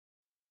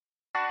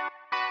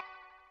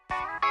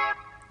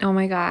Oh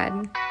my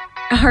God.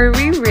 Are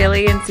we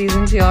really in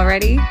season 2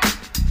 already?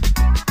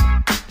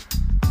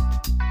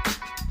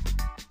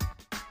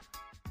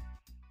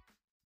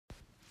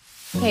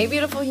 Hey,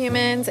 beautiful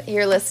humans.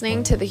 You're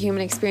listening to the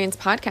Human Experience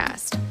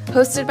Podcast,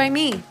 hosted by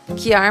me,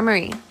 Kiara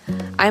Marie.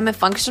 I'm a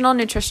functional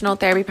nutritional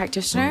therapy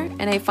practitioner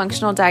and a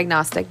functional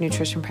diagnostic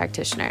nutrition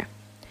practitioner.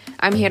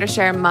 I'm here to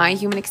share my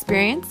human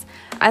experience,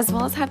 as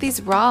well as have these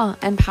raw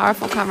and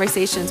powerful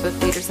conversations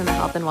with leaders in the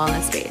health and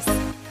wellness space.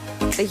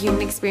 The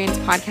Human Experience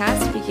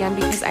Podcast began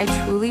because I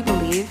truly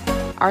believe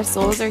our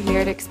souls are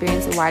here to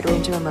experience a wide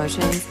range of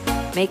emotions,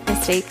 make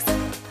mistakes,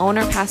 own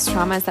our past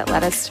traumas that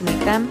led us to make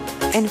them,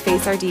 and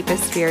face our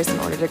deepest fears in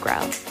order to grow.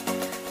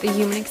 The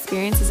Human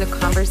Experience is a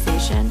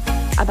conversation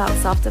about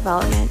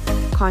self-development,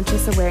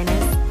 conscious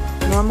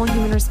awareness, normal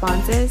human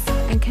responses,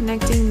 and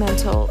connecting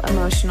mental,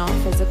 emotional,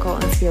 physical,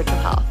 and spiritual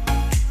health.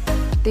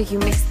 The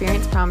Human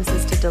Experience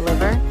promises to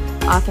deliver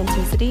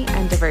authenticity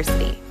and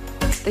diversity.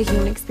 The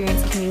Human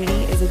Experience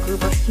community is a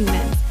group of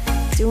humans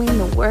doing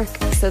the work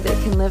so they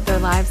can live their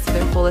lives to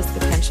their fullest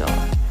potential,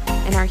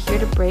 and are here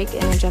to break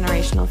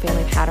intergenerational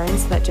family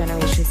patterns so that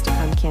generations to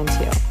come can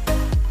too.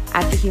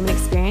 At The Human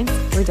Experience,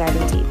 we're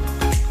diving deep.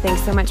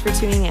 Thanks so much for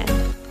tuning in.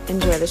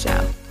 Enjoy the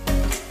show.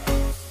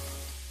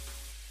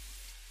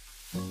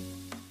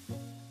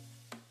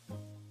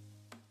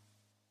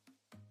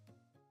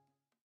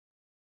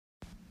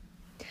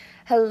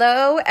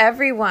 Hello,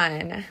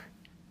 everyone.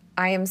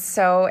 I am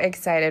so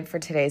excited for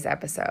today's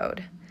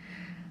episode.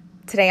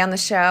 Today on the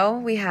show,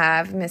 we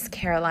have Miss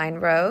Caroline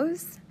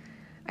Rose.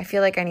 I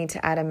feel like I need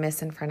to add a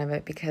miss in front of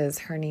it because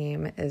her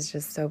name is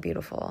just so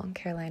beautiful.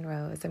 Caroline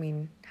Rose. I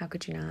mean, how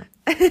could you not?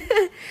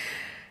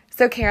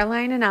 So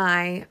Caroline and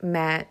I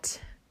met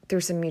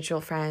through some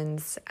mutual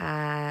friends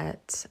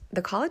at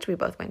the college we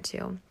both went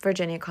to,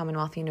 Virginia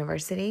Commonwealth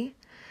University.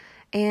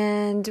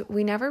 And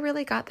we never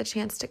really got the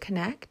chance to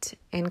connect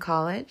in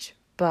college,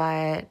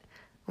 but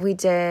we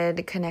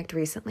did connect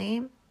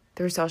recently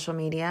through social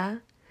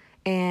media,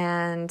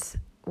 and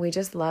we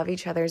just love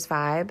each other's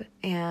vibe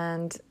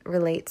and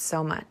relate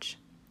so much.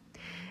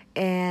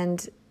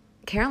 And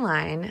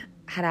Caroline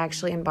had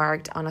actually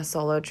embarked on a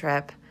solo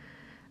trip,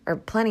 or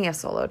plenty of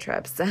solo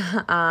trips,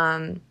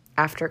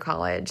 after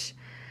college.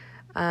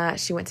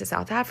 She went to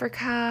South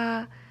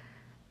Africa.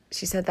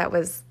 She said that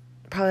was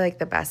probably like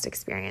the best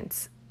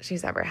experience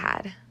she's ever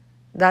had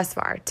thus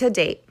far, to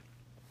date,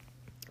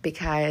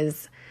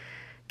 because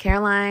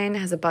Caroline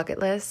has a bucket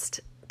list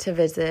to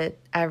visit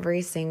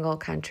every single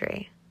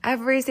country.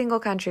 Every single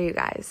country, you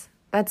guys.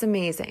 That's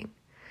amazing.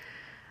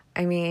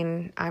 I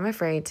mean, I'm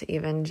afraid to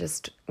even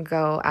just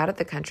go out of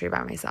the country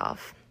by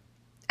myself.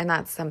 And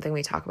that's something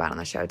we talk about on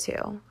the show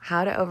too.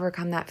 How to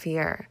overcome that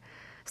fear,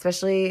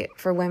 especially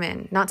for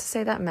women. Not to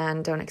say that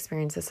men don't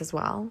experience this as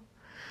well.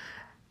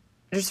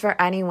 Just for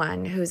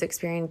anyone who's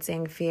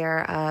experiencing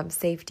fear of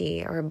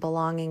safety or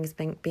belongings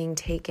being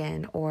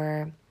taken,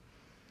 or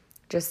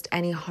just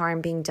any harm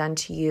being done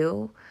to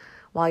you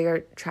while you're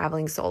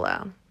traveling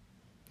solo.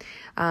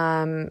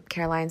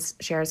 Caroline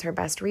shares her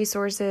best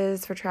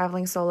resources for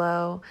traveling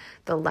solo,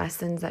 the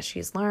lessons that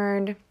she's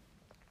learned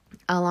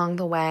along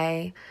the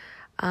way,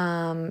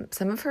 some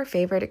of her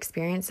favorite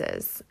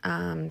experiences.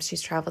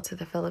 She's traveled to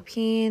the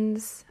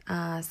Philippines,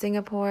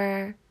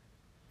 Singapore.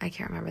 I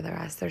can't remember the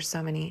rest. There's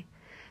so many.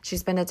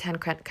 She's been to 10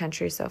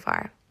 countries so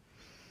far.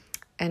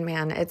 And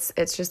man, it's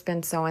just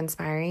been so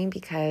inspiring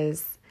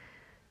because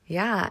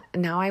yeah,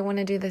 now I want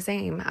to do the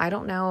same. I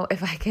don't know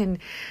if I can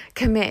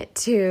commit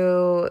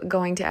to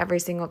going to every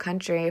single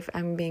country if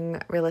I'm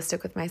being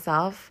realistic with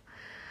myself.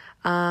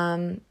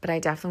 But I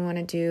definitely want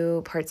to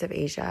do parts of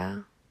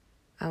Asia.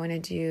 I want to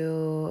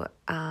do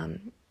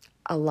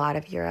a lot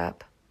of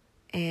Europe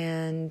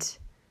and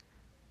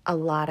a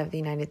lot of the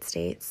United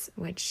States,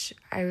 which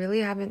I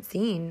really haven't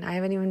seen. I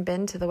haven't even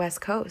been to the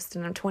West Coast,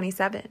 and I'm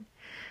 27.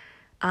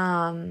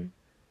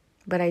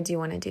 But I do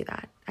want to do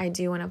that. I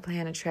do want to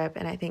plan a trip,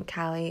 and I think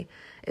Cali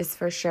is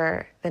for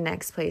sure the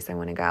next place I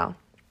want to go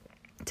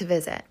to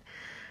visit.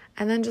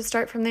 And then just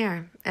start from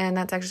there. And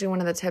that's actually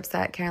one of the tips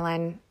that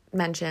Caroline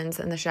mentions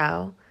in the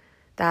show,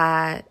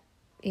 that,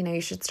 you know,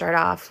 you should start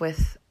off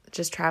with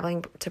just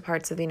traveling to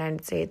parts of the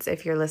United States.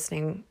 If you're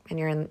listening and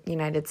you're in the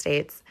United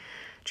States,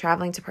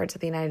 traveling to parts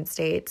of the United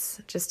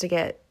States just to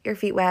get your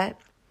feet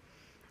wet,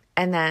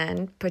 and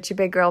then put your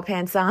big girl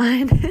pants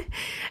on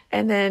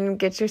and then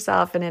get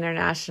yourself an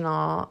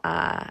international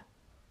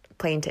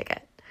plane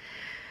ticket.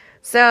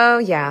 So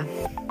yeah,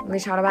 we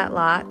chat about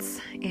lots,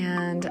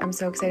 and I'm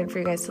so excited for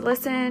you guys to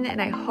listen,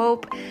 and I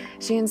hope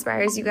she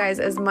inspires you guys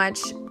as much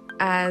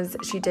as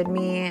she did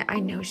me. I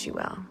know she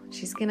will.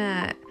 She's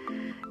gonna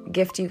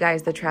gift you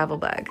guys the travel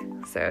bug.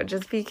 So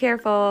just be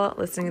careful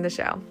listening to the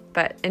show,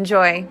 but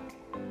enjoy.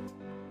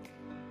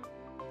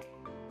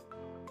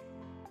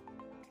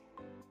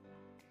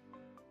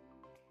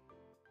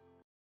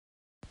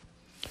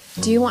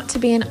 Do you want to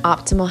be in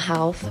optimal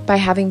health by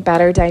having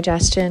better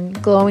digestion,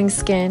 glowing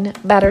skin,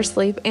 better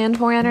sleep, and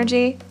more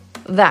energy?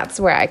 That's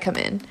where I come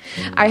in.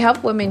 I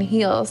help women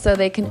heal so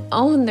they can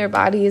own their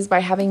bodies by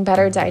having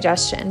better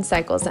digestion,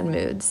 cycles, and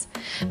moods.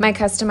 My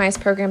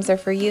customized programs are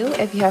for you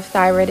if you have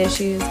thyroid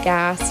issues,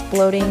 gas,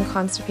 bloating,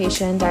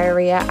 constipation,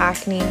 diarrhea,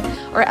 acne,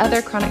 or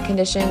other chronic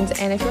conditions,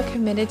 and if you're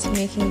committed to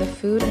making the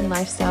food and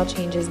lifestyle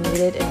changes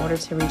needed in order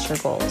to reach your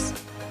goals.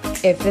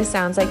 If this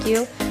sounds like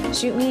you,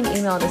 shoot me an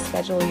email to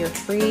schedule your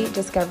free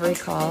discovery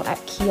call at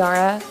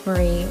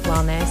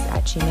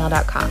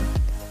kiaramariewellness@gmail.com.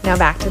 Now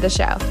back to the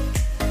show.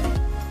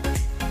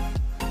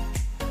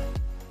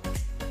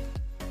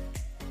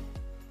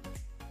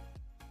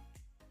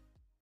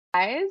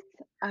 Guys,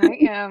 I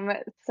am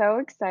so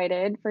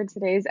excited for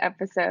today's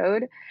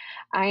episode.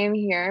 I am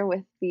here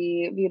with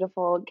the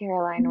beautiful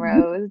Caroline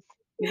Rose,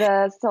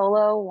 the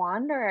solo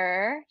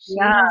wanderer. She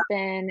Yeah, has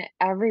been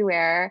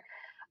everywhere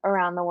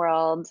around the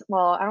world.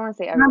 Well, I don't want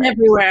to say not everywhere.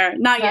 everywhere.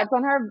 Not yet. That's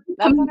on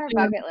Coming her soon.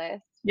 bucket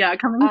list. Yeah,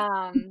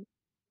 coming.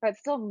 But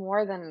still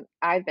more than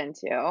I've been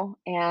to.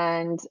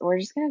 And we're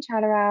just gonna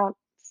chat about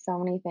so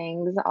many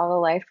things, all the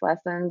life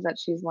lessons that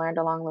she's learned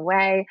along the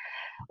way,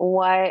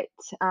 what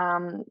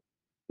um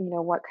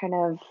what kind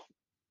of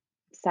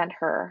sent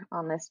her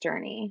on this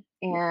journey,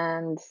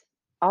 and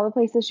all the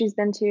places she's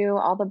been to,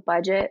 all the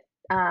budget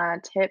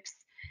tips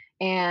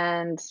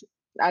and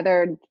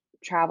other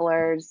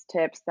travelers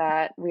tips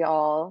that we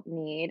all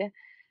need.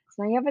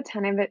 So now you have a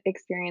ton of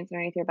experience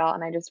underneath your belt,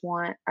 and I just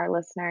want our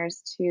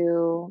listeners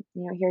to,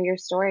 hear your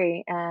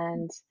story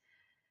and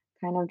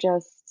kind of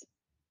just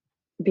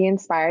be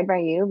inspired by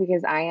you,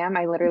 because I am.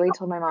 I literally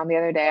told my mom the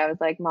other day, I was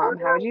like, Mom,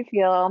 how would you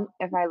feel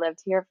if I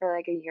lived here for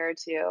like a year or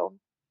two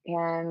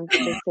and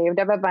just saved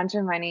up a bunch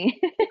of money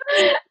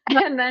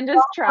and then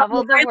just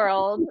traveled the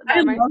world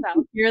I by love myself?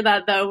 to hear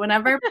that though.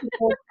 Whenever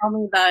people tell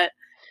me that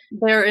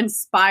they're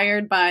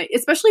inspired by,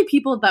 especially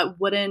people that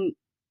wouldn't,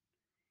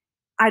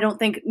 I don't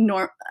think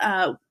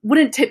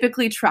wouldn't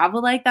typically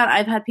travel like that.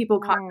 I've had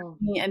people contact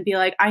Mm. me and be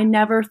like, I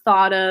never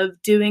thought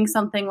of doing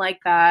something like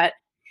that.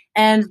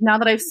 And now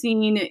that I've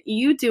seen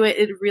you do it,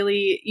 you've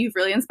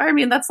really inspired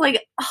me. And that's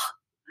like,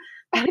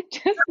 It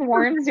just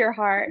warms your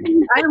heart.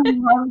 I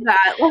love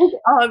that. Like,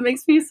 oh, it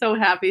makes me so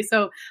happy.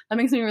 So that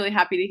makes me really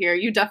happy to hear.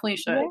 You definitely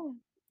should.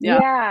 Yeah. Yeah.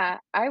 Yeah,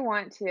 I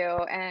want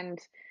to. And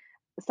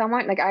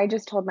someone, like, I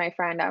just told my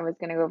friend I was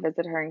gonna go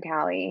visit her in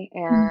Cali,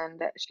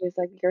 and she was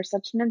like, "You're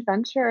such an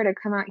adventurer to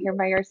come out here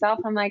by yourself."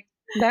 I'm like,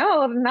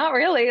 "No, not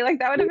really." Like,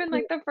 that would have been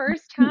like the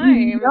first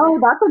time. No,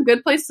 that's a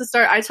good place to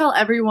start. I tell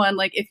everyone,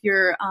 like, if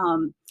you're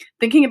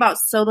thinking about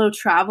solo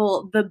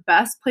travel, the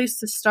best place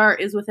to start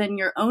is within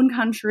your own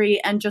country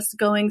and just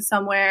going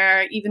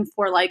somewhere, even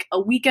for like a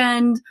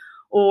weekend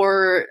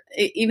or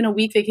even a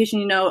week vacation.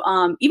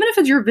 Even if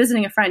it's you're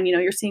visiting a friend,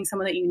 you're seeing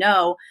someone that you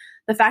know.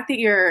 The fact that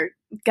you're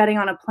getting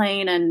on a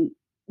plane and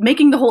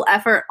making the whole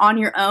effort on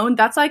your own,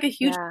 that's like a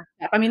huge Yeah.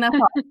 step. I mean, that's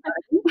awesome.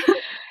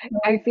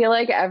 I feel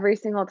like every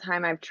single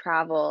time I've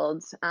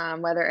traveled,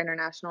 whether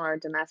international or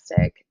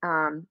domestic,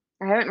 I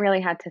haven't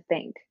really had to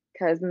think,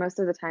 because most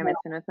of the time it's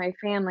been with my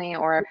family,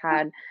 or I've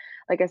had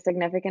like a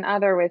significant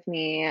other with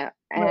me,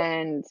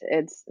 and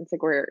it's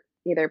like we're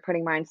either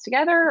putting minds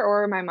together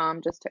or my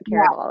mom just took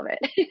care of Yeah. all of it.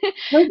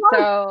 Well, it's not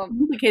So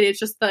complicated. It's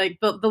just like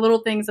the little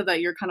things that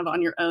you're kind of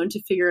on your own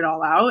to figure it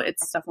all out.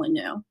 It's definitely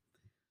new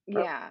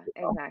for yeah,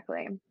 people.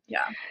 exactly.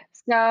 Yeah.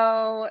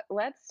 So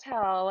let's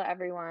tell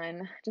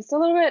everyone just a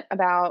little bit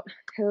about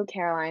who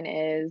Caroline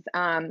is.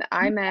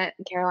 I met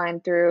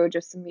Caroline through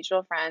just some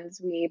mutual friends.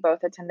 We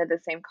both attended the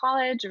same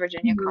college,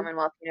 Virginia Mhm.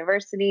 Commonwealth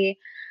University.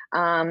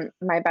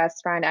 My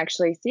best friend,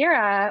 actually,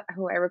 Sierra,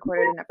 who I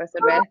recorded an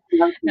episode with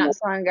not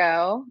so long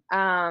ago,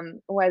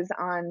 was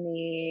on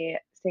the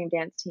same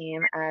dance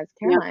team as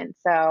Yeah. Caroline.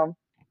 So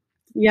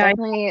Yeah.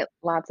 definitely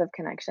lots of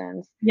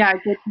connections. Yeah.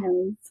 Good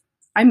times.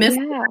 I miss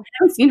her. Yeah. I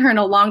haven't seen her in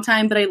a long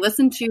time, but I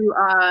listened to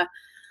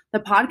the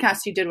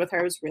podcast you did with her.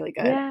 It was really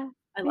good. Yeah,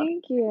 I love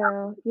thank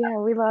you. Yeah,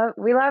 we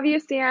love you,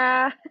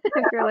 Sierra,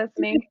 if you're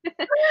listening.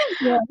 it.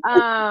 Yeah.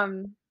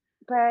 Um,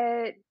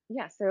 but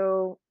yeah,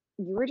 so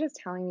you were just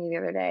telling me the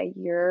other day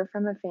you're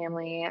from a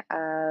family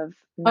of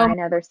Um, 9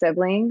 other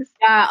siblings.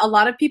 yeah. A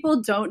lot of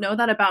people don't know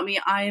that about me.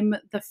 I'm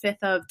the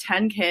fifth of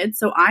 10 kids,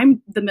 so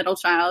I'm the middle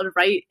child,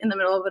 right in the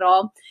middle of it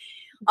all.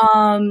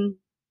 Um,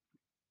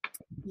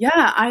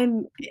 Yeah,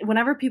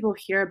 whenever people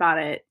hear about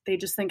it, they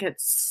just think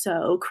it's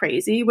so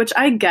crazy, which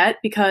I get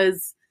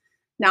because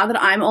now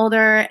that I'm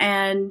older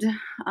and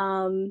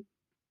um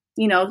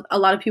a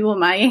lot of people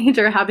my age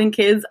are having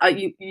kids,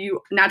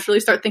 you naturally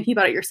start thinking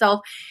about it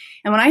yourself.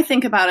 And when I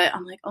think about it,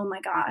 I'm like, "Oh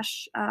my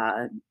gosh,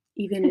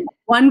 even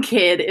one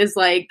kid is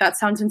like that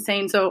sounds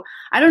insane." So,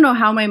 I don't know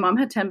how my mom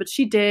had 10, but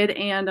she did,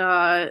 and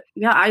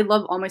yeah, I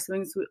love all my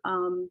siblings.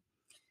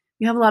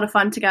 We have a lot of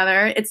fun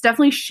together. It's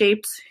definitely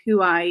shaped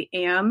who I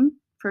am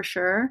for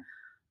sure.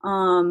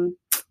 Um,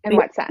 In but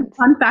what yeah, sense?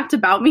 fun fact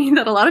about me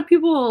that a lot of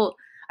people,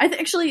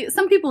 actually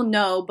some people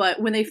know, but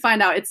when they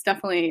find out, it's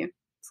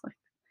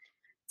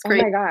Oh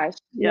crazy. my gosh.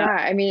 Yeah. Yeah,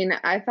 I mean,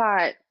 I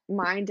thought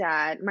my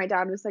dad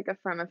was like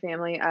from a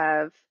family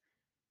of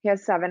He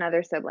has 7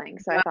 other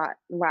siblings. So I Yeah. thought,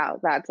 wow,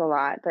 that's a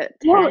lot. But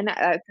Well, 10,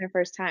 that's my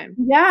first time.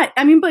 yeah,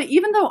 I mean, but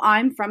even though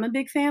I'm from a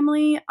big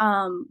family,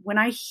 when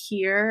I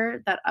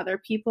hear that other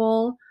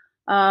people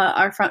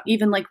are from,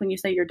 even like when you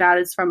say your dad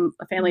is from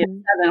a family of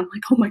Mhm. 7, I'm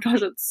like, oh my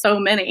gosh, it's so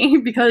many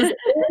because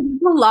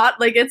it's a lot.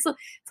 Like it's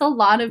a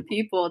lot of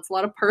people. It's a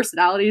lot of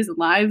personalities and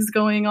lives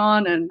going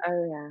on, and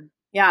Oh, yeah,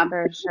 yeah,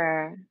 for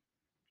sure.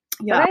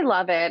 But yeah. I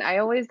love it. I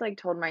always like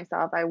told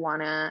myself I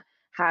want to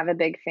have a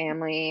big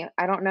family.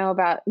 I don't know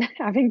about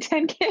having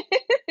 10 kids.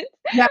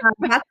 Yeah,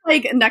 that's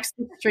like next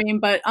extreme.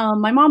 But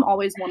my mom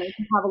always wanted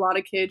to have a lot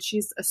of kids.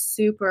 She's a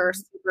super,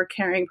 super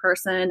caring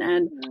person,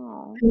 and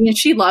Oh, I mean,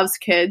 she loves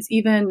kids.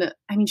 Even,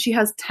 I mean, she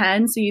has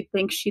 10, so you'd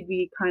think she'd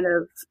be kind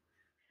of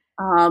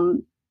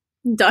um,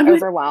 done with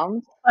it.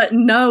 overwhelmed. But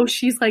no,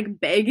 she's like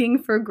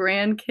begging for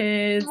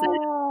grandkids, and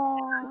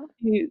Oh,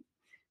 she,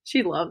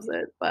 she loves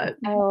it. But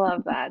I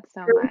love that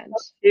so much.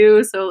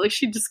 too, so like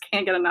she just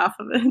can't get enough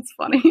of it. It's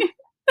funny.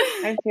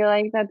 I feel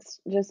like that's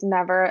just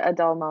never a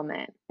dull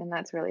moment, and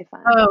that's really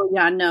fun. Oh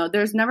yeah, no,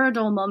 there's never a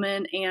dull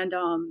moment, and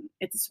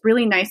it's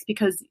really nice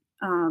because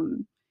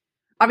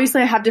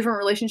obviously I have different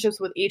relationships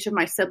with each of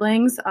my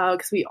siblings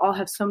because we all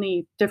have so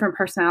many different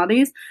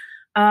personalities.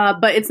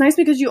 But it's nice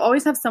because you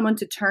always have someone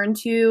to turn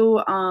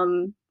to.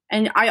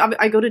 And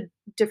I go to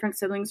different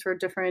siblings for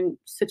different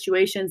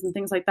situations and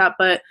things like that.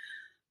 But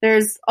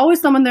there's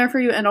always someone there for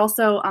you. And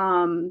also,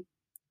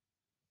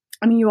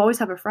 I mean, you always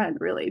have a friend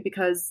really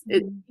because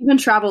even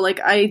travel, like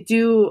I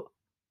do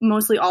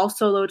mostly all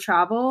solo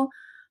travel.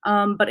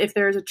 But if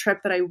there's a trip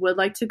that I would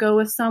like to go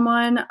with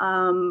someone,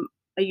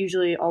 I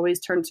usually always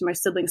turn to my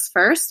siblings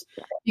first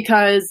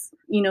because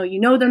you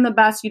know them the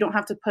best. You don't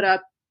have to put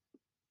up.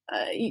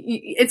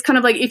 It's kind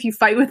of like if you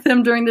fight with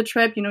them during the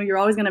trip, you're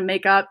always going to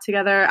make up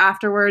together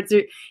afterwards.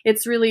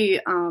 It's really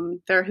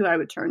they're who I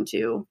would turn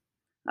to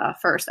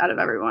first out of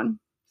everyone.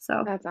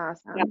 So That's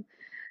awesome. yeah.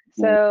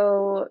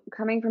 So,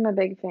 coming from a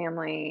big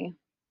family,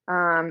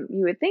 you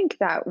would think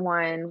that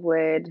one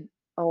would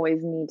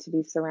always need to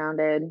be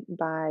surrounded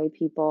by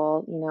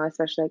people,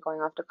 especially like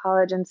going off to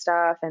college and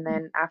stuff. And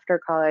then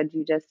after college,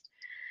 you just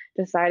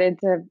decided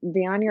to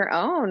be on your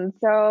own.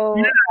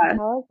 So, Yeah.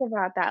 tell us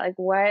about that. Like,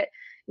 what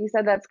you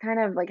said, that's kind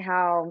of like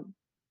how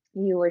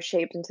you were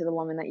shaped into the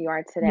woman that you are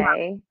Yeah.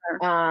 today.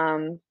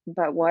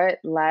 But what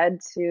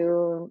led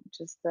to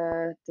just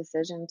the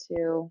decision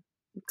to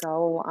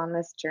go on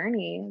this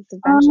journey, this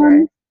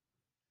adventure?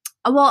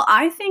 Well,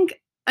 I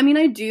mean,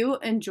 I do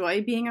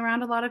enjoy being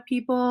around a lot of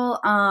people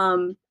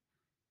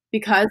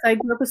because I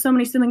grew up with so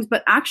many siblings,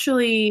 but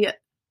actually,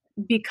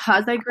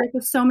 because I grew up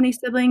with so many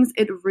siblings,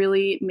 it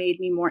really made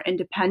me more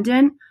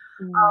independent.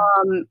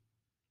 Mm.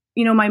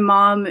 Um, my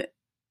mom,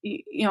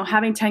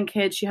 having 10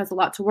 kids, she has a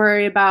lot to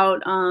worry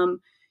about.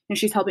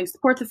 She's helping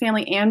support the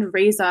family and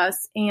raise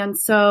us. And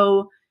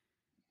so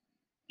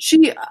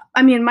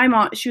I mean, my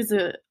mom, she was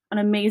an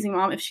amazing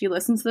mom. If she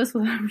listens to this,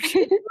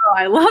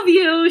 I love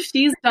you.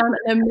 She's done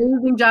an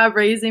amazing job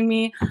raising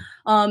me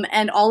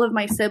and all of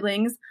my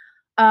siblings.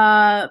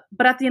 But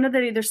at the end of the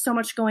day, there's so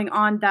much going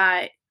on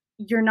that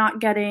you're not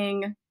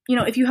getting,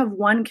 if you have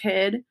one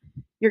kid,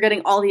 you're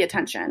getting all the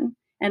attention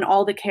and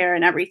all the care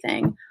and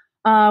everything.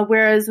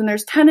 Whereas when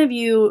there's 10 of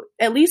you,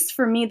 at least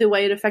for me, the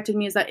way it affected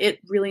me is that it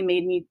really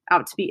made me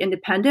out to be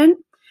independent.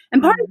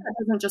 And part of that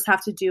doesn't just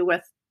have to do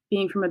with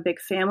being from a big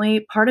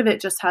family. Part of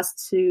it just has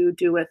to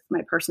do with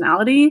my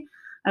personality.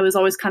 I was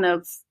always kind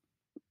of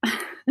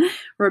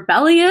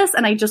rebellious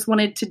and I just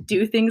wanted to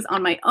do things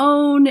on my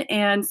own.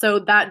 And so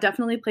that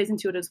definitely plays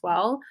into it as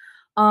well.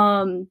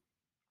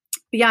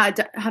 Yeah,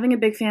 having a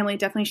big family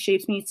definitely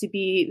shaped me to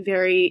be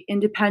very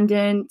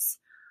independent.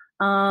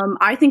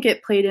 I think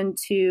it played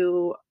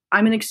into,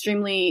 I'm an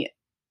extremely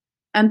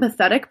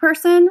empathetic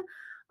person.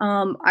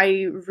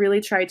 I really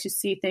try to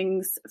see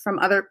things from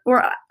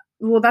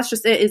well, that's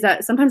just it, is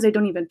that sometimes I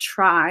don't even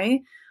try.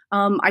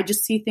 I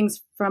just see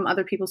things from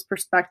other people's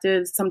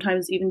perspectives,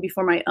 sometimes even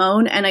before my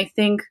own. And I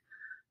think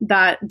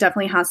that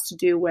definitely has to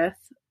do with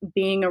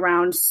being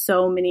around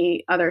so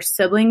many other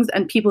siblings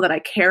and people that I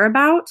care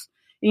about.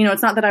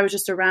 It's not that I was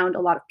just around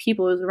a lot of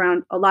people, it was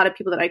around a lot of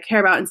people that I care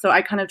about. And so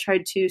I kind of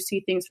tried to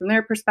see things from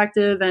their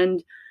perspective.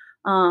 And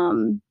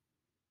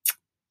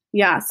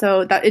yeah,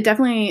 so that it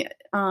definitely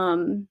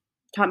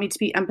taught me to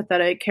be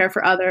empathetic, care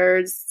for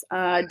others,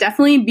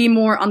 definitely be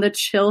more on the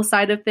chill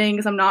side of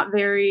things. I'm not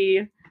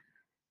very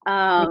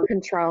Like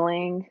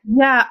controlling.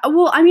 yeah,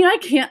 well, I mean,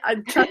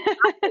 I'm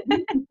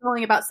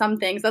controlling about some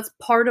things. That's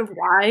part of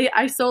why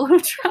I solo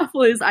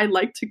travel is I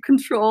like to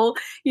control,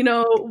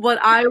 what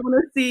I want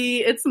to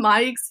see. It's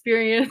my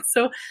experience.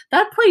 So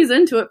that plays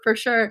into it for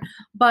sure.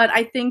 But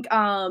I think,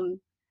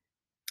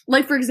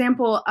 like, for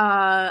example,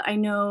 I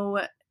know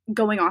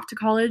going off to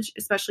college,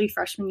 especially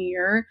freshman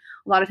year,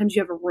 a lot of times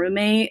you have a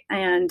roommate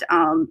and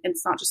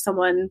it's not just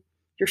someone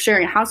you're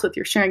sharing a house with,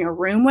 you're sharing a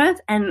room with.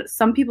 And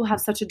some people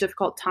have such a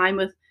difficult time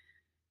with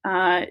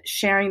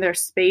sharing their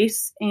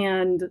space,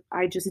 and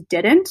I just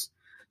didn't.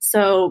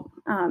 So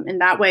in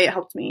that way, it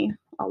helped me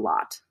a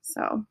lot.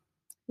 So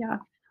yeah.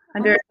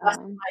 I'm very blessed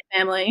with Awesome. my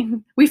family.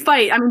 We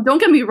fight. I mean, don't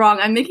get me wrong.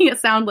 I'm making it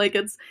sound like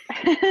it's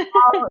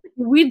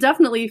we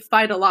definitely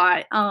fight a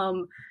lot.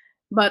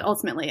 But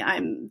ultimately,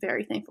 I'm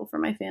very thankful for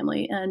my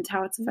family and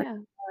how it's affected Yeah.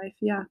 my life.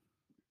 Yeah.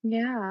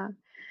 Yeah.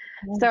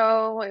 Yeah.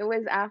 So it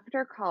was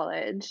after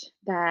college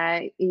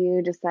that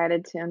you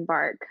decided to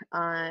embark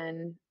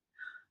on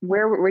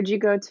where'd you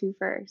go to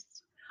first?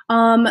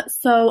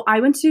 So I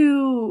went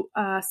to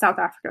South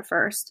Africa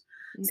first.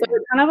 So Okay.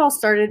 it kind of all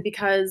started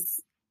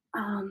because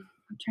I'm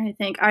trying to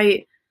think.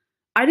 I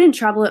didn't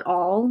travel at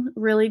all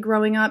really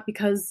growing up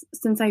because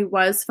since I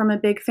was from a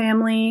big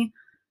family,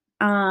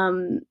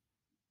 um,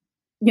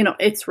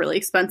 it's really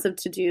expensive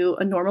to do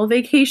a normal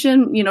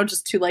vacation,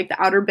 just to like the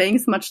Outer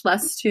Banks, much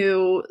less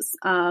to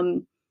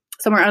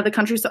somewhere out of the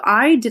country. So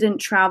I didn't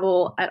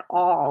travel at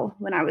all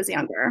when I was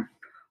younger.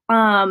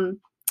 Um,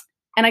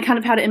 and I kind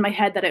of had it in my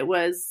head that it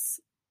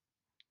was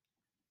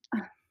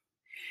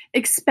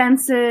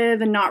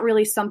expensive and not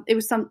really it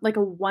was like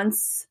a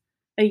once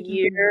a Mhm.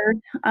 year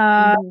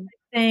Mhm.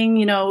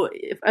 thing,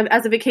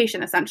 as a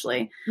vacation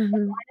essentially. Mhm.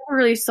 I never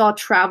really saw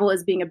travel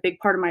as being a big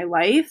part of my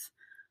life.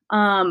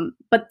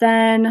 But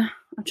then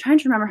I'm trying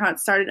to remember how it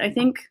started. I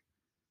think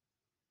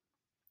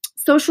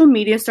social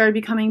media started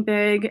becoming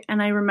big,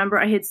 and I remember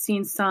I had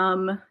seen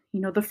some,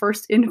 the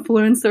first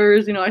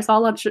influencers. I saw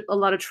a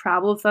lot of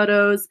travel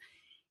photos,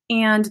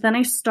 and then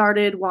I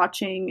started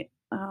watching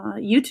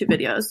YouTube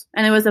videos,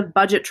 and it was of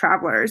budget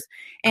travelers.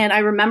 And I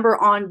remember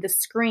on the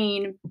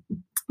screen,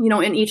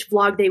 in each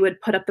vlog, they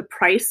would put up the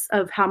price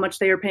of how much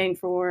they were paying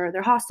for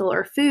their hostel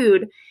or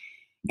food.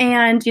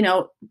 And,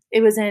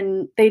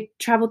 they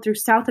traveled through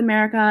South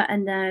America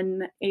and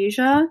then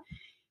Asia,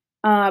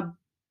 uh,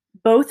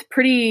 both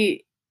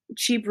pretty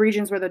cheap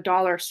regions where the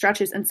dollar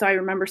stretches. And so I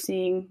remember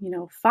seeing,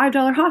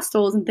 $5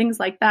 hostels and things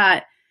like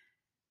that.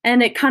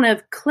 And it kind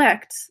of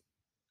clicked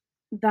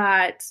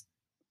that,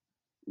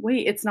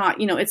 wait, it's not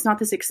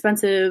this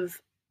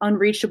expensive,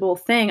 unreachable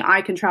thing.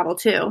 I can travel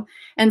too.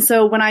 And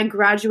so when I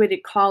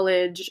graduated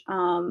college,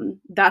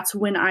 that's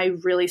when I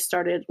really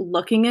started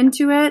looking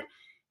into it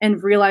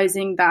and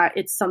realizing that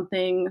it's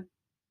something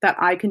that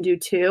I can do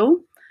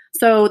too.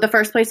 So the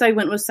first place I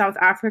went was South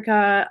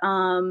Africa.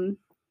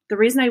 The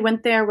reason I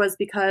went there was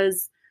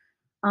because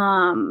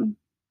um,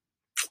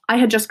 I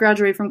had just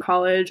graduated from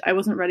college. I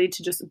wasn't ready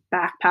to just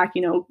backpack,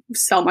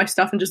 sell my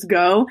stuff and just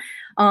go.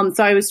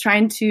 So I was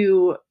trying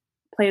to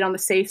play it on the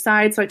safe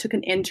side. So I took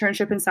an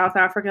internship in South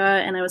Africa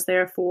and I was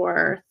there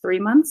for 3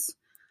 months.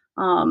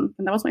 And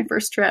that was my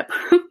first trip.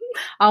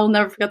 I'll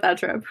never forget that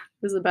trip.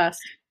 It was the best.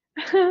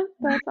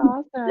 That's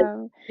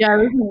awesome. Yeah,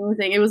 it was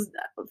amazing. It was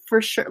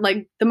for sure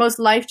like the most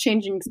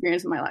life-changing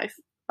experience of my life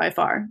by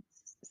far.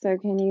 So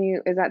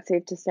is that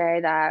safe to say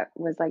that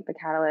was like the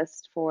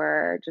catalyst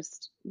for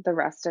just the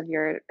rest of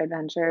your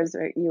adventures?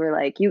 Or you were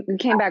like, you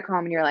came back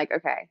home and you're like,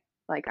 okay,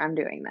 like I'm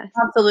doing this.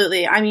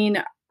 Absolutely. I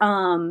mean,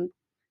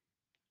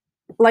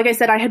 like I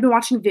said, I had been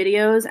watching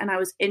videos and I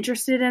was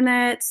interested in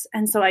it.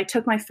 And so I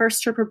took my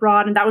first trip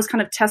abroad and that was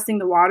kind of testing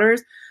the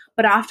waters.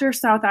 But after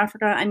South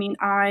Africa, I mean,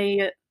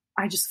 I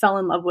just fell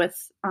in love with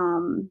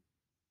the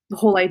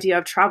whole idea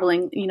of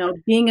traveling,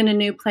 being in a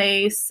new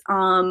place,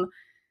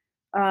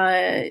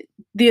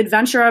 the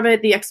adventure of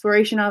it, the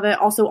exploration of it,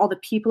 also all the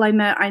people I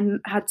met. I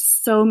had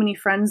so many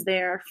friends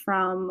there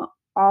from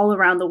all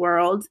around the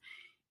world.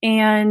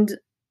 And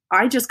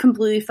I just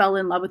completely fell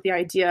in love with the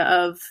idea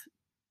of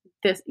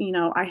this,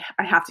 I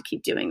have to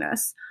keep doing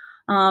this.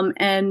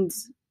 And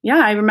yeah,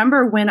 I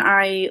remember when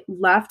I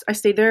left, I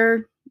stayed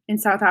there in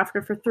South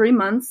Africa for 3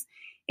 months.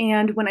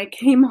 And when I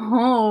came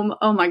home,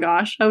 oh my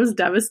gosh, I was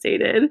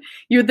devastated.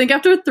 You would think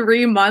after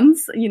 3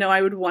 months,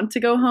 I would want to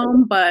go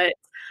home, but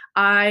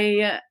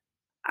I,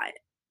 I,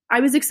 I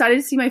was excited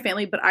to see my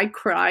family, but I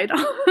cried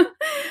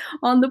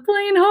on the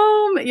plane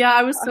home. Yeah,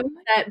 I was so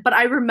upset. But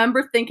I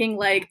remember thinking,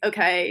 like,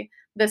 okay,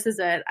 this is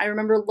it. I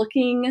remember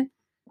looking,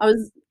 I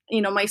was,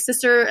 my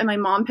sister and my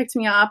mom picked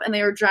me up and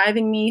they were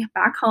driving me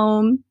back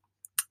home.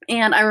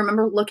 And I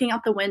remember looking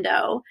out the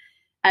window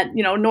at,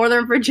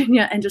 Northern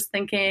Virginia and just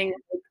thinking,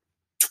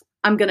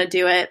 I'm going to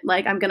do it.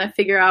 Like, I'm going to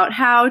figure out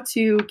how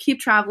to keep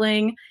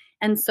traveling.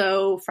 And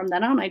so from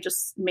then on, I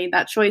just made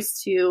that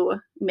choice to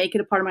make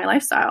it a part of my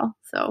lifestyle.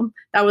 So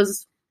that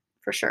was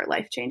for sure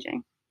life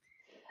changing.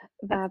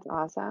 That's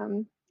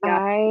awesome.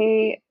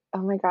 Yeah.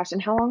 Oh my gosh.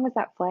 And how long was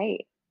that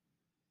flight?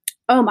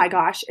 Oh my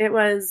gosh.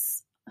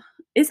 Is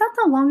that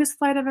the longest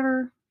flight I've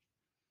ever?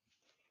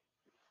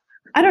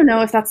 I don't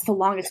know if that's the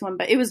longest one,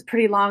 but it was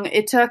pretty long.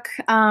 It took,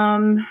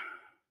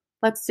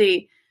 let's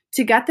see,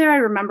 to get there, I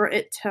remember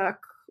it took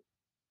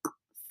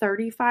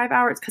 35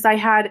 hours because I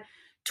had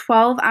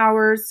 12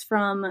 hours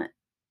from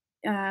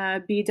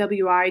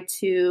BWI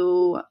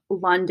to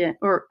London,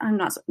 or I'm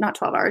not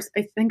 12 hours.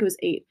 I think it was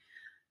 8.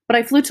 But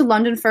I flew to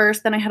London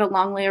first, then I had a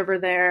long layover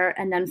there,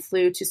 and then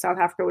flew to South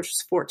Africa, which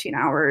was 14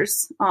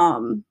 hours.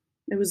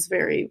 It was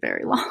very,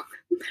 very long.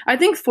 I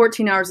think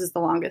 14 hours is the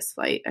longest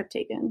flight I've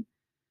taken.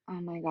 Oh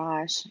my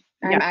gosh.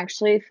 Yeah. I'm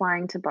actually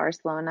flying to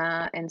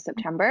Barcelona in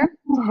September.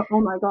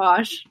 Oh my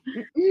gosh.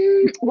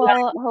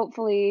 Well,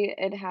 hopefully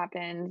it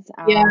happens.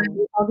 Yeah,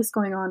 with all this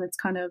going on, it's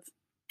kind of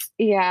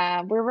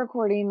Yeah, we're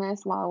recording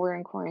this while we're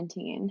in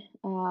quarantine.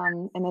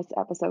 And this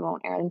episode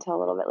won't air until a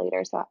little bit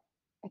later, so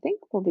I think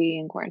we'll be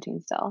in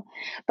quarantine still.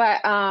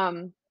 But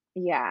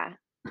yeah.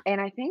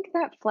 And I think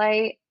that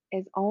flight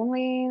is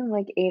only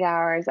like 8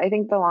 hours. I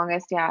think the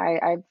longest, yeah,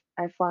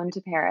 I've flown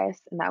to Paris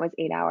and that was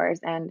 8 hours.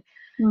 And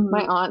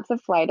my Mhm. aunt's a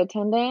flight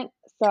attendant,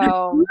 Ooh,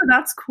 so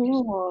that's sh-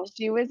 cool.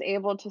 she was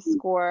able to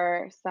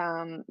score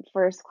some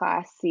first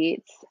class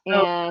seats,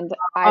 Oh, and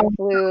I oh,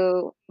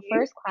 flew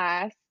first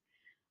class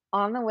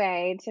on the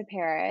way to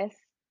Paris.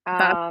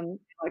 that's Um,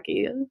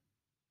 lucky.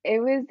 it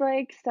was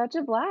like such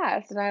a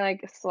blast, and I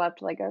like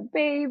slept like a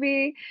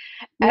baby.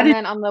 What And did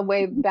then on the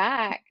way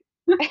back,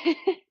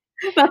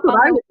 that's what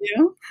on I the would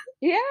do.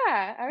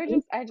 yeah, I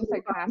just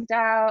like passed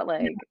out.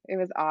 Like it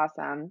was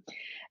awesome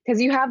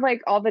because you have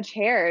like all the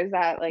chairs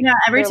that like Yeah,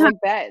 every they're time.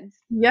 like beds.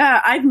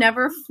 Yeah, I've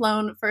never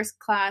flown first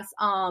class.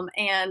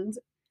 And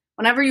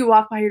whenever you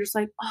walk by, you're just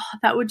like, oh,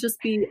 that would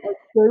just be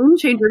a game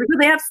changer because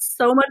they have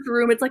so much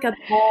room. It's like a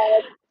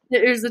bed.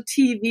 There's a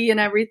TV and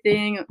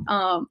everything.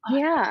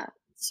 Yeah.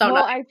 So nice.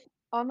 Well, I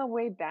on the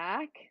way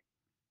back,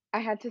 I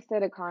had to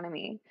sit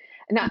economy.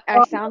 Now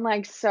I sound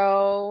like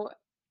so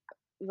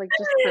like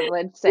just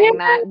privileged saying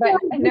that, but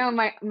no,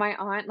 my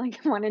aunt like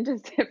wanted to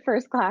sit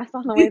first class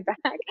on the way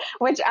back,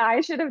 which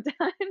I should have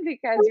done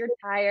because you're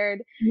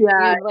tired.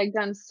 Yeah, You've like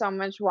done so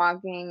much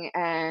walking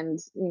and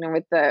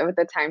with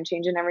the time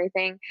change and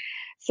everything.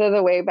 So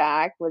the way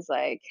back was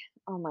like,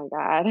 oh my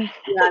God. yeah,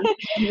 it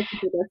makes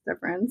the biggest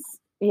difference.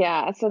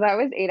 Yeah, so that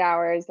was 8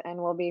 hours, and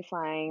we'll be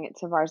flying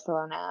to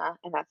Barcelona,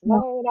 and that's Yeah,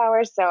 another 8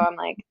 hours. So I'm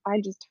like, I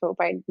just hope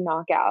I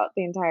knock out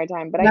the entire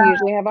time. But I yeah,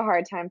 usually have a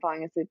hard time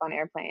falling asleep on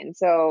airplanes.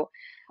 So,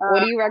 what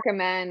uh, do you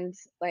recommend,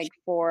 like,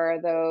 for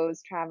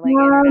those traveling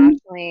um,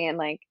 internationally, and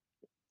like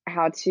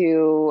how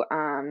to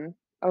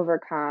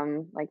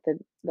overcome like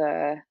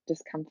the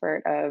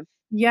discomfort of an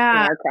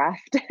yeah.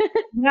 aircraft?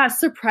 Yeah,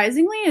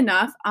 surprisingly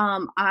enough,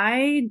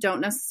 I don't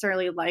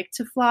necessarily like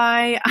to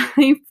fly.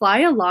 I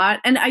fly a lot,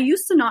 and I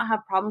used to not have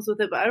problems with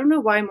it, but I don't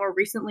know why more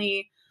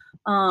recently.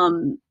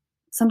 Um,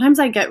 Sometimes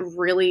I get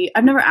really,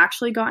 I've never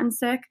actually gotten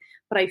sick,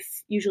 but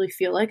usually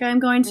feel like I'm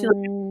going to, like,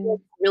 I feel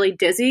Mm, really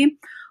dizzy.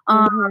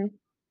 Um, mm-hmm.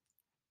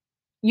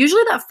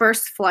 Usually that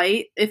first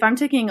flight, if I'm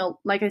taking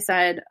like I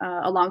said,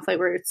 a long flight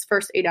where it's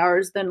first 8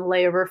 hours, then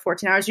layover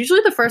 14 hours,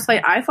 usually the first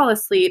flight I fall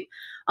asleep.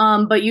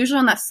 But usually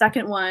on that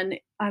second one,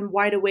 I'm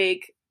wide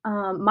awake.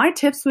 My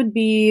tips would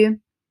be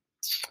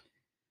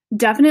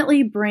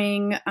definitely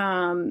bring,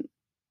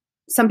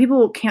 some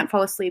people can't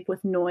fall asleep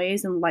with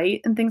noise and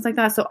light and things like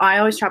that. So I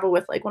always travel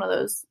with like one of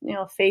those,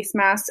 face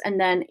masks and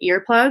then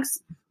earplugs.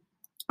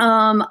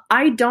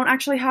 I don't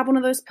actually have one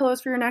of those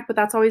pillows for your neck, but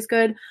that's always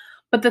good.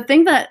 But the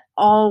thing that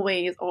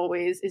always,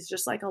 always is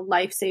just like a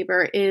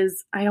lifesaver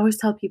is I always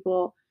tell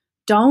people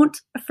don't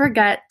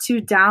forget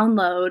to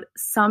download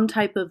some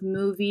type of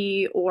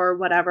movie or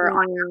whatever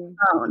on Mm, your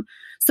phone.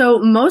 So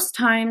most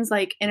times,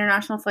 like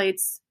international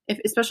flights,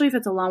 especially if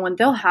it's a long one,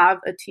 they'll have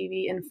a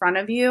TV in front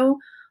of you,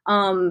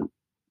 um,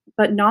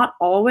 but not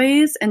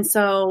always. And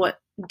so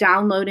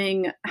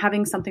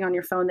having something on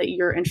your phone that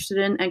you're interested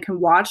in and can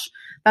watch,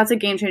 that's a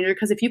game changer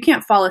because if you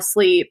can't fall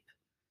asleep,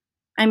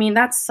 I mean,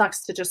 that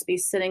sucks to just be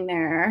sitting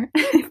there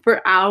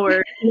for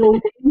hours,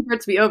 waiting for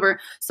it to be over.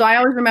 So I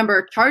always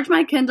remember charge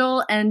my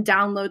Kindle and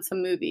download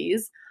some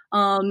movies.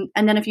 And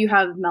then if you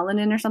have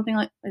melanin or something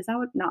like, is that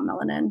what, not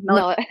melanin?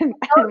 mel-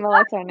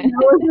 melatonin.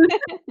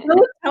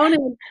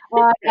 Melatonin.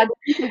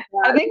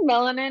 I think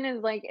melanin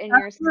is like in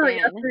your That's for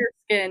skin. your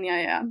skin.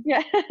 Yeah, yeah.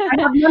 Yeah.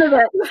 I have none of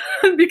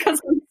it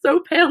because I'm so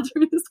pale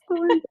during this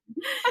quarantine.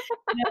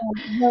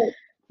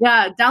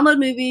 Yeah, download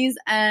movies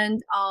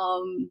and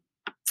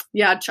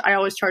yeah, I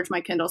always charge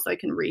my Kindle so I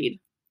can read.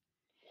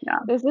 Yeah.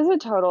 This is a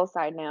total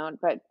side note,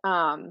 but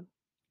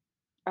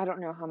I don't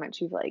know how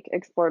much you've like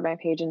explored my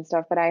page and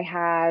stuff, but I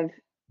have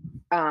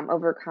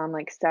overcome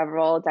like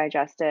several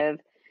digestive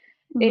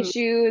Mhm.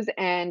 issues,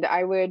 and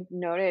I would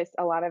notice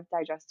a lot of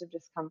digestive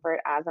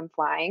discomfort as I'm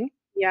flying.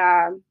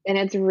 Yeah. And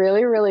it's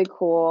really, really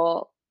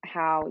cool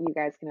how you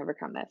guys can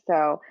overcome this.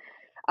 So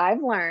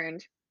I've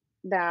learned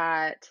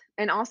that,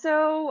 and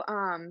also,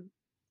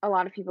 a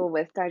lot of people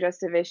with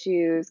digestive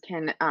issues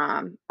can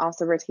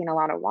also retain a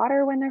lot of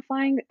water when they're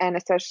flying, and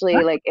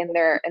especially like in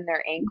their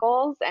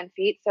ankles and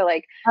feet. So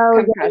like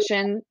Oh,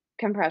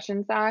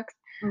 compression socks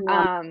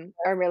yeah.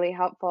 are really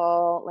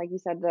helpful. Like you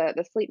said,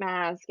 the sleep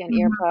mask and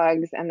Mhm.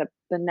 earplugs and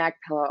the neck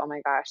pillow. Oh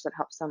my gosh, that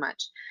helps so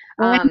much.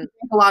 Well, I have to Um,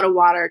 drink a lot of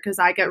water because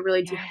I get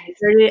really yes,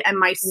 dehydrated, and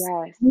my yes,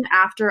 skin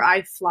after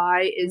I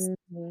fly is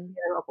mhm,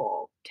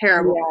 terrible,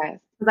 terrible yes,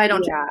 because I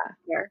don't drink yeah.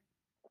 water.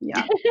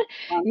 Yeah.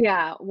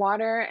 Yeah,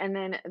 water, and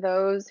then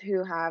those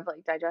who have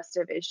like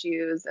digestive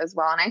issues as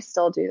well, and I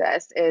still do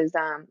this, is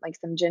like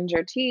some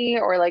ginger tea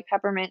or like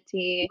peppermint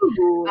tea.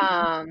 Ooh.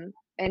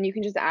 and you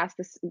can just ask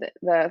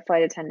the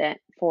flight attendant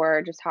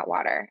for just hot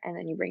water, and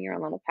then you bring your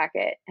own little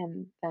packet,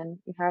 and then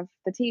you have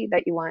the tea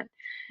that you want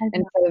Okay.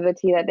 instead of the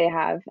tea that they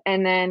have.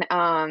 And then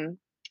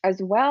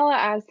as well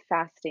as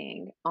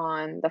fasting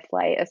on the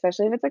flight,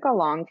 especially if it's like a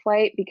long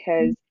flight,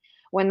 because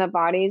when the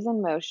body's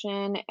in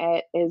motion,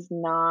 it is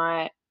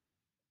not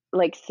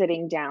like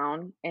sitting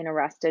down in a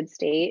rested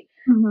state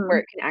where Mhm.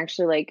 it can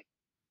actually like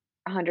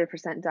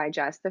 100%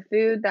 digest the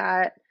food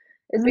that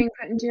is Mhm. being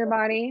put into your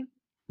body,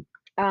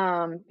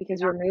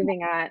 because you're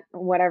moving at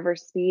whatever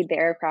speed the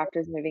aircraft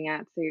is moving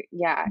at. So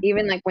yeah,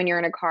 even like when you're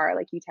in a car,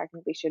 like you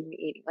technically shouldn't be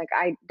eating. Like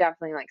I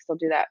definitely like still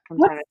do that from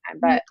time That's to time,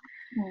 so but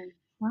cool.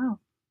 Wow.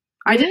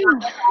 I did not yeah.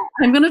 know that.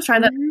 I'm gonna try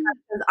that Mhm.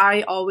 because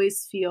I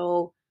always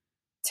feel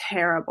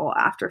terrible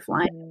after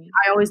flying. Mhm.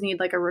 I always need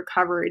like a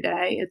recovery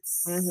day.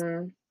 It's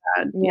Mhm.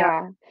 bad. Yeah.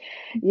 Yeah.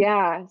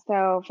 Yeah,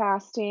 so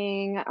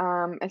fasting,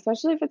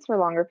 especially if it's for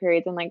longer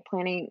periods, and like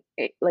planning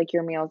it, like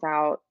your meals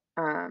out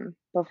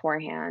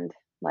beforehand,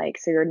 like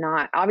so you're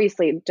not,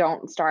 obviously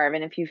don't starve,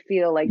 and if you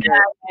feel like you're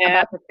Yeah.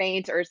 about to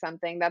faint or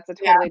something, that's a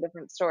Yeah. totally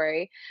different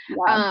story.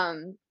 Yeah.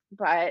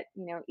 But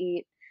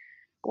eat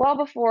well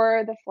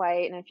before the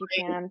flight, and if you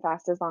Right. can,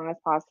 fast as long as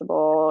possible,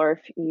 or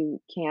if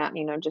you can't,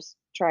 just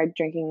try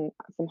drinking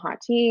some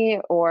hot tea,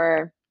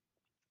 or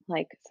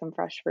like some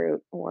fresh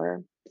fruit,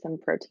 or some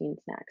protein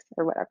snacks,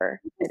 or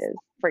whatever it is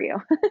for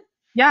you.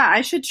 Yeah,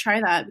 I should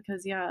try that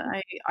because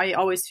yeah, I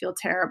always feel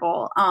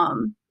terrible.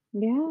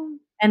 Yeah.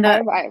 And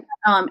the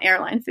I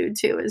airline food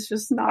too is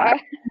just not.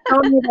 I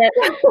Don't eat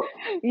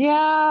it.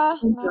 yeah,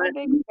 Don't do not a it.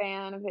 big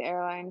fan of the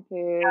airline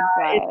food,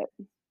 It's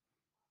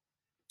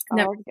but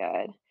never. all's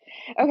good.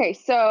 Okay,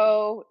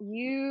 so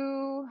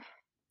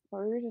what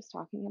were we just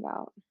talking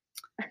about?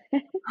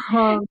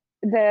 Um,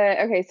 So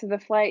the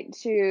flight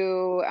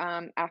to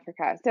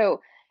Africa.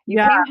 So you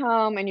yeah, came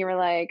home and you were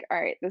like, all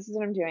right, this is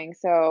what I'm doing.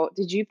 So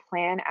did you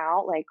plan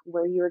out like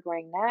where you were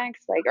going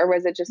next? Like, or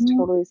was it just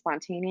totally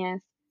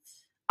spontaneous?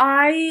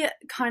 I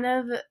kind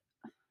of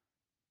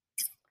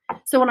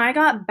so when I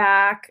got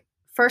back,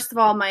 first of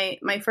all, my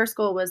first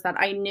goal was that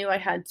I knew I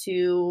had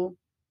to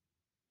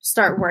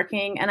start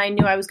working, and I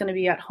knew I was going to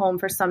be at home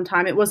for some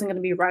time. It wasn't going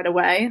to be right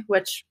away,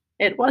 which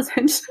it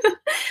wasn't,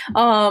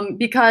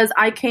 because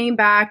I came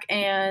back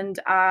and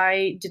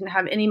I didn't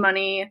have any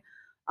money.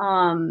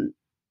 Um,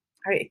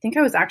 I think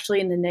I was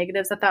actually in the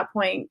negatives at that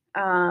point,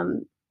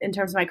 in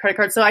terms of my credit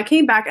card. So I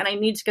came back and I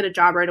needed to get a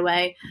job right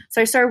away.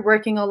 So I started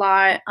working a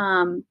lot.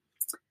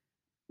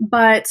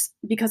 But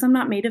because I'm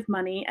not made of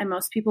money and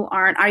most people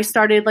aren't, I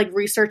started like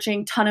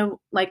researching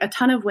a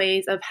ton of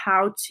ways of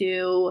how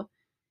to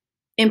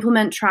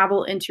implement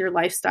travel into your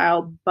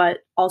lifestyle,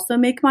 but also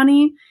make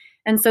money.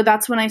 And so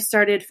that's when I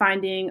started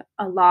finding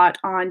a lot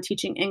on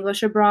teaching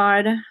English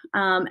abroad.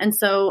 And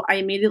so I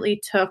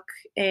immediately took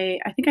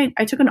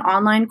I took an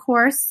online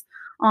course,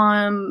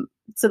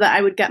 so that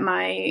I would get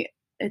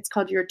it's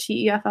called your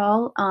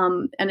TEFL,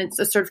 and it's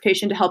a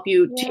certification to help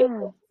you teach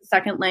Yeah. a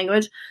second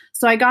language.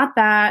 So I got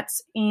that,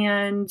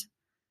 and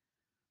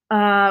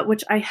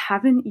which I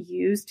haven't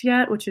used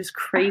yet, which is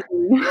crazy.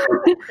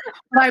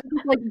 But I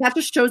was like, that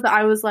just shows that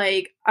I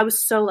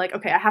was so like,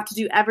 okay, I have to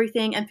do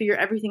everything and figure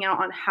everything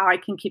out on how I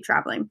can keep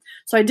traveling.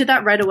 So I did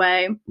that right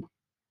away.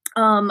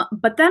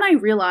 But then I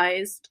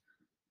realized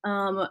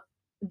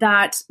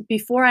that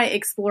before I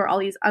explore all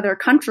these other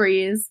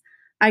countries,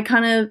 it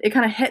kind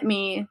of hit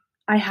me.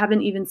 I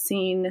haven't even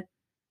seen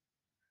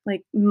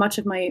like much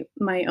of my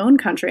own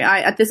country.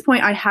 At this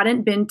point I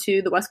hadn't been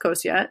to the West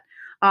Coast yet.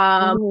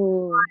 Um,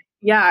 Ooh.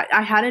 yeah,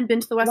 I hadn't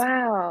been to the West Coast.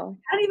 Wow.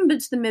 I hadn't even been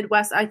to the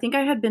Midwest. I think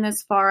I had been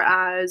as far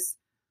as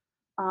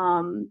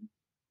um,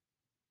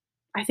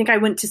 I think I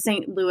went to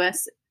St.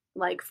 Louis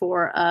like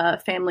for a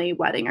family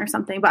wedding or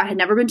something, but I had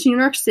never been to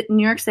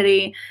New York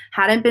City,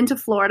 hadn't been to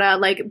Florida,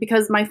 like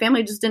because my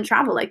family just didn't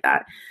travel like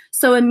that.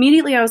 So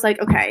immediately I was like,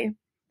 okay,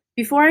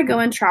 before I go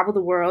and travel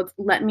the world,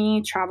 let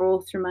me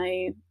travel through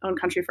my own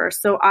country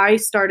first. So I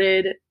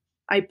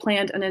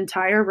planned an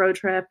entire road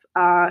trip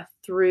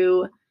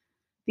through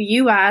the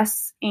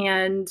US,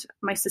 and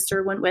my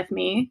sister went with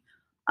me.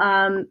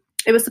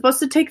 It was supposed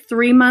to take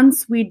 3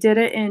 months. We did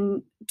it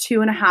in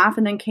 2.5,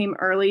 and then came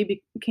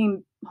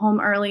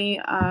home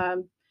early,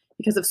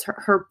 because of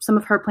some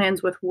of her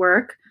plans with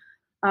work.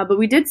 But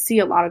we did see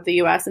a lot of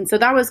the US, and so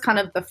that was kind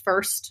of the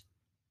first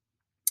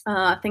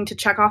thing to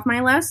check off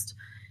my list.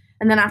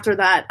 And then after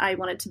that, I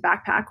wanted to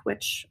backpack,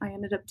 which I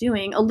ended up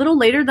doing a little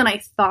later than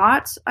I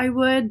thought I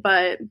would,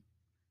 but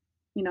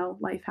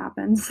life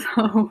happens.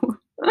 So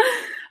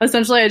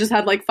essentially I just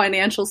had like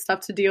financial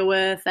stuff to deal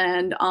with,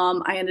 and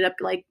I ended up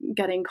like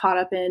getting caught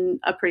up in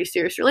a pretty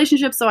serious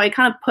relationship, so I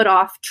kind of put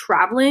off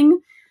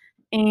traveling,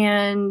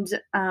 and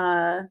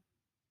then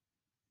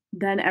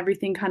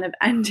everything kind of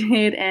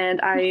ended,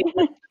 and I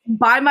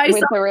by myself.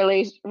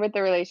 With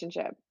the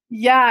relationship.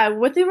 Yeah,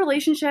 with the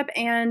relationship,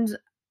 and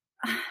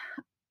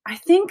I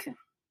think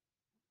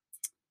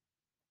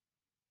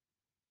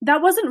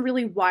that wasn't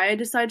really why I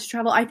decided to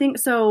travel. I think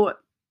so.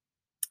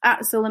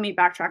 So let me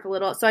backtrack a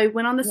little. So I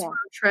went on this road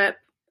trip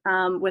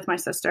with my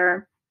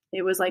sister,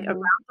 It was like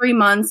around 3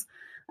 months.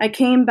 I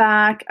came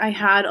back. I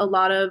had a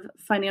lot of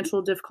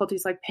financial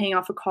difficulties, like paying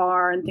off a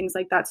car and things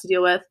like that to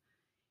deal with.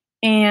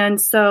 And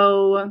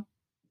so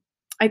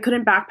I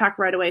couldn't backpack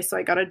right away. So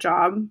I got a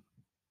job.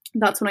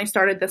 That's when I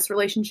started this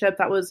relationship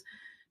that was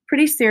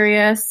pretty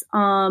serious.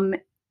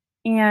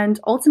 And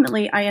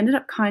ultimately, I ended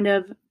up kind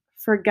of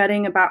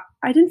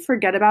I didn't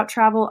forget about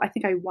travel. I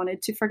think I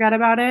wanted to forget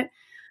about it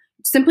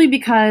simply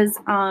because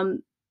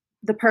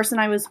the person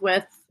I was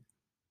with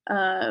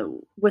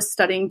was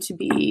studying to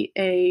be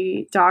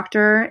a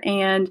doctor,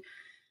 and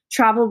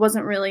travel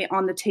wasn't really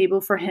on the table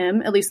for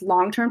him, at least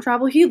long-term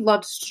travel. He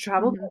loved to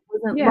travel, but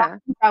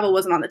long-term travel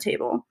wasn't on the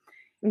table.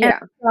 Yeah.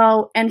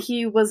 And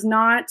he was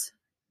not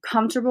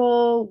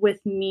comfortable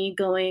with me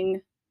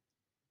going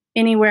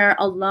anywhere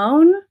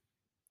alone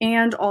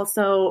and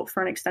also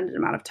for an extended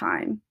amount of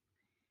time.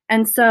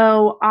 And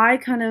so I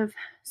kind of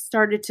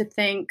started to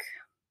think,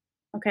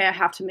 okay, I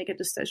have to make a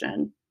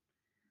decision.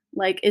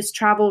 Like, is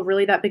travel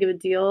really that big of a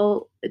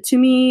deal to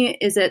me?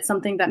 Is it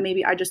something that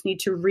maybe I just need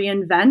to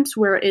reinvent,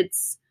 where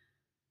it's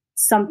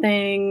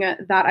something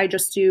that I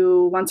just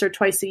do once or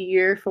twice a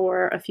year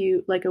for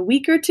a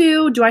week or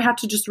two? Do I have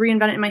to just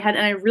reinvent it in my head?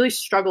 And I really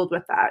struggled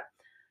with that.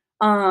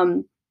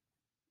 And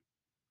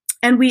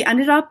we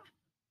ended up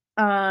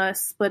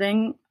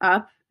splitting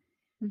up,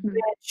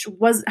 which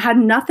had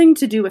nothing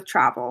to do with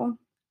travel.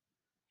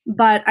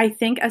 But I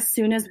think as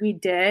soon as we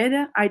did,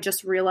 I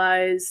just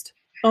realized,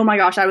 oh my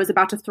gosh, I was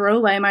about to throw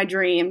away my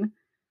dream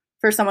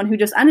for someone who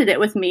just ended it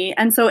with me.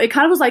 And so it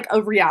kind of was like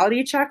a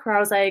reality check where I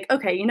was like,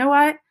 okay, you know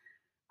what?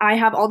 I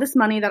have all this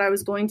money that I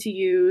was going to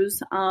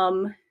use,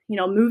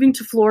 moving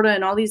to Florida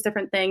and all these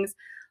different things.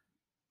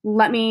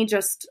 Let me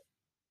just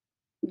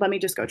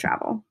go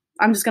travel.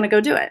 I'm just going to go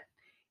do it.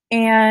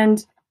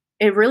 And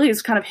it really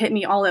just kind of hit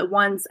me all at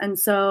once. And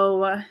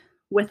so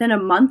within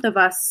a month of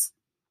us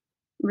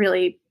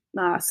really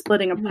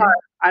splitting apart,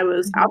 I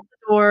was out the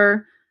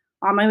door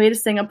on my way to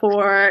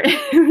Singapore.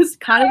 It was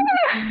kind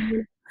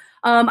of,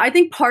 I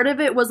think part of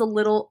it was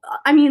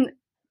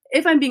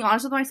if I'm being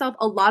honest with myself,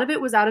 a lot of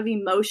it was out of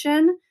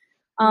emotion.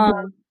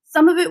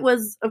 Some of it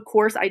was, of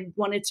course, I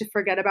wanted to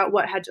forget about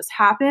what had just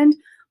happened,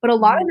 but a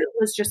lot of it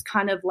was just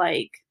kind of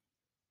like,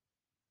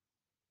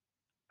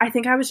 I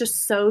think I was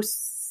just so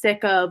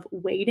sick of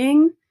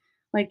waiting.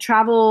 Like,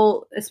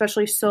 travel,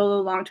 especially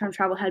solo long-term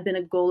travel, had been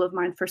a goal of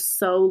mine for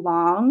so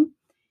long.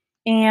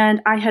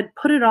 And I had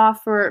put it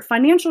off for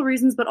financial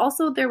reasons, but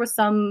also there were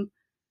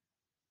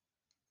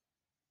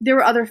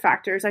other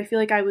factors. I feel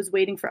like I was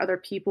waiting for other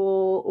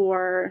people,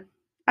 or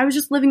I was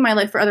just living my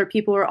life for other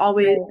people, or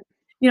always,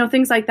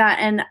 things like that.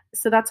 And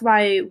so that's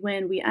why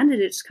when we ended,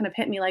 it just kind of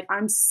hit me like,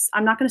 I'm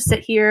not going to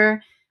sit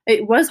here.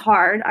 It was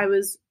hard. I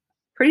was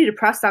pretty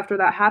depressed after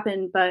that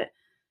happened, but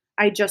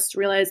I just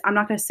realized I'm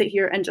not going to sit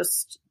here and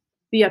just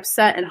be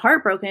upset and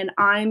heartbroken.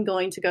 I'm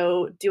going to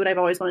go do what I've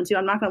always wanted to do.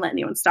 I'm not going to let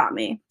anyone stop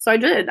me. So I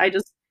did. I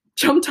just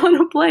jumped on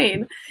a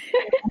plane.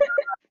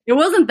 It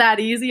wasn't that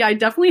easy. I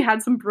definitely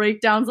had some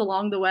breakdowns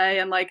along the way.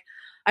 And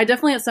I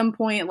definitely at some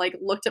point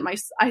looked at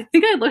I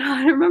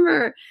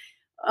remember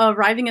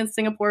arriving in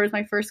Singapore as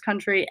my first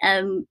country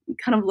and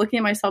kind of looking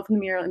at myself in the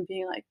mirror and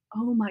being like,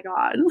 oh my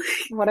God.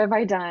 What have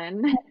I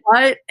done?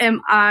 What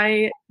am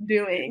I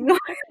doing?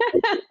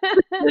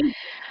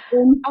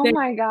 Oh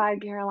my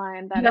God,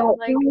 Caroline.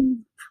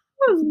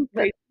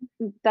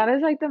 That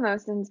is the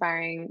most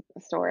inspiring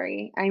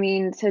story. I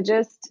mean, to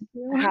just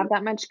have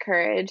that much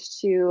courage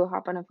to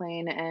hop on a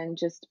plane and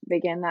just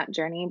begin that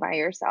journey by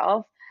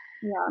yourself.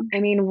 Yeah. I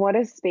mean, what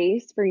a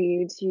space for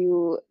you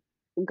to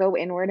go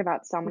inward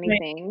about so many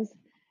things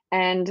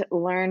and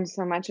learn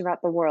so much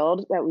about the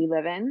world that we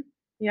live in.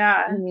 Yeah.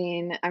 I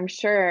mean, I'm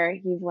sure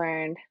you've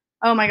learned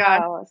oh my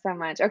God, so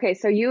much. Okay,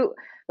 so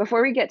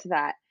before we get to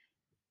that,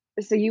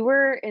 so you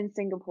were in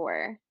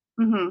Singapore,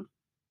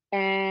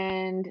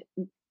 and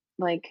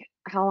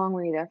how long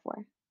were you there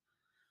for?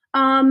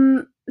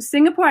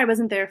 Singapore, I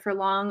wasn't there for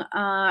long.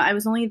 I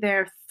was only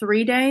there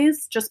 3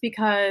 days, just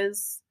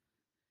because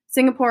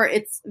Singapore,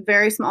 it's a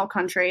very small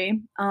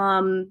country.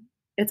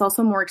 It's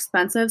also more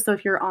expensive. So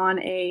if you're on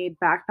a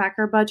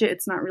backpacker budget,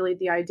 it's not really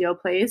the ideal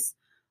place.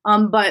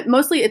 But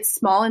mostly it's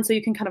small, and so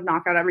you can kind of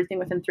knock out everything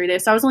within 3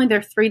 days. So I was only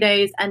there 3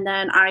 days, and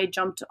then I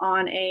jumped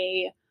on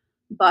a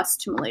bus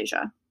to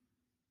Malaysia.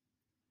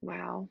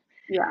 Wow.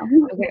 Yeah.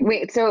 Okay,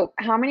 wait, so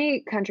how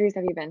many countries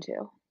have you been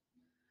to?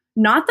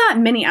 Not that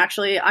many,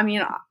 actually. I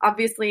mean,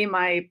 obviously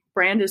my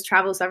brand is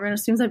travel, so everyone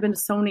assumes I've been to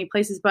so many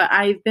places, but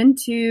I've been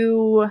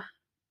to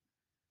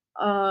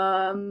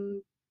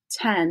 10.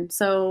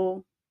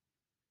 So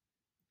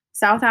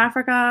South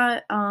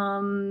Africa,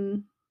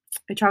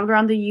 I traveled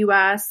around the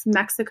US,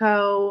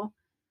 Mexico,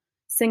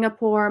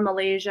 Singapore,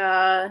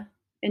 Malaysia,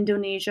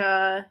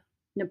 Indonesia,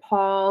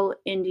 Nepal,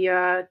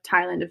 India,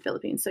 Thailand, and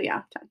Philippines. So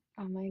yeah, 10.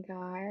 Oh my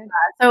God.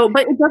 So,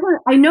 but it doesn't,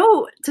 I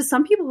know to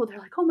some people, they're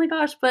like, oh my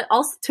gosh, but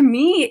also to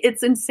me,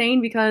 it's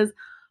insane because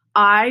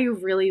I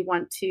really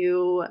want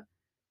to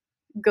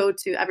go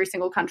to every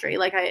single country.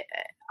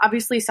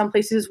 Obviously some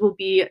places will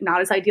be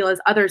not as ideal as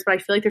others, but I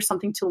feel like there's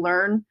something to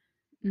learn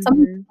some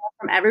Mm-hmm.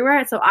 from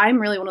everywhere. So I'm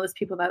really one of those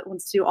people that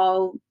wants to do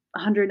all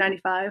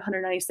 195,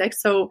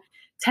 196. So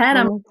 10,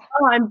 I'm like, Oh,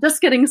 oh, I'm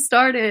just getting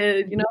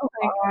started, you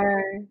like,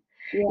 are.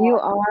 yeah, You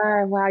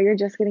are. Wow, you're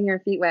just getting your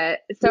feet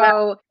wet. yeah,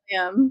 So, I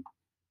am.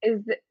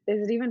 is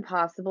it even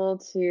possible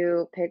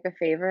to pick a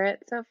favorite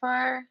so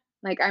far?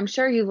 Like, I'm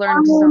sure you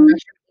learned so Um,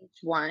 much from each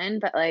one,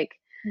 but like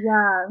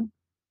yeah.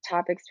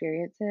 top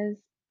experiences.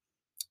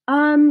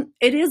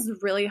 It is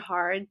really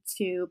hard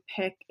to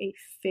pick a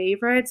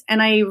favorite,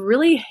 and I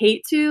really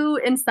hate to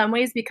in some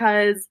ways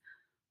because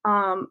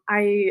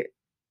I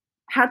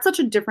had such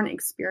a different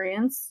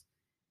experience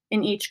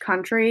in each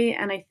country,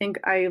 and I think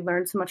I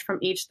learned so much from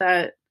each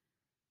that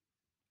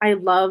I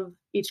love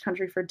each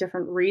country for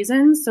different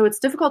reasons. So it's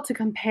difficult to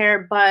compare,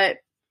 but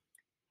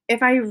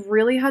if I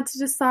really had to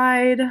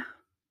decide,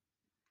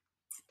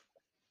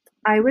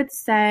 I would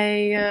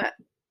say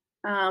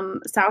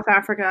South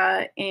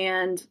Africa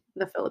and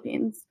the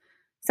Philippines.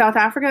 South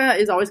Africa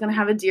is always going to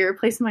have a dear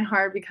place in my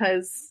heart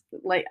because,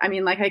 like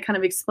I kind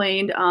of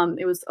explained,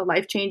 it was a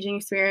life changing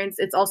experience.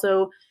 It's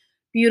also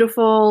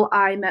beautiful.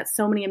 I met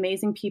so many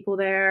amazing people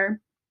there.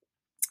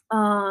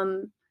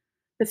 Um,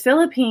 the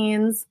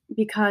Philippines,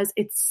 because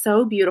it's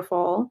so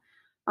beautiful.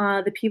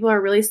 The people are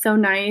really so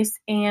nice,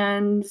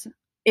 and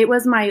it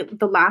was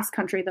the last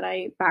country that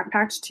I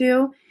backpacked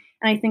to.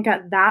 And I think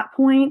at that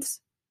point,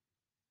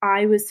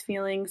 I was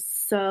feeling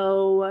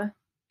so,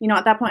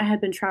 at that point, I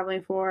had been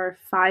traveling for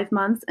 5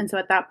 months. And so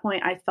at that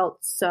point, I felt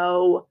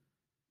so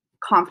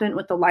confident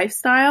with the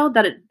lifestyle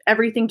that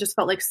everything just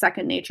felt like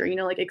second nature,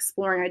 like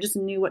exploring. I just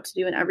knew what to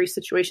do in every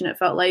situation, it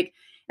felt like.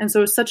 And so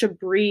it was such a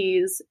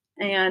breeze.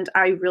 And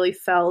I really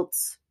felt,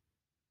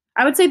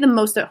 I would say, the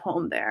most at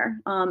home there,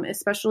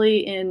 especially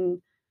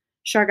in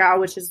Siargao,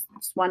 which is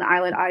just one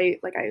island. I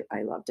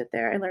loved it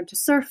there. I learned to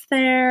surf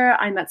there.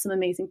 I met some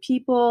amazing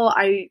people.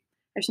 I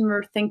just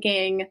remember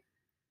thinking,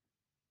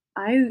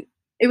 I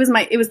it was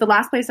the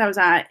last place I was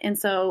at, and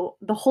so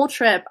the whole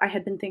trip I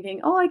had been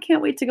thinking, oh, I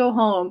can't wait to go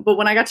home. But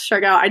when I got to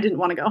Siargao, I didn't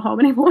want to go home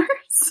anymore. Oh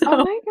So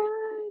my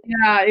God.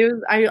 yeah, it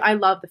was. I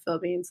love the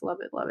Philippines. Love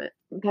it. Love it.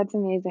 That's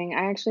amazing.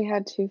 I actually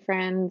had two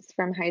friends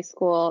from high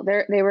school.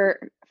 They were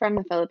from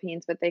the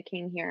Philippines, but they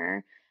came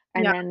here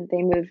and Yeah. then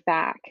they moved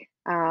back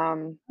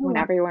Oh, when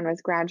wow. everyone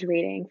was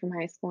graduating from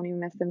high school, and we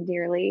miss them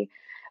dearly.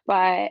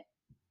 But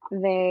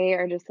they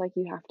are just like,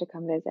 you have to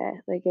come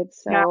visit. Like,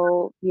 it's Yeah.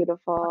 so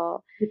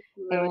beautiful. It's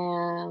really.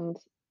 And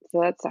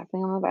so that's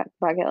definitely on the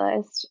bucket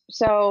list.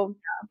 So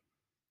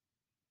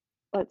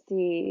let's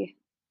see.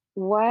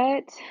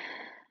 What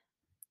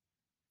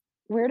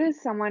Where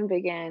does someone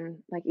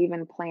begin, like,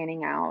 even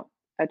planning out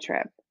a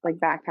trip, like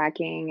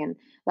backpacking and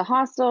the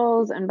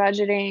hostels and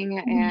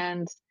budgeting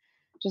and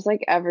just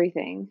like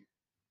everything?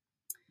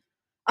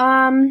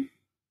 Um,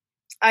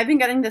 I've been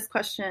getting this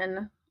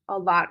question a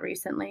lot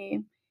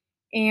recently,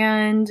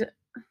 and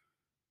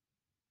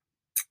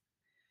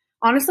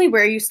honestly,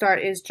 where you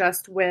start is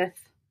just with,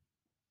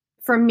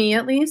 for me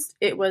at least,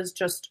 it was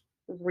just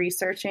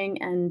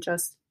researching and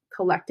just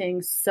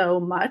collecting so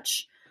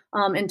much.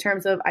 In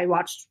terms of, I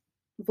watched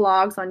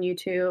vlogs on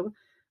YouTube.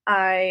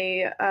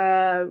 I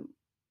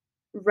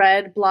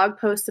read blog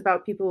posts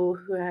about people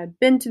who had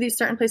been to these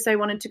certain places I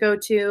wanted to go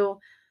to.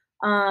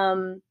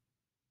 Um,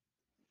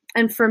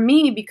 and for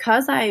me,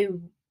 because I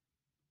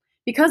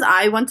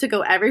want to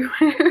go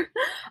everywhere,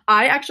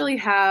 I actually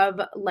have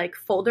like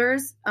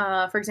folders.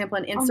 For example,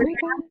 on Oh Instagram. my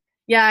God.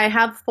 Yeah, I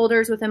have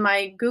folders within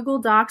my Google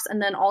Docs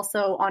and then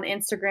also on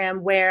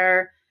Instagram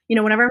where,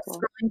 whenever I'm Cool.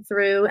 scrolling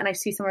through and I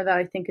see somewhere that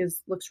I think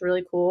looks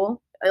really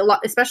cool, a lot,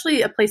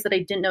 especially a place that I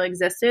didn't know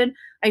existed,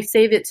 I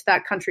save it to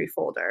that country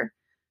folder.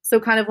 So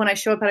kind of when I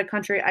show up at a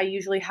country, I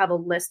usually have a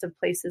list of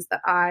places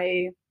that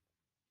I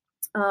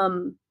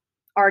um,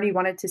 already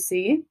wanted to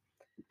see.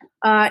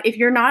 If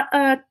you're not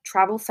a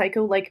travel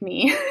psycho like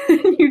me,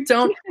 you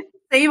don't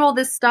save all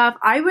this stuff,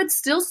 I would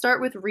still start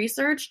with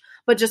research,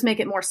 but just make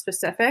it more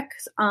specific.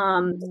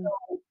 Mhm.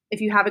 So if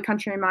you have a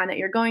country in mind that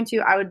you're going to,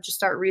 I would just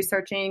start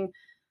researching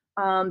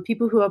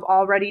people who have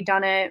already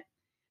done it.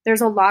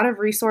 There's a lot of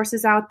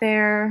resources out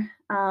there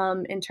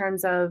in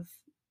terms of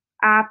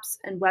apps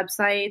and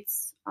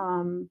websites.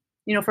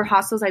 For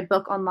hostels, I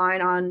book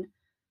online on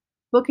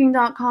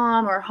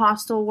Booking.com or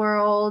Hostel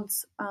World.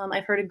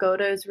 I've heard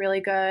Agoda is really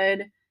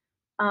good.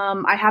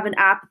 I have an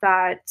app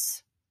that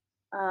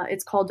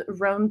it's called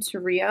Rome to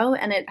Rio,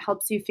 and it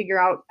helps you figure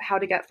out how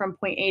to get from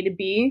point A to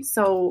B.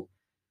 So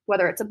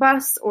whether it's a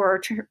bus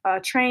or a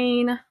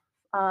train,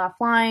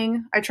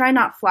 flying, I try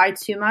not fly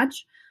too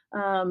much.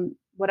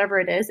 Whatever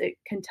it is, it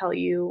can tell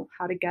you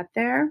how to get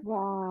there.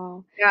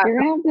 Wow. Yeah, You're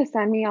gonna have to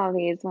send me all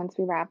these once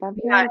we wrap up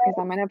yeah, here because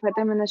I'm gonna put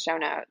them in the show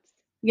notes.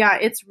 yeah.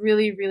 It's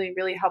really, really,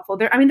 really helpful.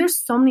 There's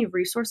so many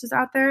resources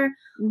out there.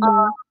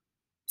 Hmm.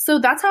 So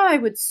that's how I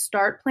would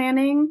start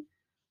planning.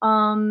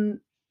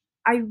 Um,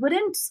 I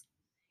wouldn't,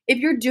 if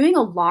you're doing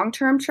a long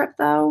term trip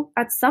though,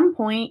 at some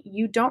point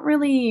you don't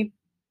really,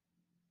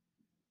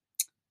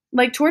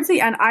 like towards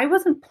the end, I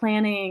wasn't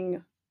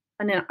planning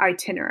an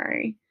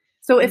itinerary.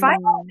 So if I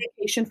go on Hmm.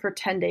 vacation for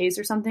 10 days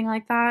or something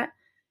like that,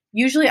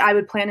 usually I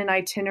would plan an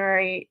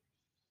itinerary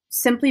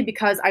simply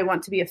because I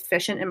want to be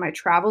efficient in my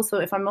travel. So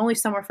if I'm only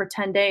somewhere for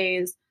 10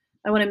 days,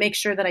 I want to make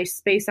sure that I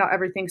space out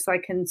everything so I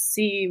can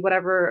see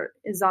whatever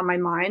is on my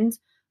mind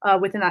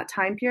within that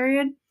time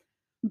period.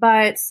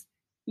 But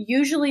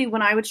usually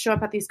when I would show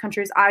up at these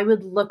countries, I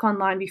would look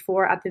online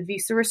before at the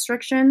visa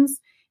restrictions,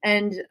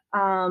 and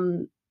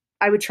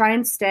I would try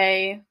and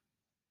stay.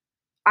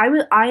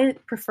 I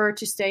prefer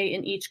to stay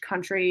in each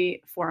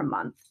country for a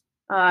month,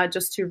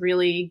 just to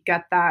really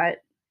get the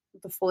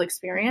full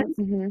experience.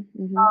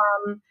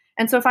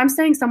 And so if I'm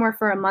staying somewhere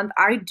for a month,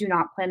 I do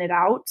not plan it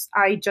out.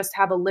 I just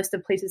have a list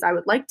of places I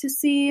would like to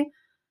see.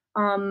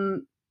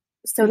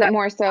 So that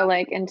more so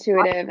like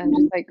intuitive and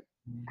just like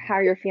how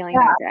you're feeling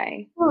that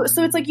day.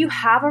 So it's like you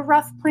have a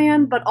rough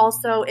plan, but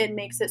also it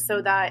makes it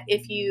so that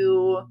if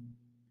you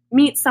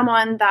meet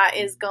someone that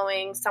is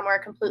going somewhere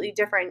completely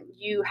different,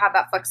 you have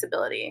that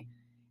flexibility.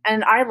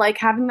 And I like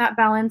having that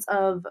balance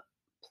of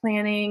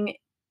planning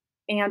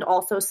and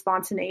also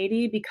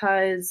spontaneity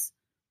because,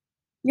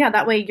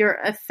 that way you're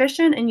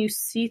efficient and you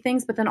see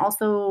things, but then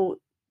also,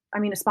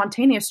 a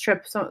spontaneous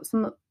trip. So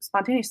some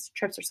spontaneous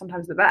trips are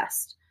sometimes the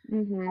best.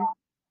 Mm-hmm.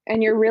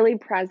 And you're really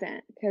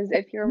present because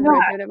if you're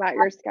rigid about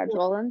your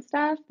schedule and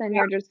stuff, then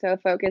you're just so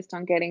focused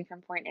on getting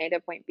from point A to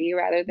point B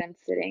rather than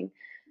sitting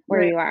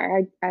where you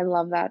are. I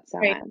love that so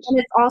much. And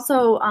it's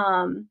also,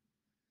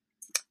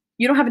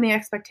 you don't have any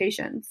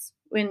expectations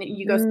when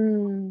you go.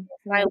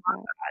 I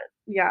love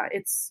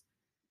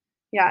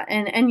that.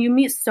 And you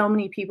meet so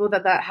many people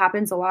that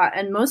happens a lot.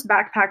 And most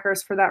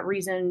backpackers for that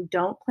reason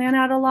don't plan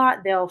out a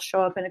lot. They'll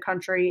show up in a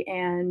country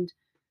and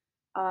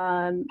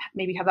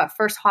maybe have that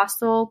first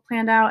hostel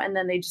planned out, and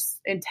then they just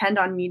intend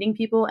on meeting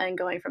people and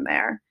going from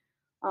there.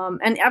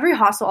 And every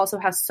hostel also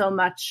has so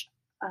much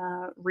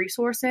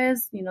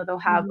resources. They'll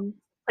have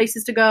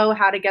places to go,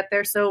 how to get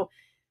there. So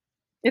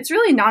it's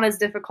really not as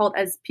difficult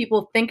as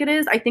people think it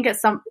is. I think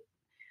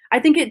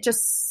it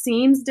just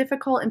seems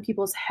difficult in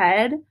people's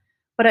head,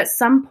 but at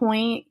some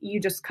point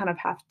you just kind of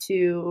have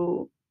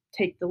to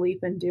take the leap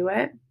and do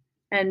it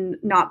and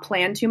not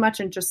plan too much,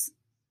 and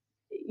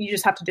you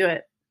just have to do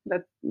it.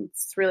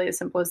 It's really as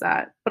simple as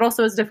that, but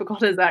also as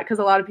difficult as that because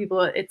a lot of people,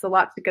 it's a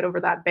lot to get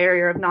over that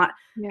barrier of not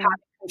having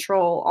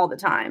control all the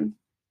time.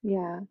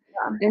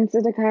 And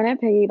so to kind of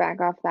piggyback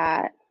off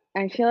that,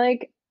 I feel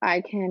like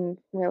I can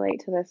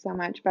relate to this so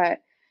much,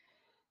 but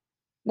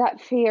that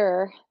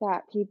fear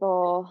that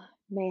people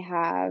may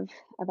have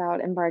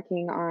about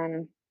embarking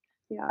on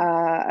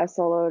a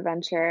solo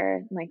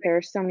adventure, like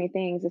there's so many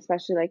things,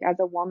 especially like as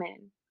a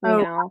woman, you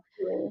know.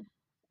 Absolutely.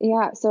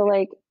 So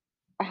like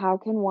how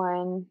can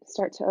one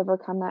start to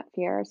overcome that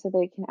fear so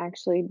they can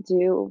actually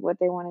do what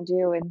they want to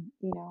do and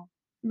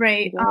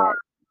right.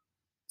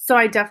 So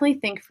I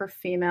definitely think for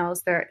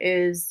females there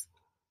is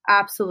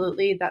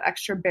absolutely that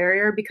extra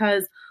barrier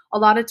because a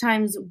lot of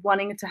times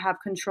wanting to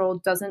have control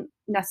doesn't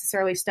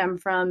necessarily stem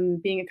from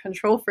being a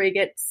control freak.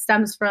 It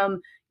stems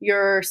from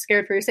you're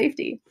scared for your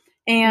safety.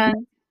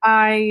 And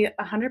I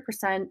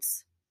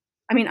 100%,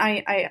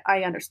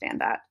 I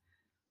understand that.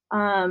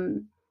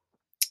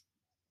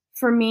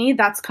 For me,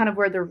 that's kind of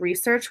where the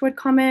research would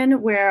come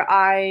in, where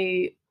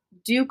I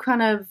do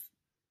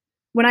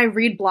when I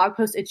read blog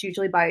posts, it's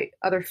usually by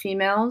other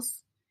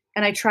females.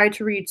 And I try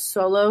to read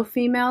solo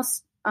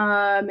females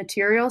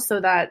material so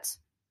that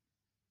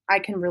I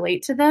can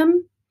relate to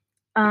them.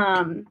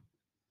 And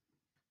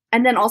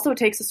then also it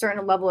takes a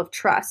certain level of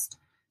trust.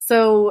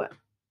 So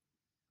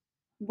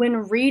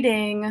when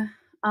reading,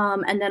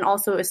 and then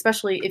also,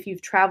 especially if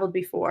you've traveled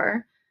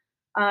before,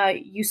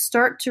 you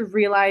start to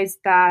realize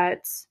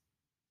that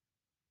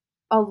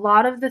a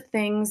lot of the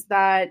things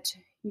that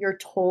you're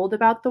told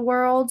about the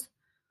world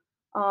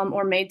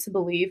or made to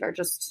believe are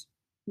just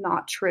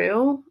not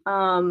true,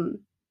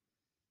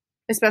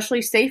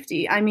 especially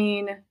safety.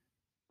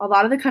 A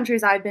lot of the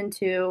countries I've been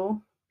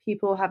to,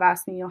 people have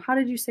asked me, how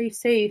did you stay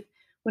safe?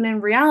 When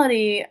in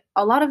reality,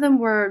 a lot of them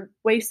were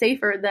way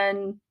safer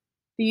than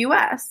the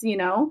US,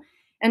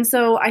 And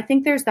so I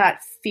think there's that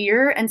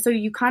fear. And so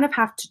you kind of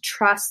have to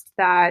trust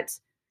that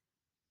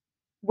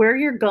where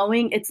you're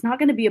going, it's not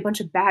going to be a bunch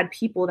of bad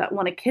people that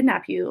want to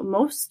kidnap you.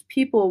 Most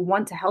people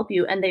want to help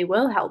you and they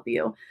will help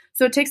you.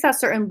 So it takes that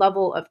certain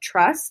level of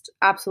trust.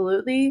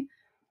 Absolutely.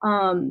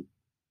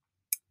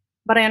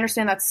 But I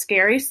understand that's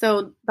scary.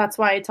 So that's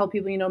why I tell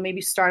people,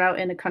 maybe start out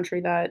in a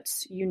country that,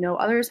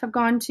 others have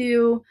gone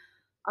to.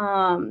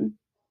 And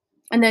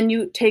then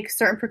you take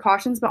certain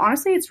precautions, but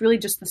honestly, it's really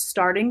just the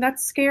starting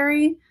that's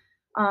scary.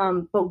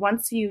 But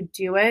once you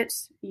do it,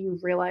 you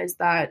realize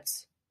that,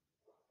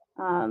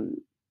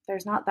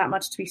 there's not that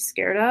much to be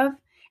scared of.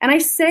 And I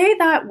say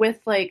that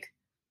with I'm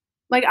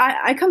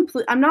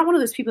not one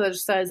of those people that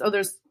just says,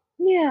 there's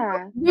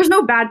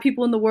no bad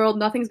people in the world.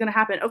 Nothing's going to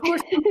happen. Of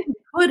course, something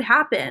could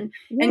happen.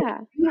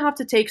 And you have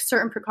to take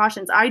certain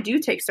precautions. I do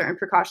take certain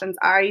precautions.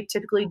 I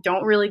typically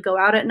don't really go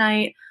out at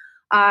night.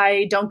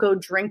 I don't go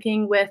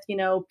drinking with,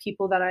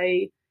 people that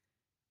I,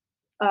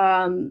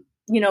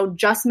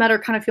 just met or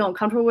kind of feel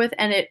uncomfortable with.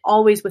 And it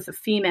always with a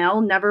female,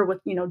 never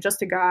with,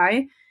 just a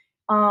guy.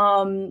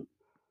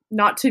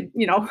 not to,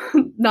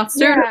 not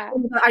stereotype,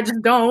 I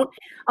just don't.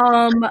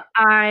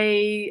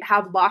 I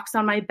have locks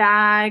on my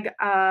bag.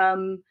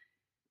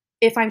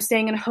 If I'm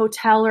staying in a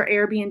hotel or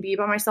Airbnb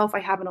by myself, I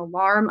have an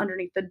alarm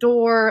underneath the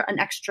door, an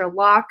extra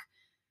lock.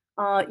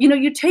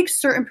 You take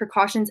certain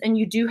precautions, and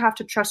you do have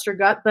to trust your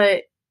gut,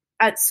 but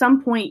at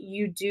some point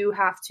you do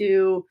have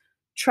to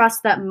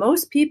trust that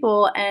most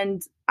people,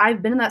 and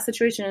I've been in that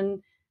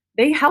situation,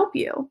 they help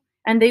you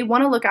and they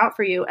want to look out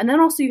for you. And then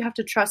also you have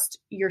to trust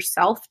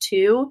yourself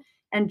too,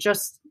 and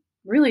just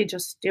really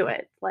just do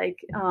it.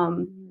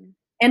 And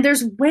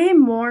there's way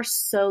more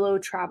solo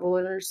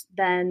travelers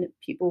than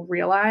people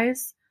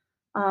realize.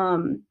 I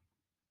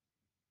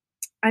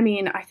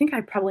think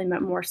I probably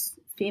met more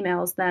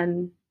females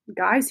than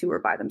guys who were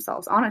by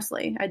themselves.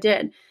 Honestly, I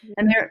did.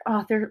 And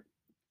they're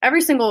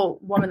every single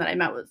woman that I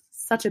met was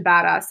such a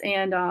badass.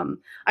 And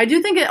I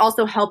do think it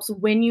also helps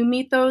when you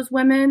meet those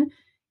women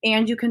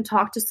and you can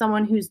talk to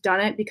someone who's done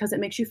it, because it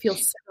makes you feel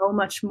so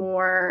much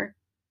more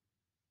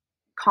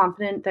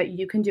confident that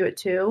you can do it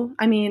too.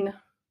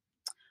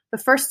 The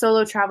first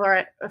solo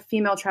traveler, a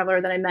female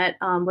traveler that I met,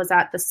 was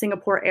at the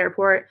Singapore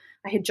airport.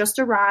 I had just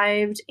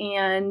arrived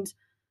and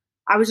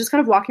I was just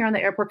kind of walking around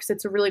the airport because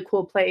it's a really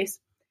cool place.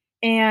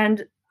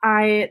 And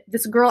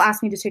this girl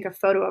asked me to take a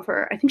photo of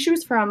her. I think she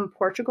was from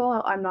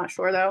Portugal. I'm not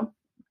sure though.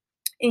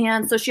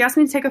 And so she asked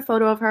me to take a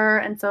photo of her.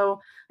 And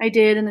so I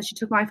did. And then she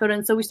took my photo.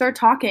 And so we started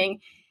talking,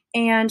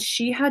 and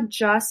she had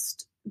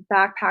just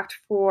backpacked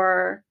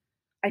for,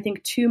 I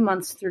think, 2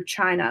 months through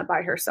China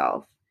by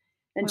herself.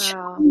 And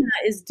Wow. China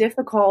is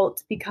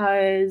difficult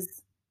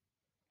because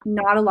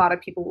not a lot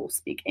of people will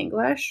speak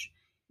English.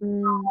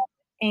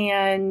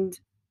 And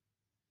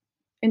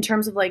in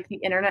terms of like the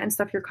internet and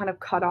stuff, you're kind of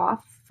cut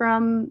off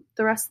from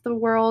the rest of the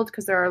world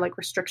because there are like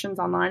restrictions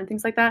online and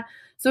things like that.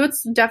 So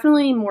it's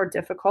definitely more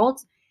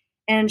difficult.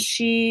 And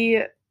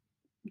she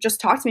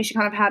just talked to me. She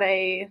kind of had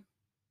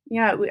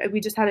we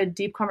just had a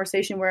deep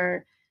conversation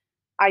where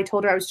I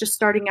told her I was just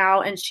starting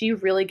out, and she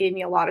really gave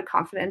me a lot of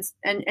confidence.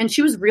 And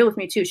she was real with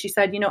me too. She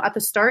said, at the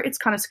start, it's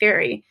kind of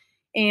scary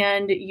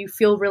and you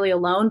feel really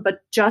alone,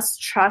 but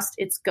just trust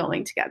it's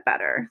going to get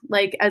better.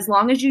 Like, as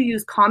long as you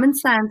use common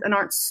sense and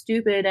aren't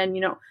stupid, and,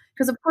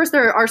 because of course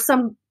there are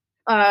some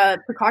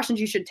precautions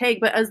you should take,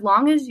 but as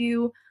long as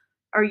you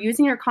are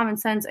using your common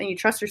sense and you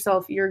trust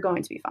yourself, you're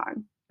going to be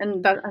fine.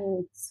 And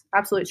it's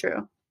absolutely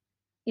true.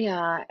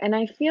 Yeah, and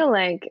I feel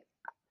like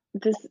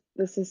this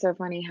is so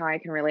funny how I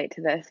can relate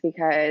to this,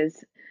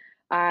 because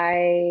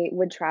I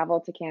would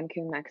travel to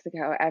Cancun,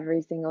 Mexico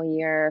every single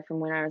year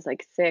from when I was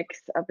like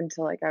 6 up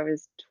until like I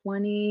was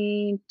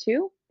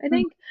 22, I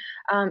think.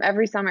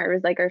 Every summer it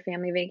was like our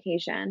family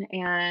vacation.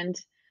 And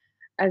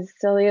as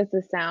silly as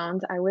this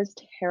sounds, I was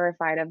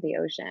terrified of the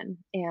ocean.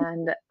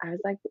 And I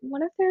was like,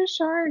 what if there's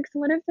sharks?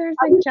 What if there's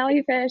like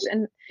jellyfish?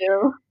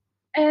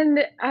 And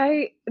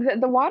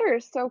the water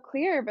is so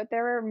clear, but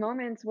there were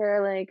moments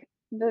where like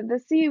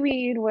the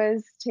seaweed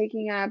was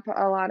taking up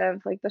a lot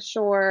of like the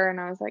shore, and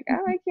I was like,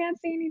 oh, I can't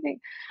see anything.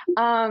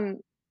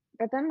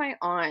 But then my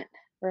aunt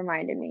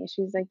reminded me,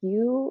 she's like,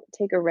 you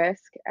take a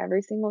risk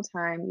every single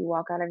time you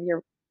walk out of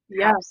your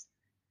house.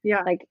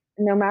 Yeah. Like,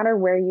 no matter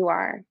where you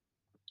are.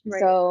 Right.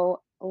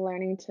 So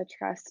learning to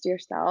trust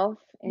yourself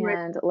and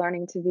Right.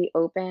 learning to be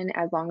open,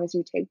 as long as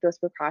you take those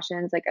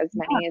precautions, like as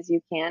many as you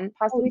can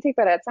possibly take.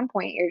 But at some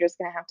point, you're just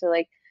going to have to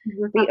like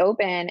be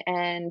open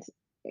and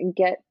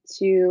get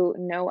to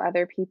know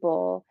other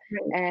people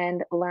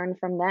and learn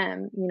from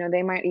them.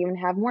 They might even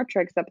have more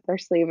tricks up their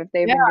sleeve if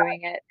they've been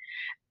doing it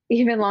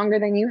even longer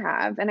than you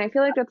have. And I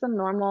feel like that's a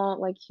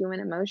normal, like, human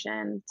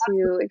emotion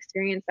to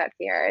experience that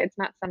fear. It's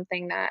not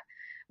something that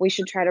we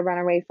should try to run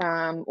away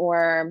from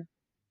or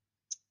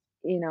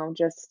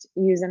just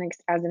use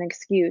as an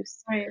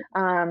excuse. Right.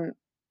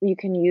 You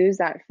can use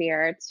that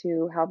fear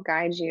to help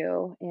guide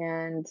you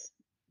and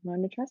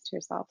learn to trust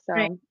yourself. So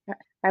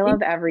I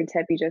love every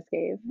tip you just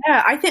gave.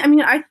 Yeah,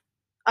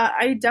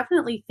 I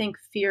definitely think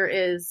fear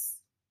is,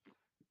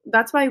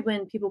 that's why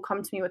when people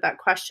come to me with that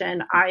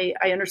question, I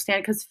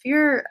understand, because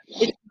fear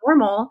is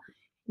normal,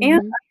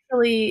 and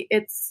actually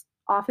it's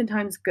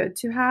oftentimes good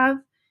to have,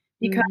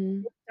 because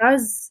it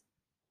does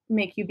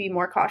make you be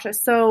more cautious.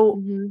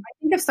 So I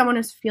think if someone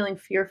is feeling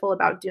fearful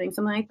about doing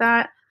something like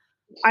that,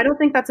 I don't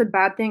think that's a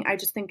bad thing. I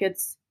just think it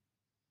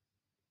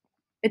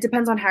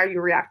depends on how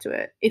you react to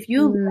it. If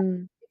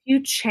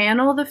you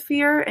channel the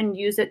fear and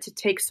use it to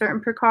take certain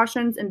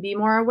precautions and be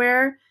more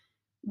aware,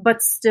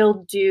 but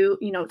still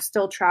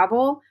still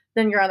travel,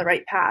 then you're on the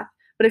right path.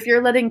 But if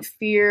you're letting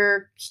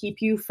fear keep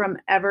you from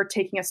ever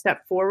taking a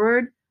step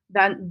forward,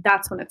 then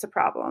that's when it's a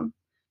problem.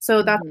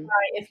 So that's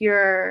why if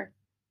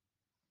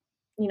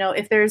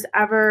there's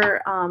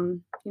ever,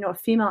 a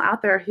female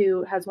out there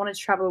who has wanted to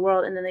travel the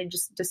world and then they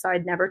just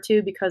decide never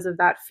to because of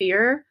that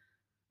fear,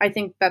 I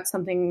think that's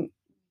something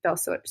they'll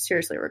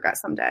seriously regret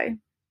someday.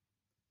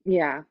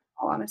 Yeah. In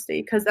all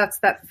honesty, because that's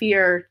that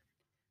fear.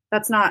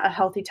 That's not a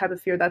healthy type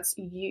of fear. That's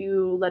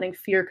you letting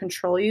fear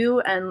control you,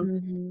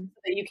 and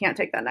that you can't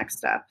take that next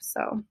step.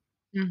 So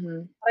I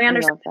understand.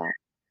 I love that.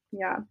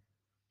 Yeah.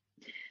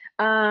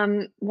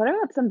 What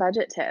about some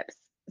budget tips?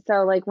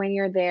 So like when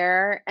you're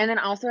there, and then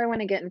also I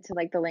want to get into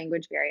like the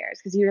language barriers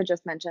because you had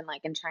just mentioned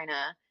like in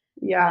China,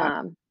 Yeah,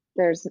 um,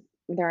 there's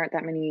there aren't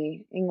that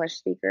many English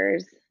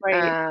speakers.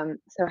 right.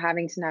 So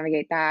having to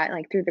navigate that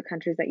like through the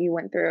countries that you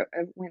went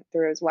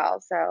through as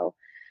well. So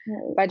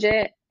Right.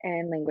 budget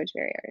and language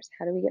barriers.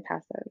 How do we get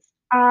past those?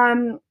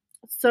 Um,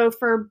 so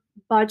for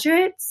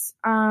budgets,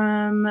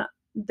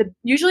 the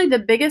usually the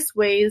biggest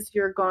ways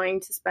you're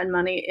going to spend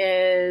money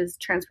is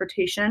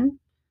transportation.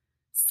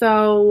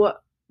 So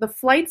the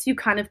flights you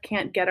kind of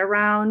can't get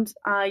around.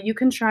 You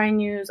can try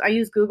and I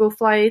use Google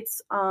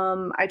Flights.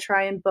 I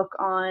try and book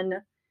on,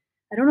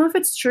 I don't know if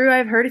it's true.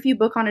 I've heard if you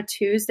book on a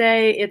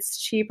Tuesday, it's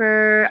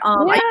cheaper.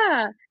 Yeah,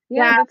 yeah,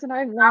 Yeah, that's what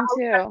I've learned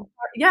too.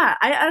 yeah,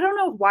 I don't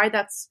know why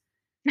that's,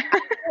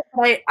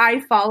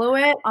 I follow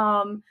it.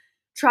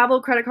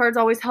 Travel credit cards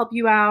always help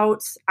you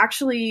out.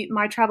 Actually,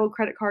 my travel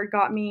credit card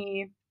got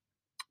me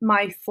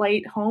my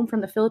flight home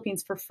from the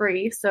Philippines for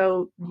free.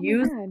 So Oh my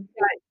use God.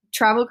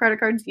 travel credit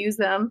cards, use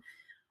them.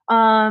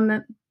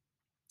 Um,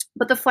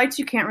 but the flights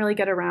you can't really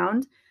get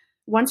around.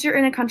 Once you're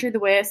in a country, the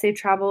way I save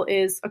travel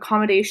is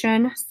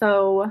accommodation.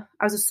 So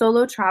as a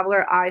solo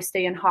traveler, I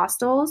stay in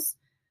hostels.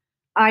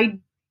 I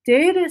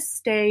did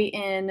stay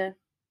in,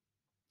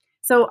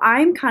 so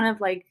I'm kind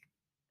of like,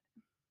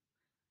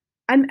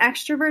 I'm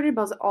extroverted,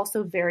 but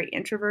also very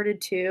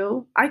introverted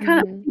too. I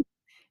kind Hmm. of,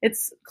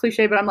 it's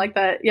cliche, but I'm like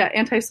that. Yeah,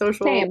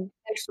 antisocial. Same.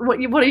 What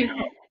do you do?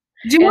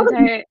 You want to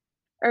Anti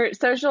or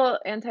social,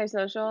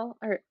 antisocial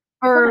or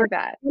something or like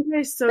that. The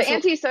antisocial?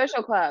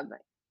 anti-social club.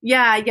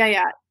 Yeah, yeah,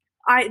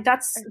 yeah.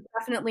 That's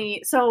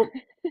definitely so.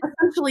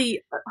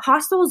 Essentially,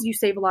 hostels you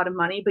save a lot of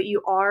money, but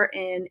you are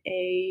in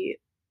a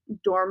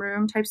dorm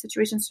room type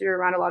situation, so you're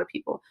around a lot of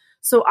people.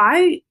 So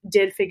I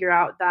did figure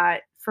out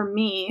that for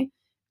me,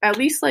 at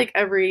least like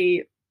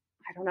every,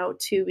 I don't know,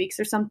 2 weeks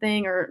or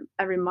something, or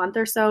every month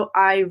or so,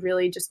 I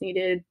really just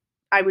needed,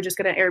 I would just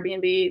get an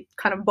Airbnb,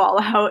 kind of ball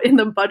out in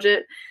the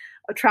budget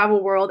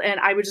travel world, and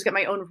I would just get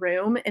my own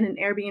room in an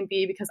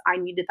Airbnb because I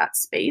needed that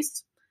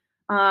space.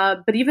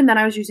 But even then,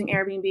 I was using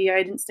Airbnb.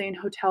 I didn't stay in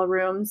hotel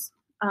rooms.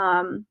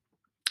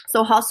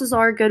 So hostels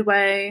are a good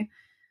way.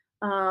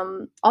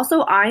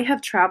 Also, I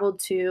have traveled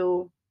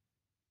to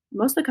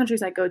most of the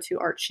countries I go to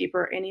are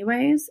cheaper,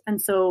 anyways.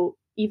 And so,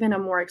 even a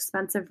more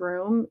expensive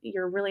room,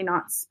 you're really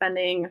not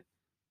spending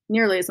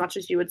nearly as much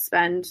as you would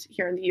spend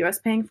here in the US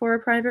paying for a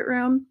private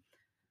room.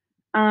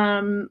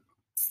 Um,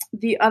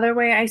 the other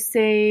way I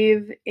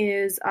save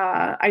is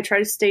I try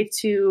to stay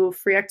to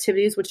free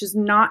activities, which is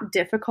not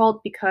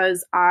difficult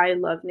because I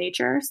love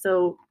nature.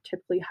 So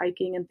typically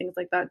hiking and things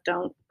like that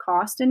don't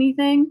cost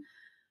anything.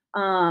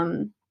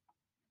 Um,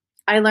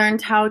 I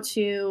learned how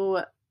to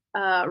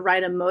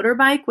ride a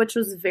motorbike, which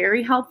was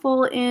very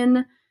helpful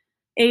in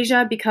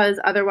Asia because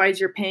otherwise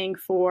you're paying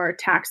for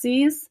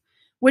taxis,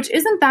 which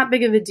isn't that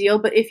big of a deal.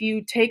 But if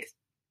you take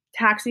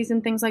taxis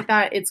and things like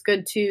that, it's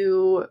good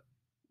to,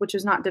 which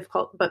is not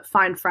difficult, but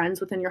find friends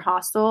within your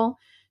hostel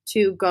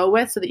to go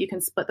with so that you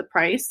can split the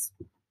price.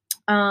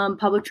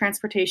 Public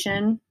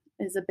transportation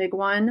is a big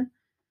one.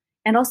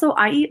 And also,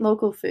 I eat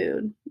local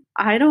food.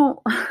 I don't,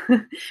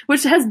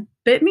 which has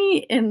bit me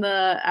in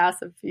the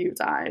ass a few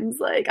times.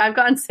 Like, I've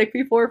gotten sick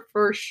before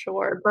for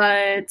sure,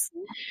 but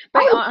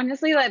But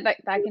honestly, like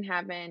that can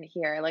happen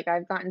here. Like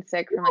I've gotten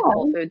sick from like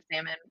Whole oh, Foods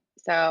salmon.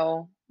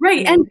 So, I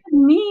right. And mean, for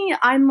me,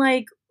 I'm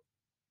like,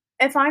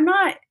 if I'm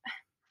not,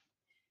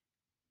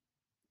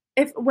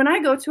 if when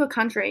I go to a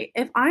country,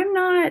 if I'm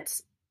not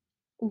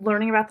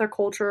learning about their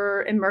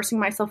culture, immersing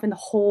myself in the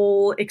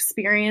whole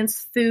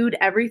experience, food,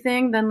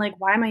 everything, then like,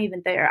 why am I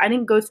even there? I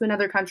didn't go to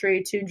another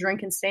country to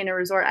drink and stay in a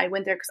resort. I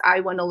went there because I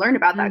want to learn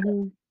about that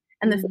hmm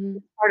and the food hmm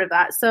is part of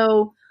that.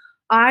 So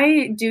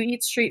I do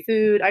eat street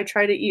food. I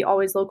try to eat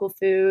always local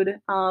food.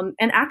 And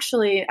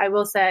actually, I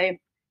will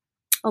say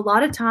a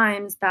lot of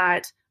times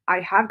that I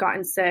have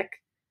gotten sick,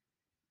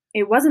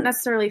 it wasn't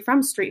necessarily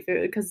from street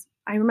food because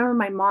I remember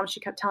my mom, she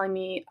kept telling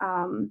me,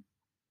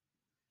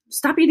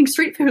 stop eating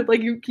street food.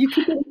 Like you keep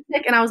getting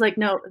sick. And I was like,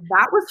 no,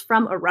 that was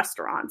from a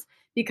restaurant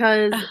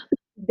because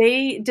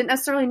they didn't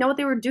necessarily know what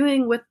they were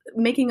doing with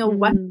making a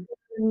Western,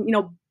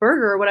 hmm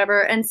burger or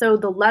whatever. And so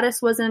the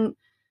lettuce wasn't,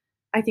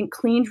 I think,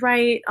 cleaned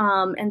right.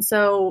 And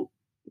so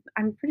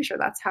I'm pretty sure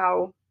that's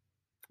how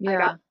I got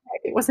Yeah.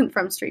 sick. It wasn't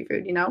from street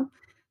food.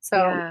 So,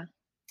 Yeah.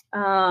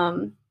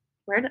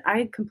 where did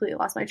I completely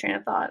lost my train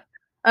of thought?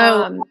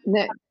 Oh,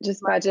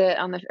 Just budget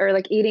on the or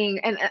like eating,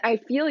 and I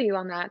feel you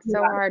on that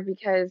so yeah. hard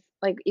because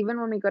like even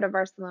when we go to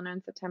Barcelona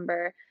in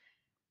September,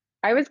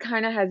 I was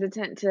kind of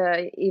hesitant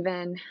to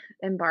even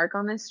embark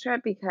on this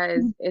trip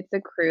because it's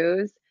a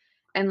cruise.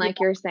 And Yeah, like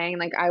you're saying,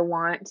 like I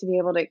want to be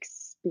able to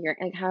experience,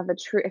 like have a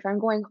true, if I'm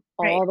going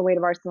right. all the way to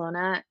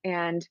Barcelona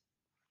and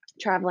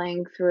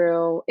traveling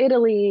through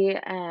Italy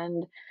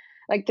and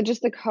like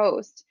just the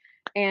coast,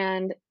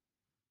 and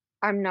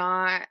I'm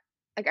not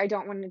like, I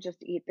don't want to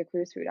just eat the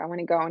cruise food. I want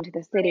to go into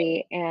the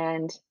city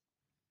and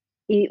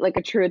eat like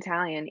a true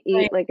Italian,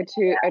 Right. eat like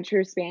a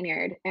true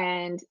Spaniard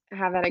and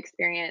have that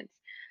experience.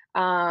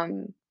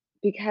 Um,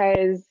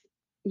 because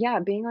yeah,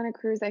 being on a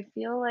cruise, I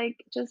feel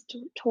like just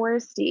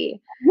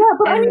touristy. Yeah,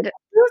 but I mean, And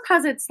cruise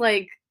has its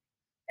like,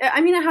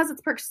 I mean, it has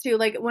its perks too.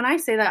 Like when I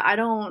say that, I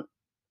don't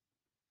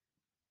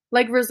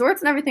like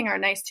resorts and everything are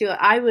nice too.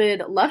 I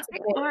would love to they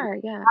go. are,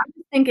 yeah.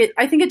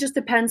 I think it just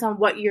depends on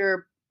what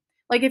you're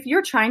like. If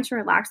you're trying to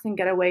relax and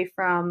get away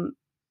from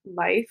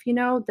life,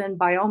 then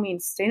by all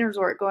means stay in a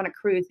resort, go on a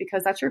cruise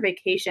because that's your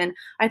vacation.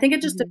 I think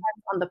it just Hmm.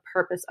 depends on the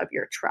purpose of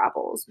your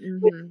travels.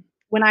 Hmm.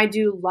 When I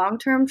do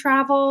long-term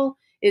travel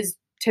is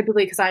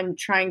typically because I'm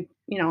trying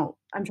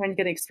to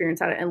get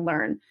experience out of it and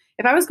learn.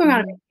 If I was going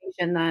on a Hmm.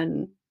 vacation,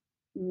 then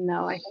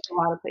no, I think a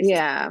lot of places.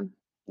 Yeah.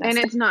 And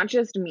Yes. it's not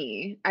just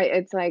me.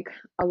 It's like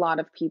a lot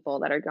of people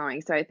that are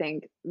going. So I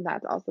think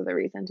that's also the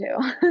reason too.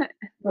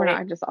 We're Right.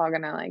 not just all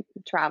gonna like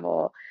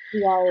travel.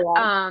 Yeah,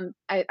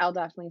 yeah. I'll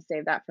definitely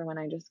save that for when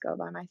I just go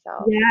by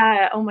myself.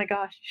 Yeah. Oh my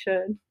gosh, you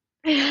should.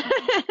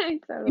 I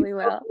totally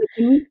will.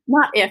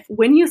 Not if,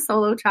 when you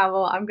solo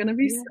travel, I'm gonna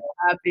be Yeah.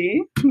 so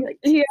happy. Be like,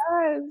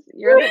 Yes,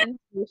 you're the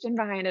inspiration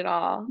behind it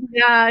all.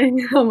 yeah,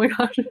 oh my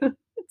gosh, it's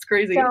So,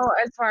 crazy.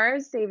 as far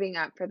as saving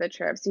up for the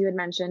trips, you had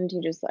mentioned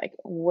you just like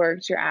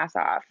worked your ass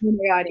off Oh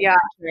my god, pretty yeah,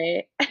 much,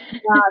 right?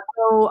 yeah.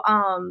 So,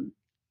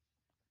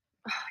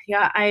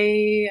 yeah,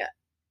 I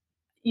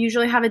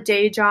usually have a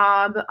day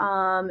job,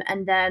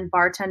 and then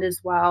bartend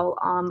as well,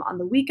 on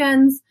the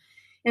weekends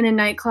in a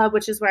nightclub,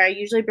 which is where I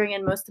usually bring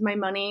in most of my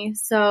money.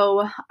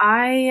 So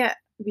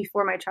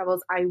before my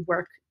travels, I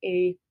work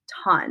a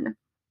ton.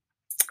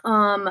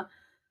 Um,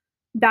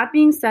 that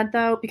being said,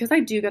 though, because I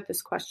do get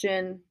this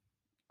question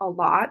a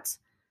lot,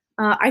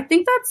 I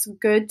think that's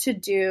good to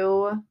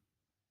do.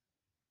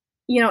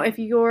 If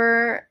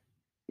you're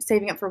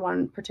saving up for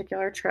one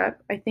particular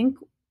trip, I think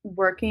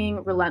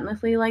working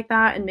relentlessly like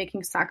that and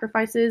making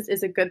sacrifices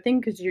is a good thing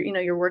because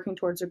you're working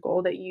towards a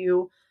goal that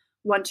you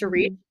want to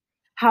reach. Mhm.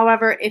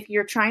 However, if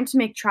you're trying to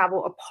make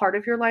travel a part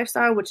of your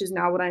lifestyle, which is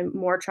now what I'm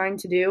more trying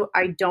to do,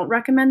 I don't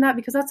recommend that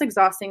because that's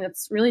exhausting.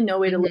 That's really no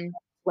way to live. Mhm.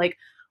 Like,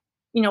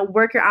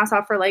 work your ass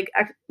off for like,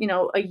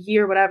 a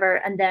year, whatever,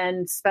 and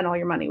then spend all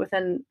your money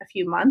within a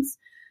few months.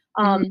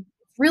 Mhm.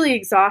 It's really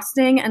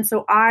exhausting. And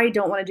so I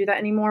don't want to do that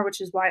anymore, which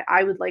is why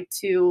I would like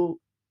to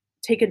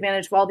take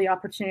advantage of all the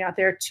opportunity out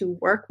there to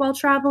work while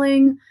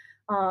traveling.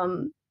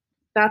 Um,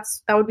 that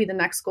would be the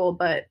next goal.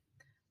 But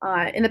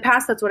in the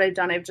past, that's what I've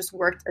done. I've just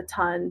worked a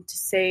ton to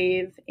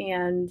save,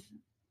 and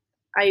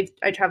I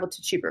traveled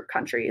to cheaper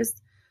countries.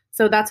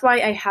 So that's why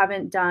I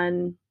haven't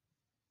done.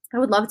 I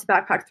would love to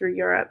backpack through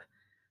Europe,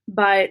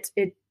 but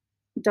it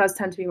does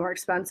tend to be more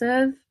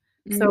expensive.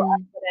 So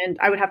Mhm.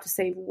 I would have to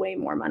save way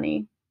more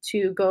money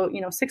to go,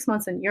 6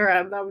 months in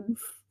Europe. That would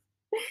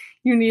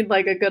you need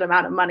like a good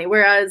amount of money.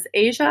 Whereas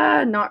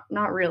Asia,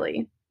 not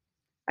really.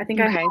 I think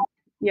I have, Okay.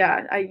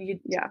 yeah,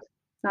 yeah,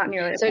 not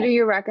nearly as So, do much.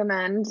 you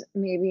recommend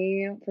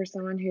maybe for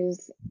someone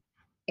who's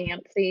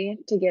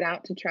antsy to get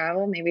out to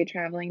travel, maybe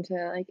traveling to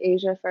like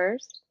Asia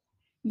first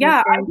and Yeah,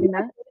 I experiencing think a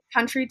that? good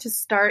country to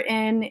start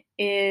in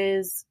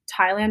is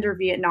Thailand or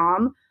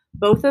Vietnam.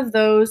 Both of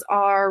those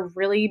are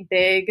really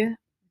big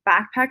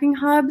backpacking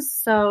hubs,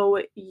 so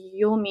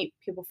you'll meet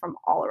people from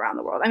all around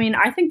the world. I mean,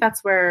 I think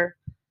that's where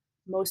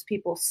most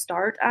people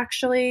start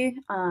actually.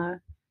 And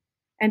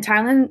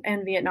Thailand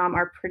and Vietnam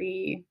are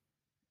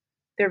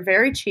they're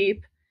very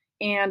cheap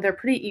and they're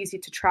pretty easy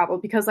to travel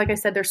because, like I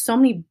said, there's so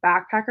many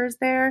backpackers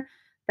there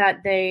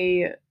that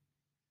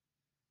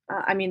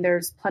I mean,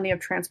 there's plenty of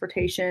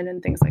transportation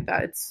and things like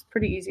that. It's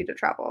pretty easy to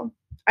travel.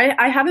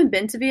 I haven't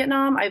been to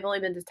Vietnam. I've only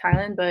been to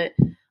Thailand, but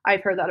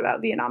I've heard that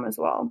about Vietnam as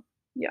well.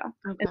 Yeah.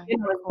 And Okay,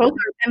 both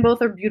cool.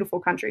 are beautiful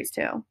countries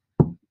too.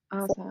 So,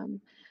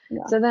 Awesome.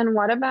 yeah. So then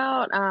what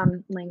about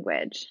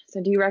language?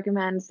 So do you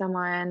recommend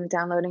someone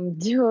downloading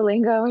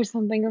Duolingo or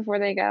something before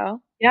they go?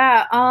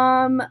 Yeah.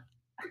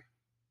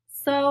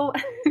 So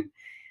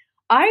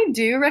I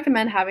do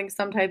recommend having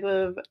some type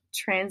of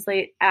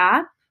translate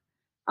app.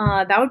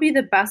 That would be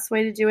the best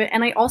way to do it.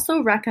 And I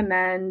also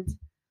recommend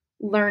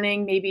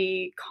learning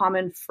maybe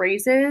common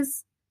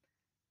phrases.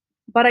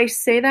 But I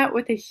say that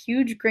with a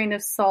huge grain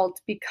of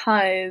salt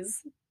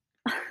because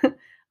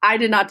I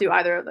did not do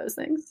either of those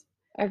things.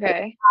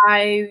 Okay.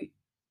 I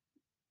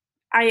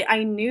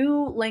I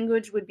knew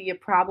language would be a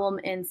problem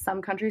in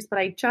some countries, but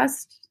I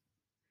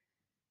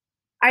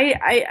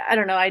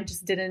don't know. I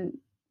just didn't.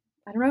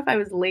 I don't know if I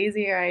was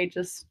lazy or I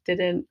just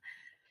didn't.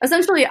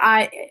 Essentially,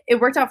 it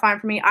worked out fine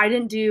for me. I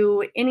didn't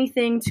do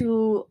anything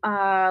to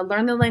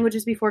learn the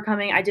languages before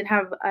coming. I did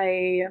have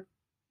a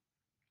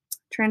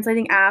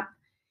translating app,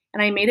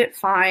 and I made it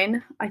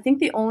fine. I think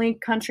the only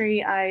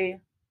country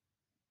I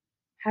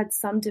had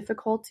some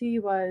difficulty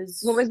What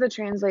was was the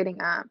translating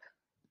app?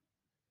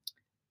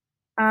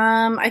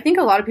 I think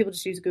a lot of people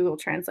just use Google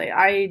Translate. Oh.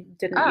 I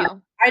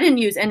didn't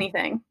use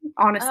anything,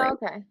 honestly. Oh,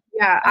 okay.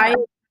 Yeah,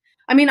 Oh.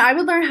 I mean, I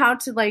would learn how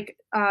to like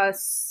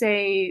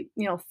say,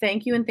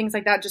 thank you and things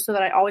like that just so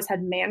that I always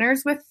had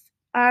manners with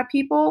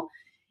people.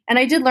 And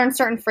I did learn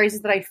certain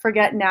phrases that I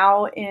forget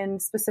now in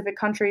specific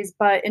countries,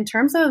 but in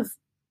terms of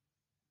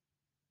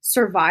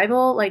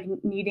survival, like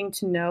needing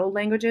to know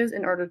languages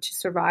in order to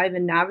survive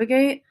and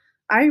navigate,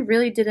 I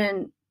really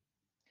didn't.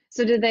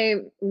 So did they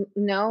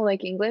know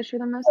like English for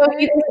the most So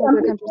part? either Like some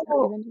the countries that you've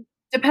people, been to?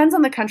 depends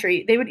on the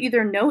country. They would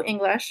either know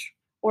English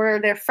or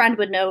their friend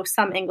would know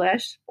some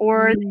English,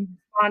 or they Mm.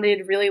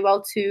 responded really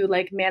well to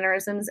like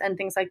mannerisms and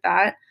things like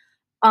that.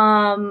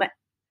 Um,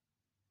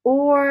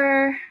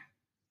 or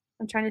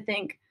I'm trying to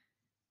think.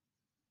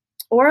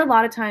 Or a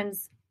lot of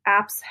times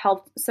apps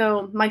helped.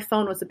 So my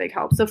phone was a big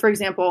help. So for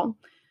example,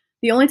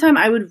 the only time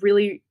it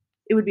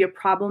would be a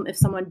problem if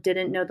someone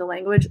didn't know the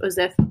language was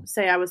if,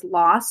 say, I was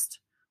lost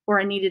or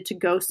I needed to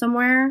go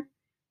somewhere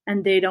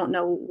and they don't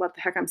know what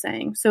the heck I'm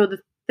saying. So the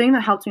thing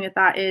that helped me with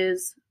that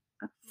is,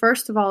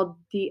 first of all,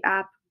 the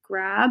app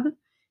Grab.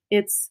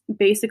 It's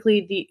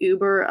basically the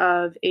Uber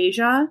of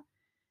Asia.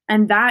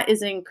 And that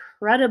is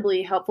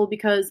incredibly helpful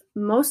because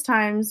most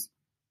times,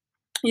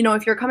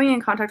 if you're coming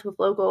in contact with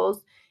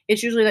locals,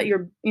 it's usually that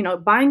you're,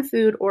 buying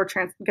food or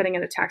getting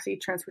in a taxi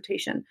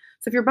transportation.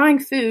 So if you're buying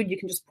food, you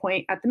can just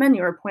point at the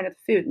menu or point at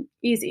the food.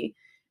 Easy.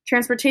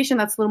 Transportation,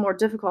 that's a little more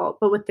difficult.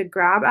 But with the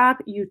Grab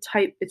app,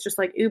 it's just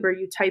like Uber.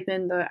 You type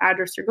in the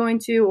address you're going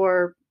to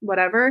or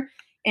whatever,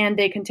 and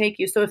they can take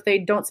you. So if they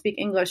don't speak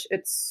English,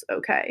 it's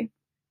okay.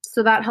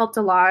 So that helped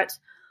a lot.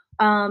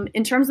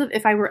 In terms of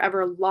if I were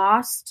ever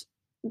lost,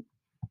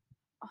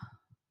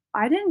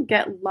 I didn't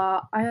get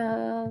lost.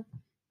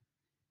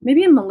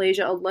 Maybe in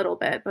Malaysia a little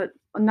bit, but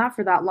not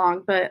for that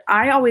long. But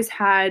I always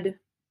had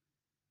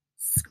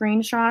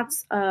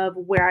screenshots of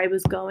where I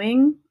was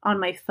going on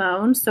my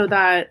phone so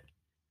that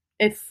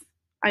if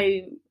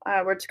I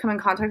were to come in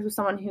contact with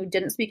someone who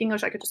didn't speak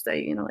English, I could just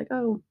say, like,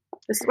 oh,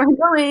 this is where I'm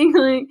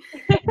going.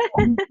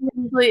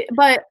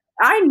 But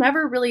I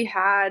never really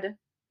had,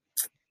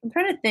 I'm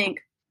trying to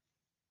think.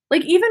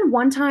 Like even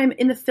one time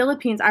in the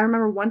Philippines, I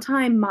remember one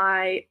time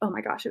oh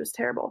my gosh, it was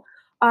terrible.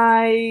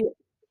 I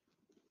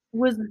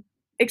was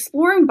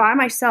exploring by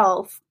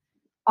myself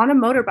on a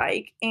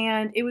motorbike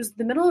and it was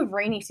the middle of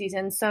rainy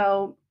season,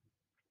 so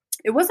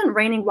it wasn't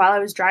raining while I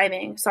was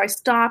driving. So I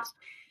stopped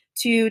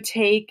to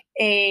take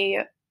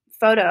a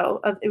photo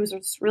of, it was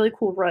this really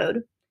cool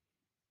road.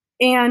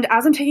 And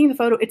as I'm taking the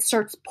photo, it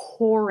starts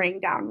pouring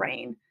down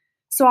rain.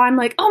 So I'm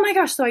like, oh my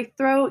gosh. So I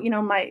throw,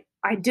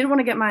 I did want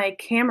to get my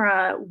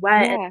camera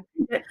wet.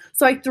 Yeah.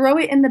 So I throw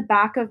it in the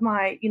back of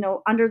my,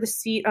 under the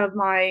seat of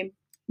my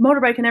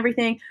motorbike and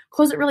everything,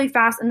 close it really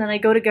fast. And then I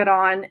go to get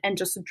on and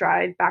just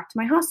drive back to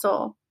my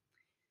hostel.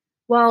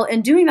 Well,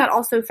 in doing that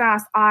all so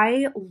fast,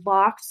 my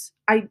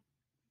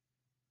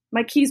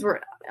keys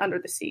were under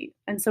the seat.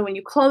 And so when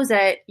you close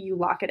it, you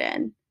lock it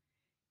in.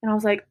 And I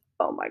was like,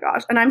 oh my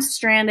gosh. And I'm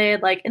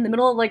stranded like in the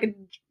middle of like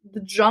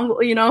the jungle,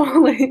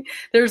 like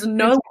there's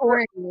no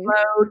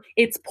road.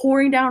 It's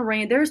pouring down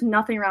rain. There's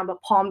nothing around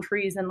but palm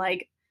trees. And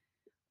like,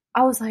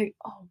 I was like,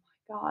 oh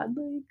my God.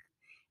 Like,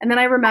 and then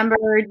I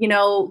remembered,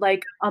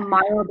 like a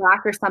mile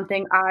back or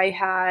something, I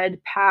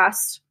had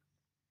passed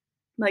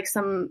like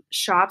some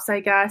shops, I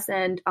guess.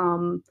 And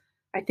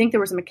I think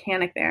there was a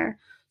mechanic there.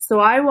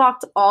 So I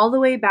walked all the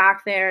way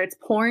back there. It's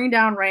pouring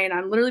down rain.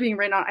 I'm literally being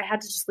rained on. I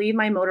had to just leave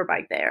my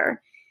motorbike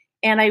there.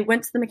 And I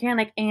went to the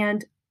mechanic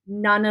and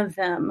none of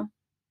them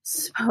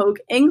spoke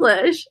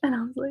English. And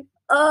I was like,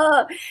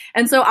 ugh.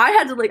 And so I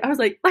had to I was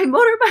like, my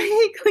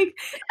motorbike,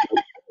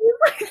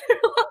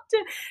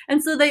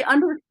 and so they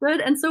understood.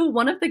 And so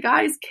one of the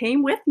guys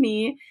came with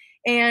me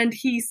and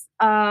he's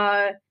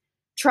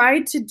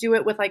tried to do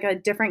it with like a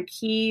different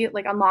key,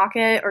 like unlock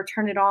it or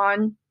turn it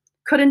on.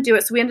 Couldn't do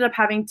it. So we ended up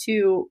having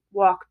to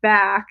walk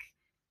back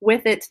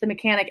with it to the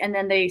mechanic. And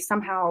then they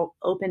somehow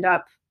opened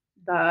up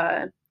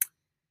the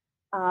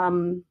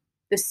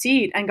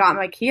seat and got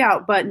my key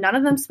out, but none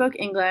of them spoke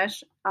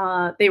English.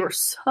 They were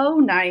so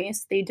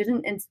nice. They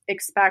didn't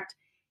expect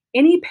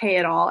any pay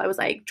at all. I was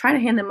like trying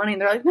to hand them money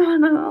and they're like,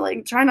 no,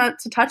 like try not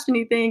to touch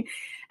anything.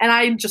 And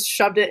I just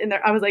shoved it in there.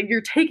 I was like, you're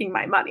taking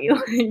my money.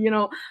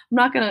 I'm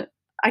not going to,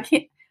 I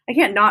can't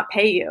not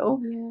pay you.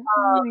 Yeah.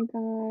 Oh my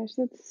gosh.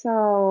 That's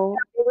so,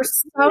 they were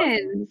so,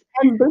 and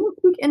they didn't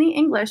speak any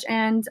English.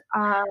 And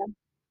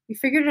we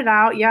figured it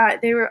out. Yeah.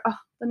 They were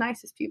the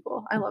nicest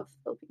people. I love the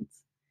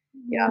Philippines.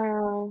 Yeah.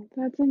 Wow,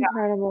 that's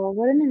incredible.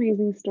 What an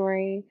amazing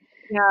story.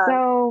 Yeah.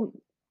 So,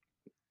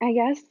 I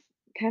guess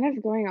kind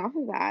of going off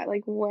of that,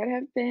 like what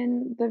have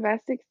been the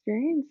best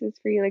experiences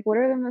for you? Like what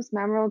are the most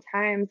memorable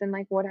times and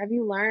like what have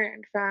you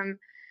learned from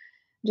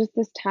just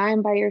this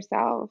time by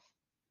yourself?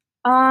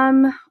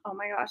 Oh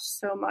my gosh,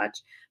 so much.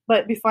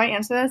 But before I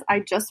answer this,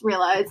 I just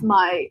realized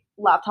my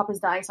laptop is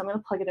dying, so I'm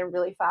gonna plug it in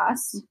really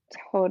fast.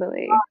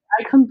 Totally.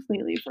 I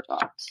completely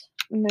forgot.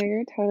 No,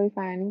 you're totally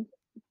fine.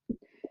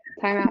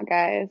 Time out,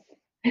 guys.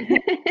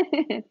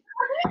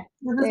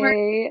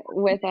 Stay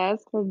with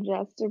us for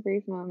just a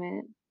brief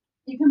moment.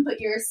 You can put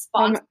your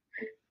sponsor.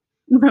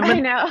 I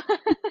know.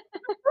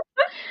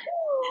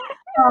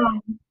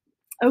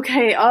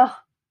 Okay. Oh,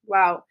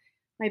 wow.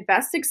 My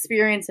best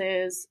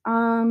experiences.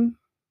 Okay,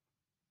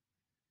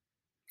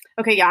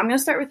 yeah, I'm gonna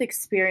start with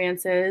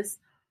experiences.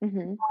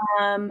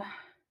 Mm-hmm.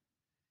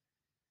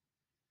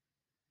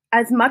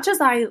 As much as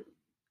I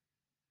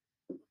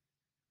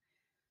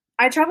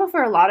travel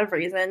for a lot of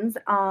reasons.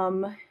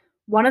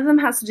 One of them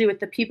has to do with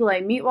the people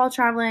I meet while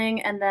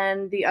traveling, and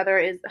then the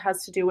other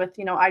has to do with,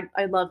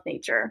 I love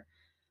nature.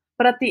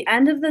 But at the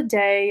end of the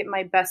day,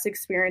 my best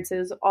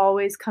experiences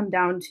always come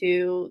down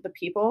to the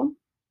people.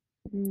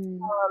 Mm.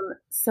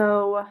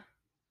 So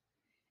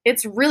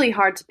it's really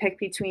hard to pick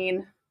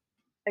between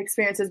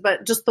experiences,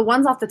 but just the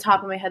ones off the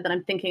top of my head that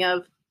I'm thinking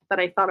of that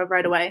I thought of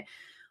right away.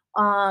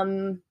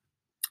 Um,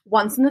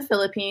 Once in the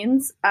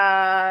Philippines,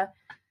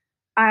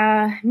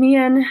 me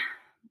and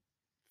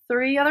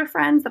three other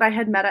friends that I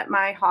had met at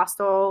my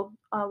hostel.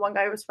 One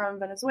guy was from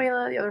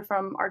Venezuela, the other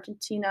from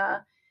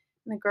Argentina,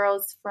 and the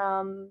girls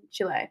from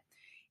Chile.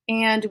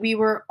 And we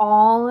were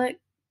all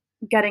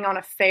getting on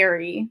a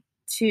ferry,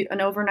 to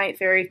an overnight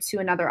ferry to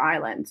another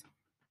island.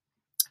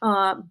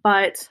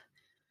 But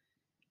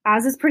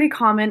as is pretty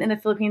common in the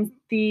Philippines,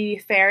 the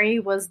ferry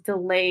was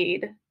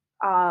delayed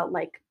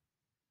like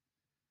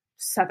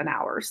 7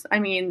 hours. I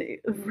mean,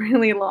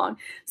 really long.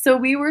 So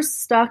we were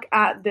stuck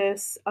at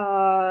this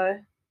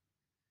at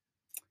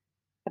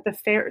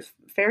the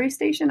ferry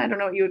station. I don't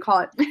know what you would call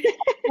it.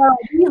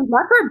 We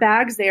left our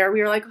bags there.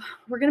 We were like,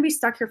 we're going to be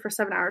stuck here for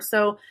 7 hours.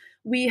 So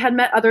we had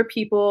met other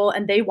people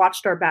and they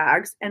watched our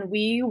bags, and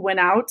we went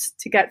out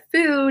to get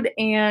food.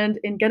 And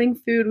in getting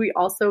food, we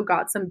also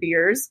got some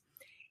beers.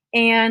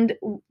 And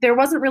there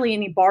wasn't really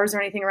any bars or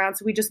anything around.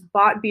 So we just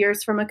bought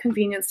beers from a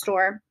convenience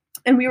store.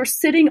 And we were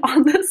sitting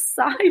on the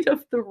side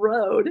of the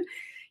road,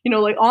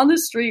 like on the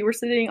street. We're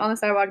sitting on the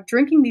sidewalk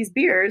drinking these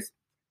beers.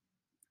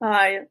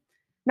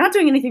 Not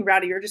doing anything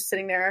rowdy. You're just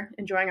sitting there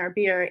enjoying our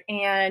beer.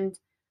 And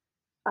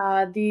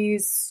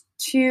these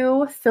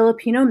two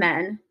Filipino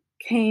men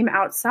came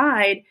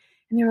outside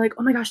and they were like,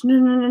 "Oh my gosh, no,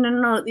 no, no, no,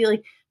 no.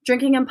 Like,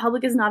 drinking in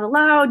public is not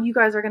allowed. You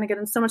guys are going to get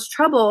in so much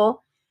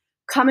trouble.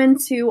 Come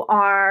into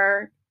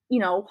our,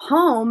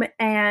 home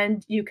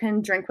and you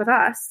can drink with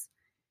us."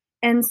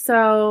 And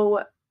so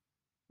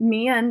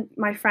me and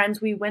my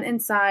friends, we went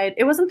inside.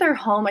 It wasn't their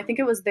home. I think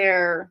it was they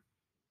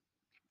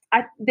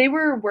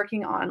were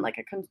working on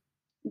like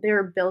they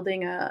were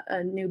building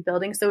a new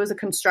building. So it was a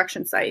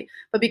construction site,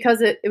 but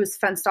because it was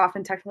fenced off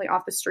and technically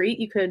off the street,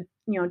 you could,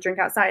 drink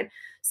outside.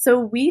 So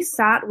we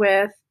sat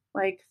with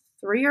like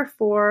 3 or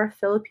 4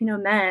 Filipino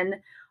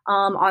men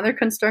on their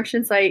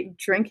construction site,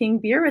 drinking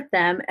beer with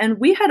them. And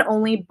we had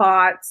only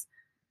bought,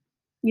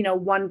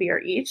 1 beer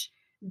each.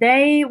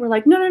 They were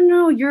like, no, no,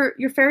 no,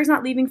 your ferry's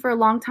not leaving for a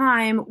long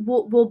time.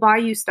 We'll buy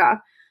you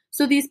stuff.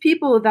 So these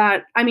people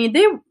that, I mean,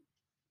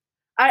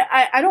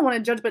 I don't want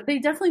to judge, but they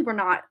definitely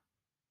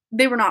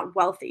they were not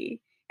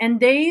wealthy. And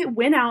they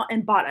went out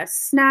and bought us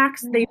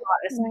snacks. They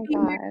bought us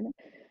beer.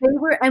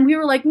 And we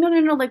were like, no, no,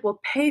 no, like, we'll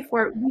pay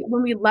for it.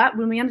 When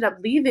we ended up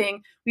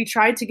leaving, we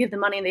tried to give the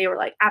money and they were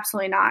like,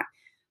 absolutely not.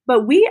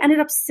 But we ended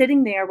up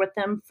sitting there with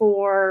them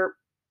for,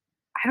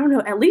 I don't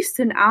know, at least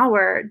an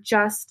hour,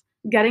 just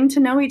getting to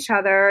know each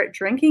other,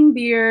 drinking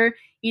beer,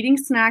 eating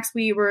snacks.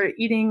 We were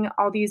eating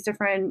all these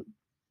different,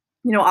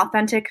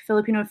 authentic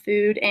Filipino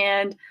food,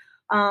 and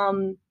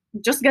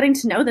just getting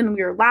to know them. And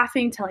we were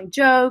laughing, telling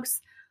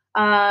jokes.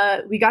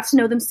 We got to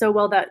know them so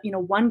well that,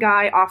 one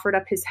guy offered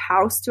up his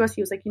house to us.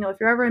 He was like, if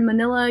you're ever in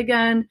Manila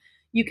again,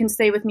 you can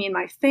stay with me and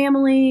my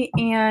family.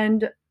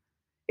 And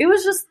it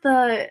was just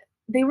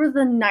they were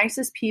the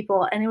nicest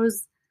people. And it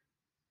was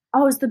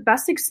the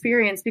best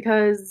experience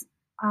because,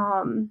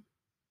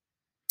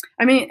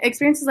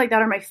 experiences like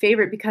that are my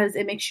favorite because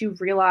it makes you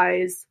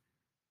realize,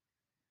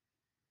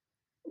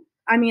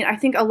 I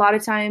think a lot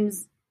of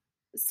times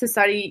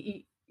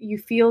society, you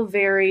feel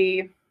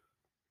very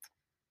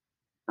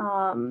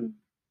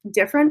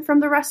different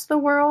from the rest of the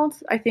world.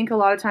 I think a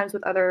lot of times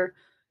with other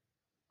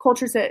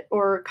cultures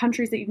or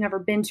countries that you've never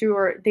been to,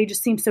 or they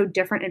just seem so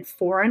different and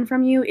foreign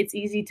from you, it's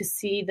easy to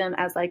see them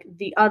as like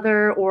the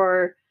other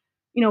or,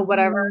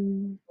 whatever.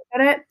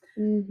 At it.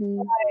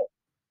 Mm-hmm.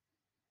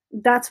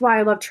 That's why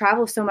I love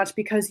travel so much,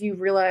 because you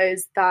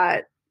realize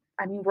that,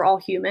 we're all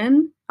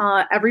human.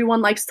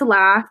 Everyone likes to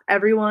laugh.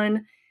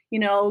 Everyone,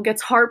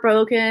 gets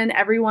heartbroken.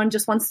 Everyone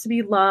just wants to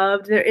be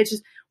loved.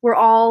 We're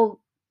all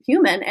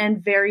human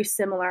and very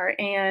similar.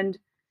 And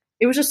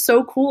it was just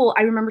so cool.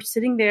 I remember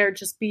sitting there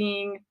just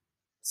being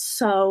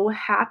so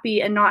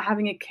happy and not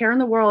having a care in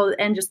the world,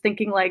 and just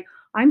thinking like,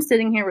 I'm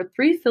sitting here with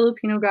 3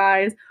 Filipino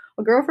guys,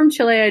 a girl from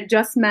Chile I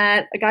just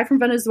met, a guy from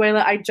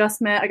Venezuela I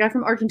just met, a guy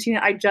from Argentina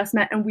I just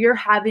met, and we're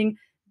having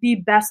the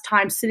best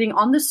time sitting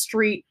on the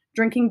street,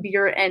 drinking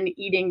beer and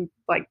eating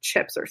like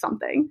chips or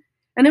something.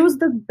 And it was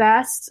the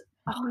best.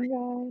 Oh my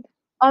God.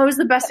 Oh, it was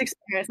the best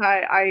experience.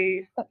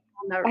 I'll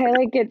never I forget.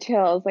 like get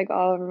chills like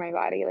all over my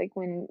body, like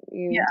when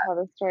you tell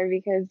the story,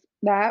 because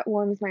that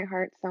warms my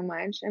heart so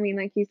much. I mean,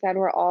 like you said,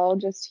 we're all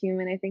just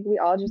human. I think we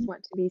all just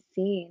want to be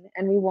seen,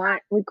 and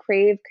we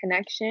crave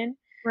connection.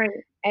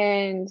 Right.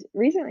 And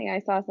recently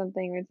I saw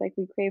something where it's like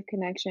we crave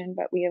connection,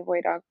 but we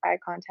avoid eye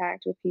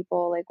contact with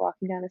people like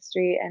walking down the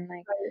street. And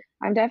like,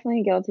 I'm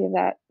definitely guilty of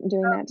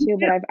doing that too.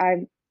 But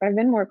I've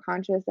been more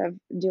conscious of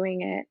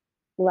doing it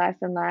less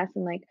and less,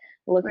 and like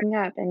looking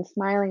up and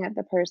smiling at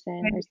the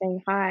person or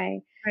saying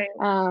hi. Right.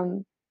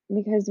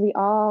 Because we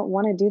all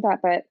want to do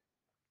that, but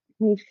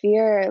we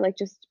fear like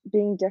just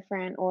being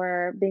different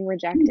or being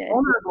Being rejected.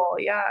 vulnerable,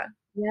 yeah.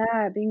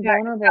 Yeah, being Yeah,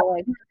 vulnerable,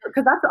 like,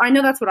 because I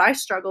know that's what I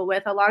struggle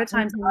with. A lot of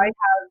times mhm,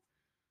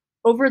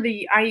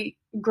 I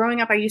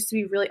growing up, I used to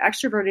be really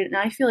extroverted, and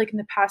I feel like in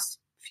the past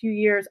few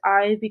years,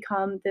 I've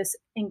become this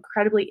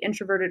incredibly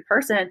introverted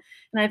person,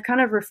 and I've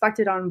kind of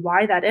reflected on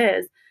why that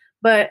is.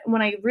 But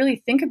when I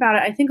really think about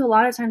it, I think a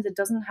lot of times it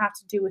doesn't have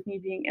to do with me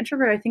being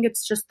introverted. I think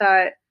it's just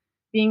that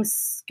being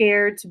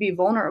scared to be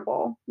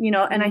vulnerable, and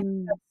I think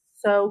mm, that's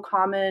so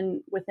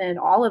common within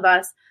all of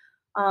us.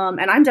 And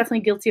I'm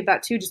definitely guilty of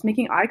that too, just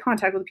making eye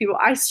contact with people.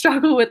 I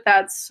struggle with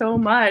that so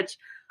much.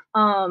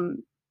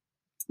 Um,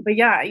 but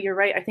yeah, you're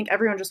right. I think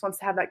everyone just wants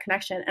to have that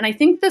connection. And I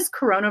think this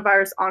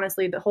coronavirus,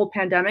 honestly, the whole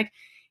pandemic,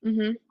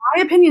 mhm,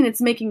 my opinion,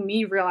 it's making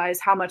me realize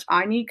how much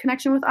I need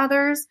connection with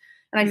others.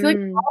 And I feel like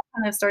we're mm. all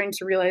kind of starting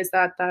to realize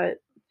that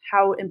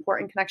how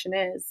important connection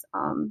is.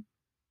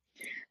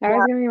 That Yeah.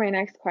 was gonna be my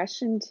next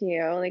question to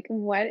you. Like,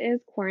 what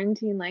is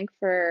quarantine like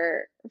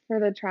for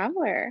the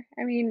traveler?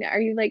 I mean, are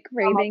you like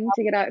craving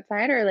to get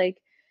outside or like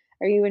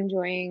are you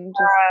enjoying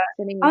just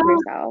sitting with Um,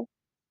 yourself?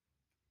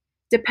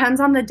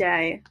 Depends on the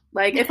day.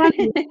 Like if I'm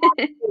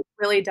it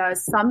really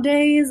does. Some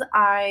days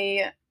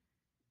I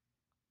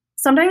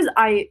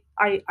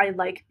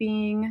like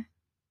being,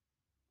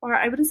 or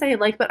I wouldn't say I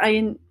like, but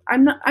I'm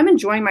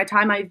enjoying my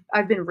time.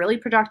 I've been really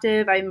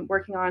productive. I'm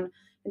working on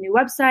a new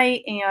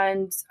website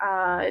and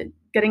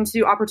getting to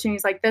do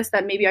opportunities like this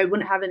that maybe I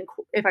wouldn't have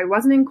if I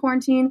wasn't in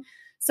quarantine.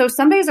 So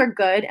some days are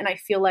good, and I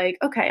feel like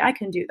okay, I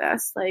can do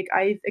this. Like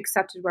I've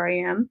accepted where I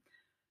am.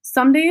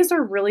 Some days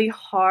are really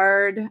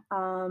hard,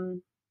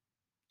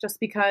 just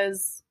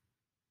because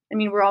I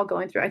mean we're all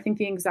going through. I think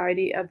the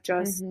anxiety of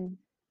just Mhm,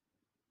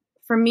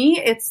 for me,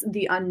 it's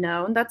the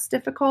unknown that's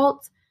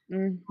difficult,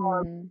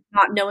 mhm.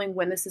 not knowing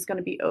when this is going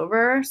to be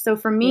over. So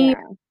for me,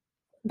 Yeah,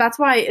 that's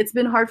why it's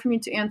been hard for me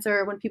to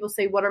answer when people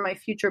say, "What are my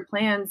future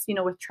plans?"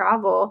 With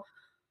travel.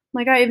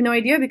 Like I have no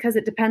idea because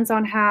it depends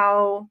on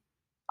how.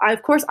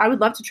 Of course, I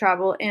would love to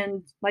travel,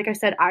 and like I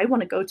said, I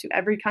want to go to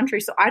every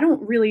country. So I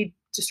don't really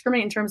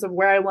discriminate in terms of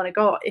where I want to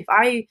go.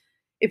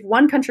 If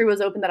one country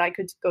was open that I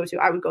could go to,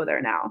 I would go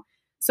there now.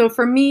 So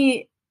for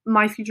me,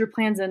 my future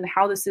plans and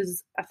how this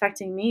is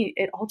affecting me,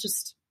 it all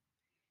just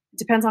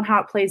depends on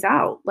how it plays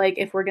out. Like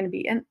if we're going to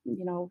be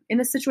in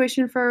this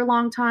situation for a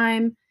long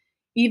time,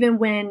 even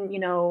when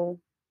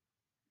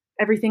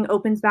everything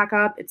opens back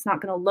up, it's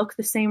not going to look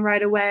the same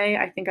right away.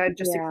 I think I've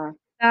just accepted yeah.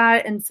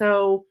 that, and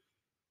so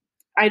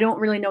I don't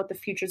really know what the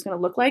future is going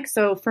to look like.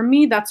 So for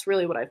me, that's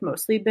really what I've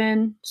mostly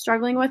been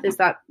struggling with is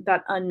that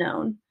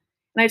unknown.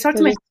 And I talked So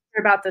to my just sister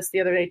about this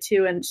the other day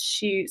too, and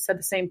she said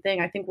the same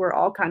thing. I think we're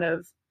all kind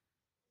of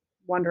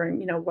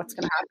wondering, what's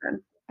going to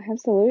happen.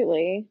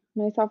 absolutely,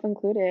 myself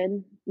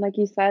included. Like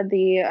you said,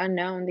 the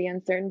unknown, the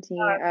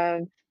uncertainty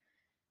of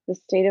the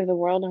state of the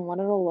world and what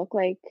it'll look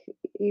like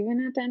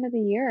even at the end of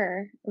the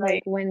year, like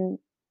Right. when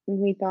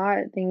we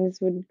thought things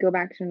would go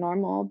back to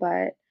normal,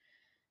 but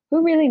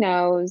who really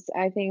knows?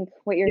 I think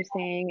what you're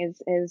saying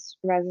is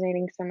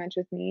resonating so much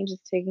with me,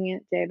 just taking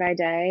it day by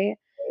day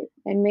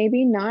and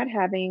maybe not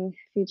having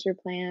future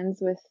plans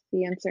with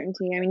the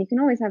uncertainty. I mean, you can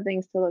always have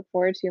things to look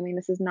forward to. I mean,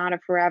 this is not a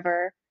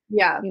forever,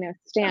 Yeah.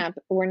 stamp.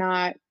 We're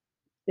not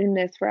in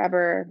this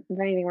forever. If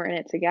anything, we're in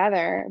it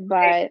together,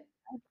 but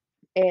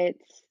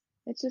it's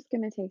it's just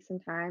gonna take some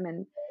time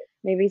and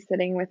maybe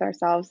sitting with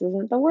ourselves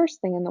isn't the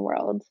worst thing in the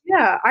world.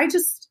 Yeah, I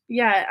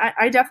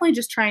definitely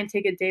just try and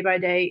take it day by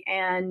day.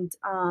 And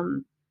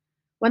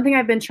one thing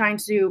I've been trying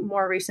to do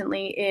more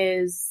recently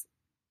is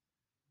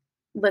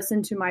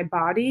listen to my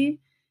body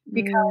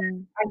because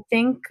Mm, I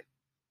think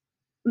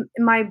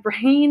my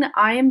brain,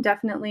 I am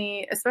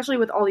definitely, especially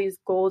with all these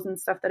goals and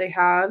stuff that I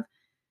have,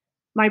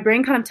 my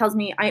brain kind of tells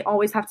me I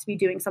always have to be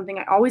doing something.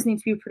 I always need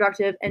to be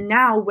productive. And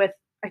now with,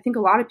 I think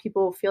a lot of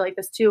people feel like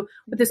this too.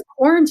 With this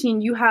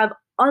quarantine, you have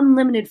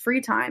unlimited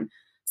free time.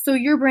 So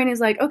your brain is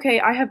like, okay,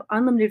 I have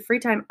unlimited free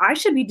time. I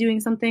should be doing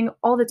something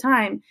all the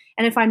time.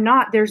 And if I'm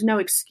not, there's no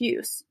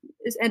excuse.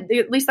 And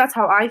at least that's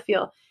how I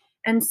feel.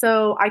 And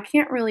so I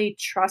can't really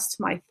trust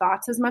my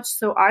thoughts as much.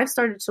 So I've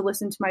started to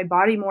listen to my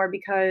body more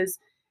because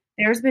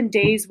there's been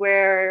days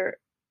where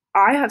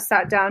I have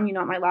sat down,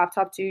 at my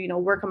laptop to,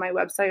 work on my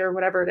website or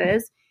whatever it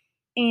is.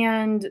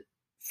 And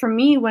for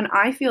me, when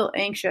I feel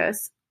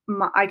anxious,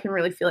 I can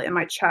really feel it in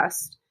my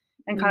chest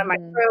and kind of my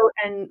mhm, throat,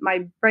 and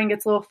my brain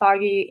gets a little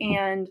foggy.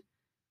 And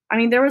I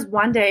mean, there was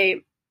one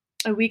day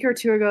a week or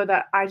two ago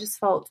that I just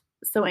felt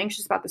so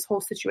anxious about this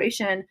whole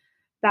situation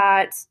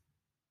that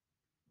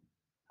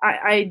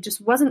I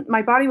just wasn't,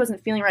 my body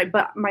wasn't feeling right,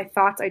 but my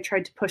thoughts, I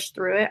tried to push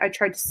through it. I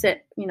tried to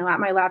sit, at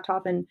my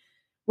laptop and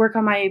work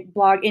on my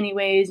blog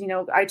anyways.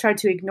 I tried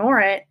to ignore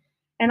it,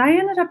 and I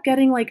ended up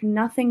getting like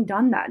nothing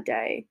done that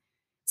day.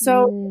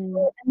 So,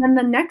 mm, and then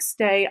the next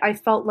day I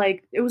felt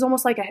like it was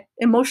almost like an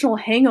emotional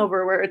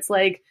hangover where it's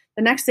like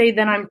the next day,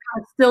 then I'm kind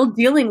of still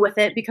dealing with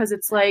it because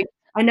it's like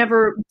I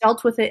never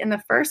dealt with it in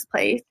the first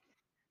place.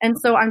 And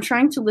so I'm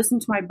trying to listen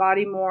to my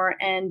body more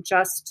and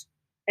just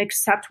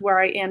accept where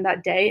I am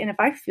that day. And if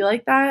I feel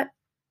like that,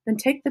 then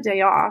take the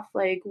day off.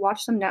 Like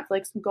watch some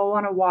Netflix, go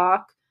on a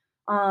walk,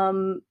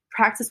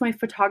 practice my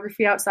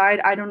photography outside.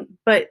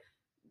 But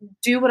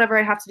do whatever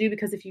I have to do,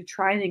 because if you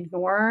try and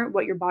ignore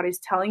what your body's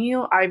telling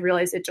you, I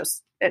realize it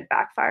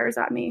backfires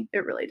at me.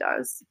 It really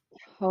does.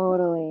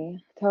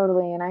 Totally,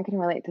 totally. And I can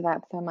relate to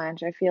that so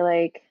much. I feel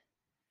like,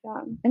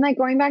 Yeah. and like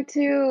going back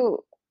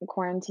to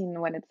quarantine,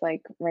 what it's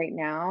like right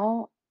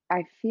now,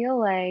 I feel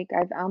like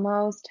I've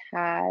almost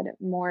had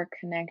more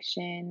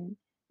connection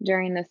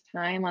during this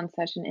time on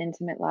such an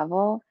intimate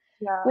level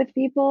Yeah. with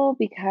people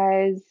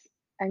because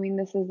I mean,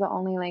 this is the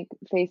only like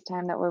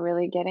FaceTime that we're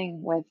really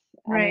getting with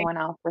Right. anyone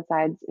else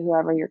besides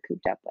whoever you're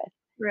cooped up with,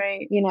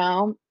 Right. you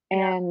know,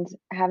 Yeah. and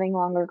having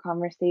longer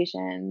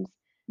conversations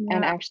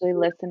and Yeah. actually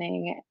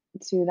listening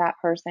to that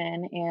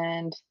person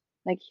and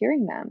like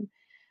hearing them.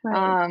 Right.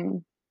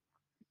 Um,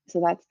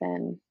 so that's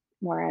been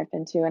where I've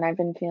been too. And I've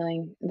been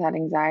feeling that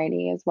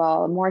anxiety as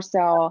well, more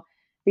so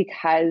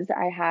because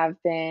I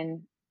have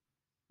been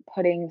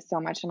putting so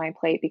much on my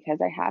plate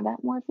because I have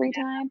that more free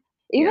time.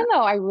 Yeah. Even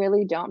though I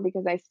really don't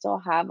because I still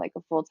have like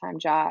a full-time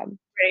job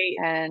Right.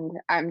 and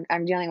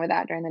I'm dealing with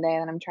that during the day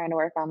and I'm trying to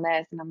work on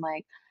this and I'm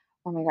like,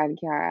 "Oh my God,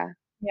 Kiara, I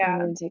Yeah.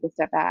 need to take a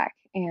step back."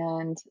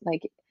 And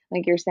like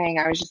you're saying,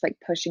 I was just like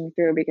pushing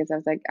through because I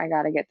was like, I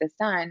got to get this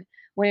done.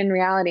 When in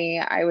reality,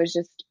 I was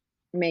just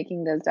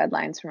making those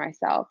deadlines for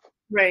myself.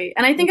 Right.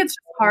 And I think it's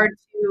hard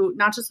to,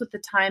 not just with the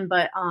time,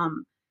 but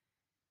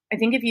I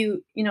think if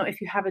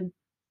if you have a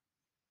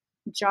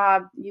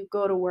job, you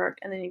go to work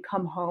and then you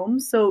come home.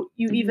 So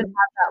you even Mhm.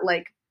 have that,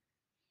 like,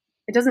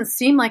 it doesn't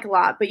seem like a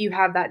lot, but you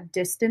have that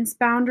distance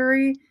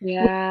boundary. With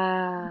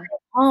Yeah.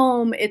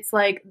 home, it's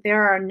like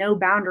there are no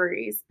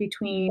boundaries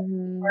between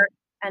Mhm. work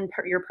and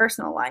your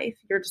personal life.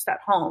 You're just at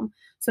home.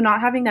 So not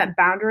having that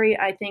boundary,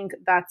 I think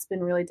that's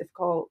been really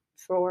difficult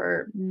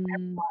for Mm.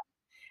 everyone.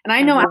 And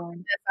I know after Everyone.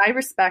 this, I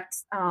respect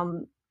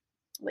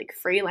like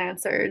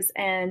freelancers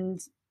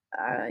and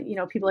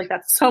people like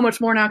that so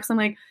much more now, because I'm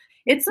like,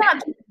 it's not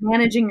just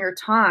managing your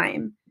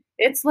time,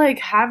 it's like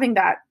having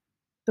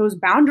those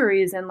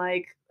boundaries, and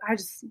like I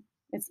just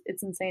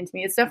it's insane to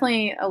me. It's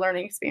definitely a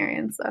learning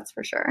experience, that's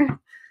for sure.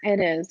 It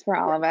is for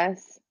all of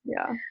us.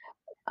 Yeah.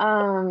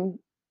 All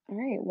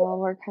right, well,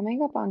 we're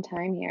coming up on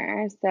time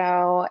here.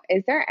 So,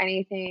 is there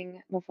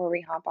anything before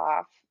we hop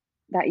off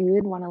that you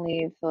would want to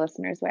leave the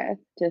listeners with?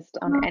 Just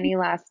on any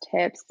last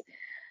tips,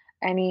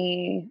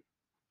 any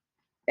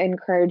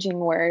encouraging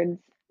words?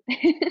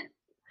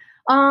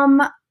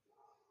 Um,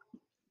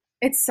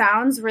 it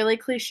sounds really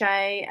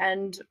cliche,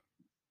 and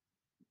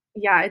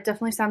yeah, it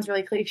definitely sounds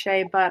really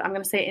cliche, but I'm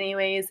gonna say it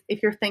anyways.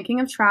 If you're thinking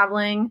of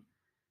traveling,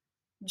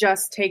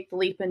 just take the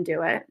leap and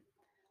do it.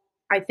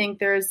 I think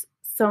there's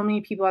so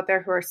many people out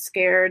there who are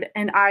scared,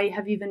 and I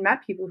have even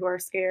met people who are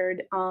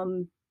scared.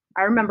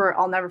 I remember,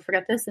 I'll never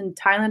forget this. In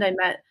Thailand, I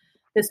met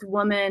this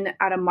woman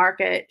at a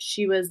market.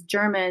 She was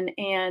German,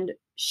 and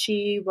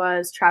she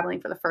was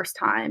traveling for the first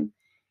time.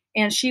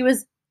 And she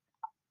was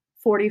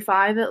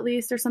 45 at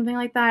least, or something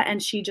like that.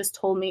 And she just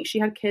told me, she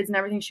had kids and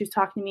everything. She was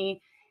talking to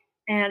me,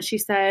 and she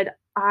said,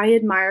 I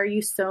admire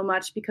you so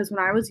much, because when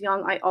I was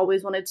young, I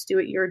always wanted to do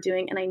what you're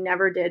doing, and I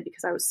never did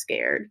because I was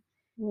scared.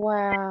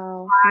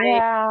 Wow. I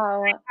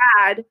Wow.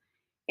 had,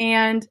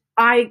 and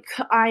I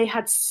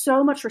had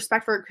so much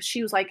respect for her, because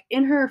she was like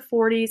in her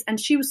 40s and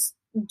she was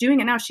doing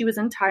it now. She was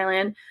in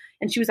Thailand,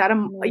 and she was at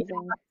Amazing.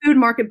 a food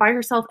market by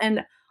herself.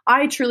 And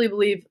I truly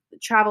believe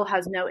travel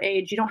has no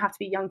age. You don't have to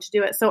be young to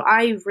do it. So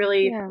I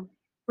really Yeah.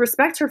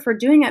 respect her for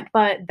doing it,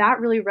 but that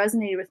really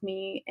resonated with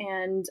me.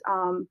 And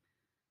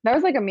That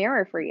was like a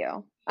mirror for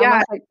you. yeah,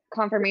 Almost like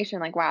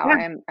confirmation, like, wow,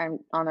 yeah, I'm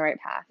on the right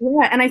path.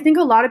 yeah. And I think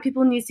a lot of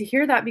people need to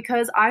hear that,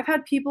 because I've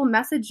had people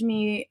message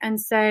me and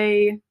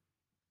say,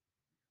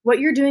 what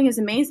you're doing is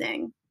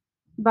amazing,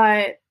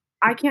 but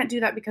I can't do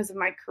that because of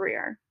my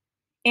career.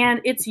 And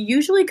it's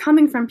usually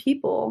coming from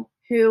people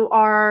who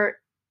are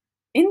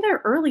in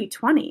their early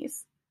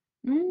 20s.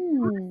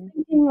 Mm,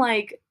 Thinking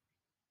like,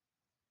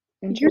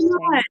 you're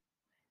not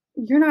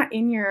interesting. you're not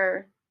in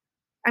your,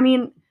 I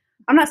mean,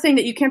 I'm not saying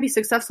that you can't be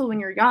successful when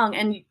you're young,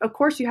 and of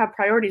course you have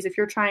priorities. If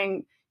you're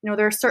trying,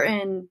 there are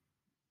certain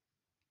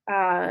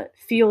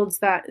fields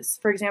that,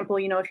 for example,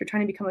 if you're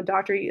trying to become a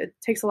doctor, it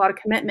takes a lot of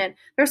commitment.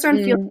 There are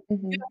certain fields Mm, you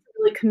mhm, have to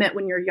really commit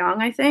when you're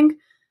young, I think.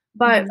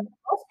 But for mhm. the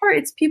most part,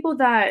 it's people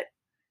that,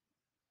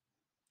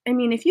 I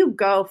mean, if you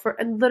go for,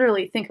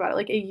 literally think about it,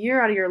 like a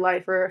year out of your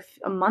life, or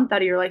a month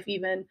out of your life,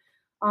 even,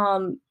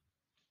 um,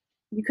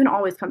 you can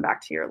always come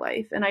back to your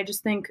life. And I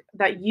just think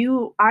that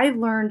I've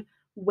learned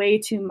way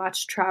too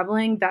much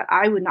traveling, that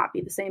I would not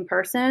be the same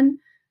person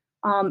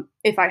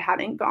if I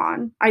hadn't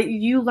gone.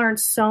 You learn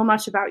so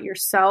much about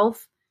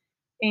yourself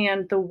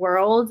and the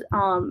world,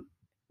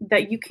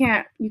 that you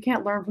can't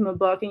learn from a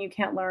book, and you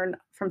can't learn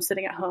from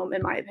sitting at home,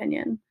 in my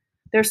opinion.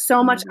 There's so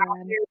Oh much my out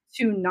God. there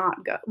to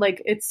not go.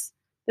 Like,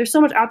 there's so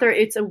much out there.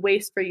 It's a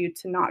waste for you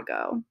to not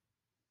go.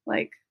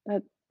 Like,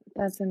 That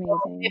that's so if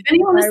amazing.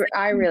 anyone is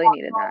I thinking really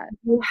needed about that.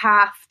 going, you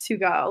have to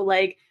go.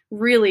 Like,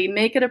 really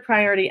make it a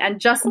priority and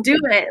just do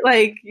it.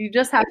 Like, you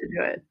just have to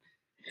do it.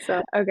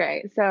 So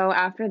Okay, so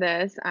after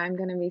this, I'm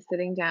gonna be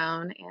sitting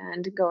down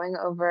and going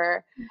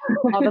over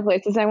all the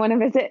places I want to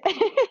visit.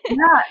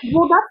 yeah,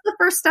 well, that's the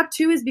first step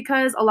too, is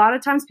because a lot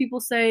of times people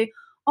say,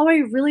 "Oh, I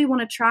really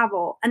want to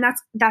travel," and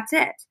that's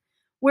it.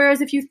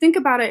 Whereas if you think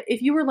about it,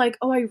 if you were like,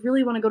 "Oh, I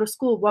really want to go to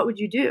school," what would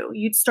you do?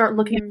 You'd start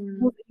looking at Mhm.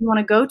 schools that you want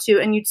to go to,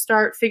 and you'd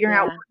start figuring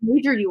out Yeah, what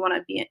major you want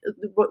to be in,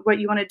 what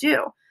you want to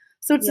do.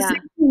 So it's the yeah,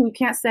 same thing. You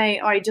can't say,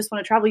 "Oh, I just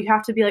want to travel." You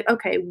have to be like,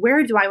 "Okay,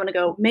 where do I want to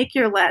go?" Make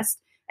your list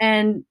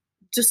and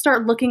just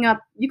start looking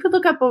up. You could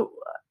look up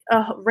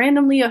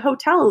randomly a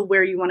hotel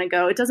where you want to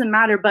go. It doesn't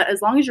matter, but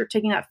as long as you're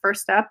taking that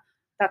first step,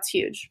 that's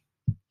huge.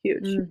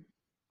 Huge. mm,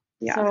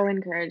 Yeah. so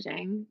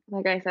encouraging.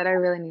 Like I said, I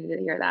really needed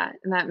to hear that,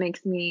 and that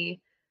makes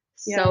me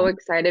Yeah. so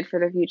excited for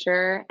the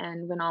future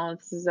and when all of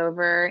this is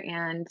over.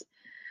 And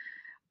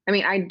I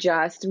mean, I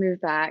just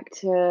moved back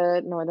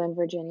to Northern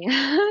Virginia,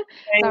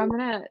 so I'm Same.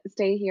 gonna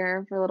stay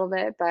here for a little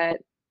bit,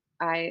 but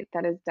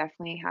that is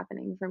definitely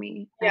happening for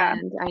me, Yeah.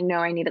 and I know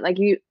I need it. Like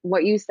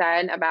what you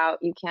said about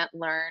you can't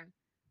learn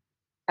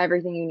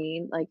everything you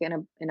need like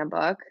in a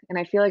book, and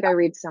I feel like I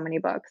read so many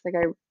books. Like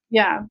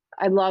Yeah.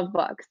 I love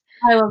books,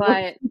 I love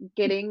books. but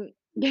getting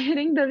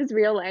those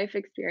real life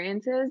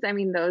experiences, I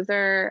mean, those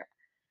are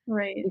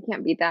Right. you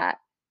can't beat that.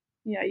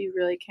 Yeah, you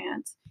really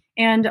can't.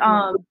 And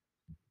Yeah.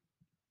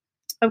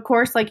 of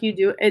course, like you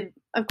do it,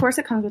 of course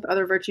it comes with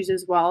other virtues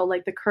as well,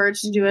 like the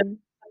courage to do it. Mhm.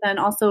 And then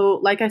also,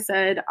 like I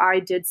said, I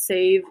did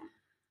save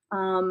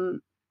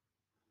um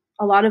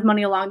a lot of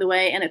money along the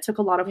way, and it took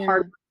a lot of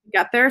hard Yeah. work to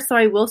get there. So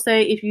I will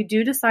say, if you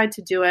do decide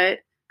to do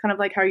it, kind of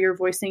like how you're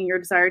voicing your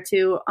desire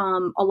to,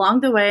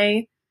 along the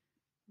way,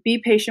 be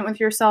patient with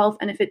yourself.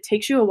 And if it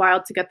takes you a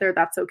while to get there,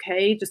 that's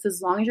okay. Just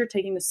as long as you're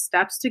taking the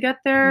steps to get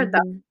there,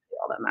 that's Mhm.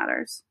 all that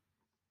matters.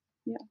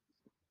 Yeah.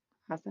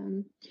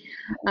 Awesome.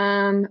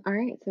 All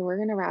right, so we're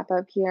gonna wrap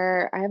up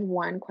here. I have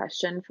one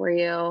question for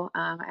you.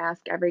 I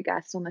ask every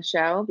guest on the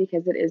show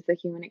because it is the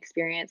Human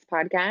Experience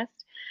podcast.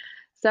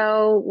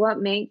 So, what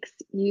makes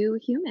you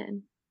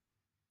human?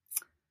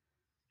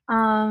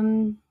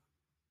 Um,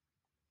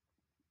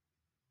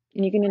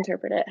 And you can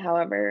interpret it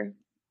however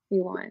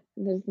you want.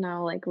 There's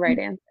no like right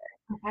answer.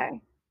 okay.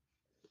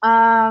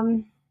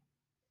 Um,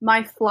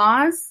 my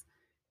flaws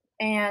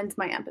and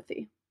my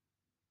empathy.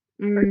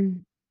 For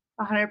Mm.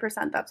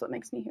 100%, that's what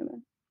makes me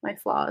human. My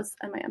flaws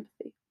and my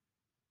empathy.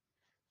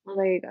 Well,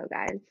 there you go,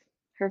 guys.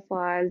 Her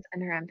flaws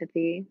and her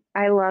empathy.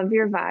 I love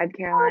your vibe,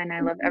 Caroline.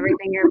 I love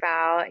everything you're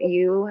about.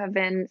 You have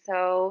been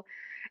so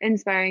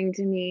inspiring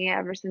to me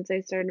ever since I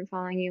started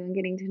following you and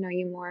getting to know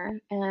you more.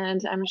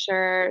 And I'm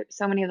sure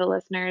so many of the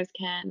listeners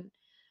can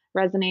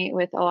resonate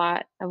with a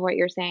lot of what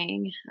you're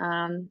saying.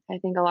 I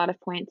think a lot of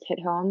points hit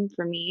home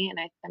for me, and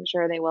I'm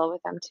sure they will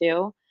with them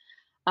too.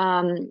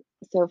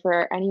 So,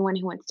 for anyone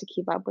who wants to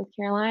keep up with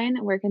Caroline,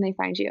 where can they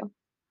find you?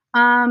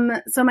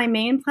 So my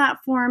main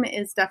platform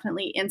is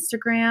definitely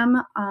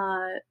Instagram.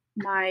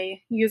 My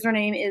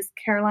username is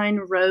Caroline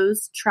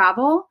Rose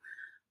Travel.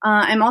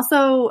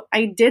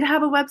 I did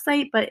have a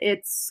website, but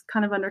it's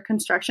kind of under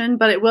construction,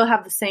 but it will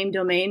have the same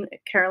domain,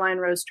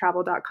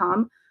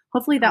 carolinerosetravel.com.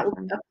 Hopefully that will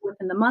be Awesome. up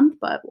within the month,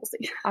 but we'll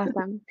see.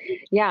 Awesome.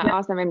 Yeah, Yeah,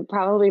 awesome. And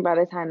probably by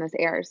the time this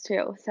airs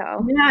too.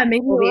 So yeah,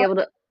 maybe we'll it be will. able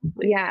to,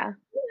 yeah,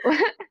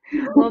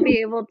 we'll be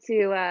able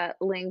to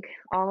link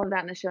all of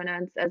that in the show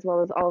notes as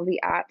well as all of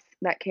the apps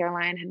that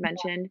Caroline had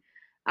mentioned.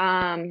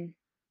 Um,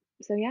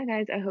 so yeah,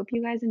 guys, I hope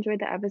you guys enjoyed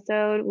the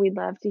episode. We'd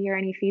love to hear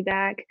any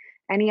feedback.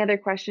 Any other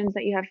questions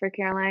that you have for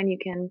Caroline, you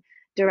can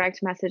direct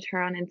message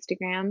her on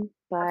Instagram.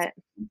 But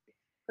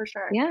For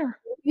sure. yeah,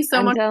 Thank you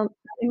so much until for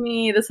having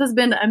me. This has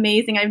been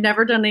amazing. I've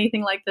never done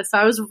anything like this. So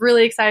I was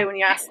really excited when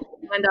you asked me.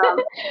 And yeah,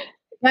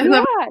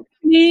 whoever's yeah,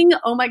 listening,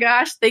 oh my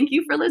gosh, thank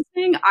you for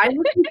listening. I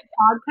listen to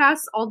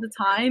podcasts all the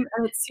time,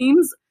 and it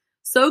seems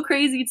so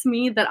crazy to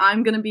me that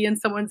I'm going to be in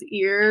someone's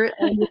ear.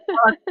 And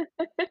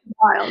it's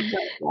wild.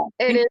 But,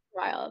 yeah, it is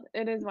wild.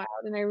 It is wild.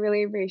 And I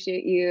really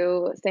appreciate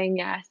you saying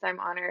yes. I'm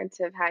honored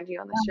to have had you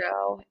on the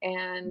show.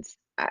 And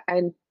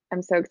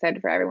I'm so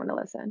excited for everyone to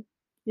listen.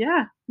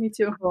 yeah, me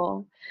too.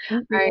 Cool.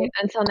 Thank All right. you.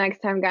 Until next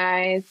time,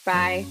 guys.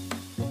 Bye.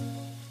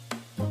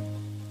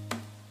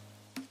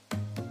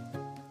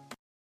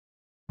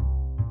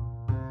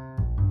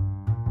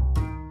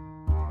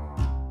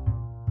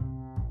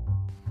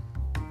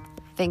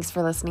 Thanks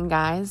for listening,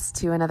 guys,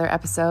 to another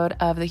episode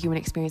of the Human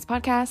Experience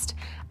Podcast.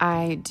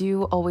 I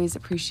do always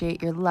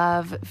appreciate your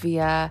love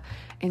via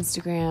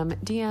Instagram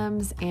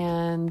DMs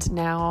and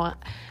now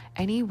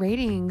any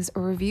ratings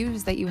or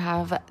reviews that you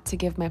have to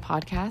give my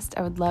podcast.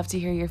 I would love to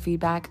hear your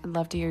feedback. I'd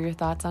love to hear your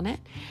thoughts on it.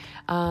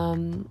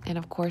 And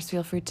of course,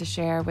 feel free to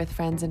share with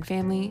friends and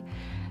family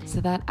so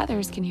that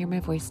others can hear my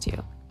voice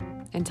too.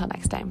 Until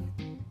next time.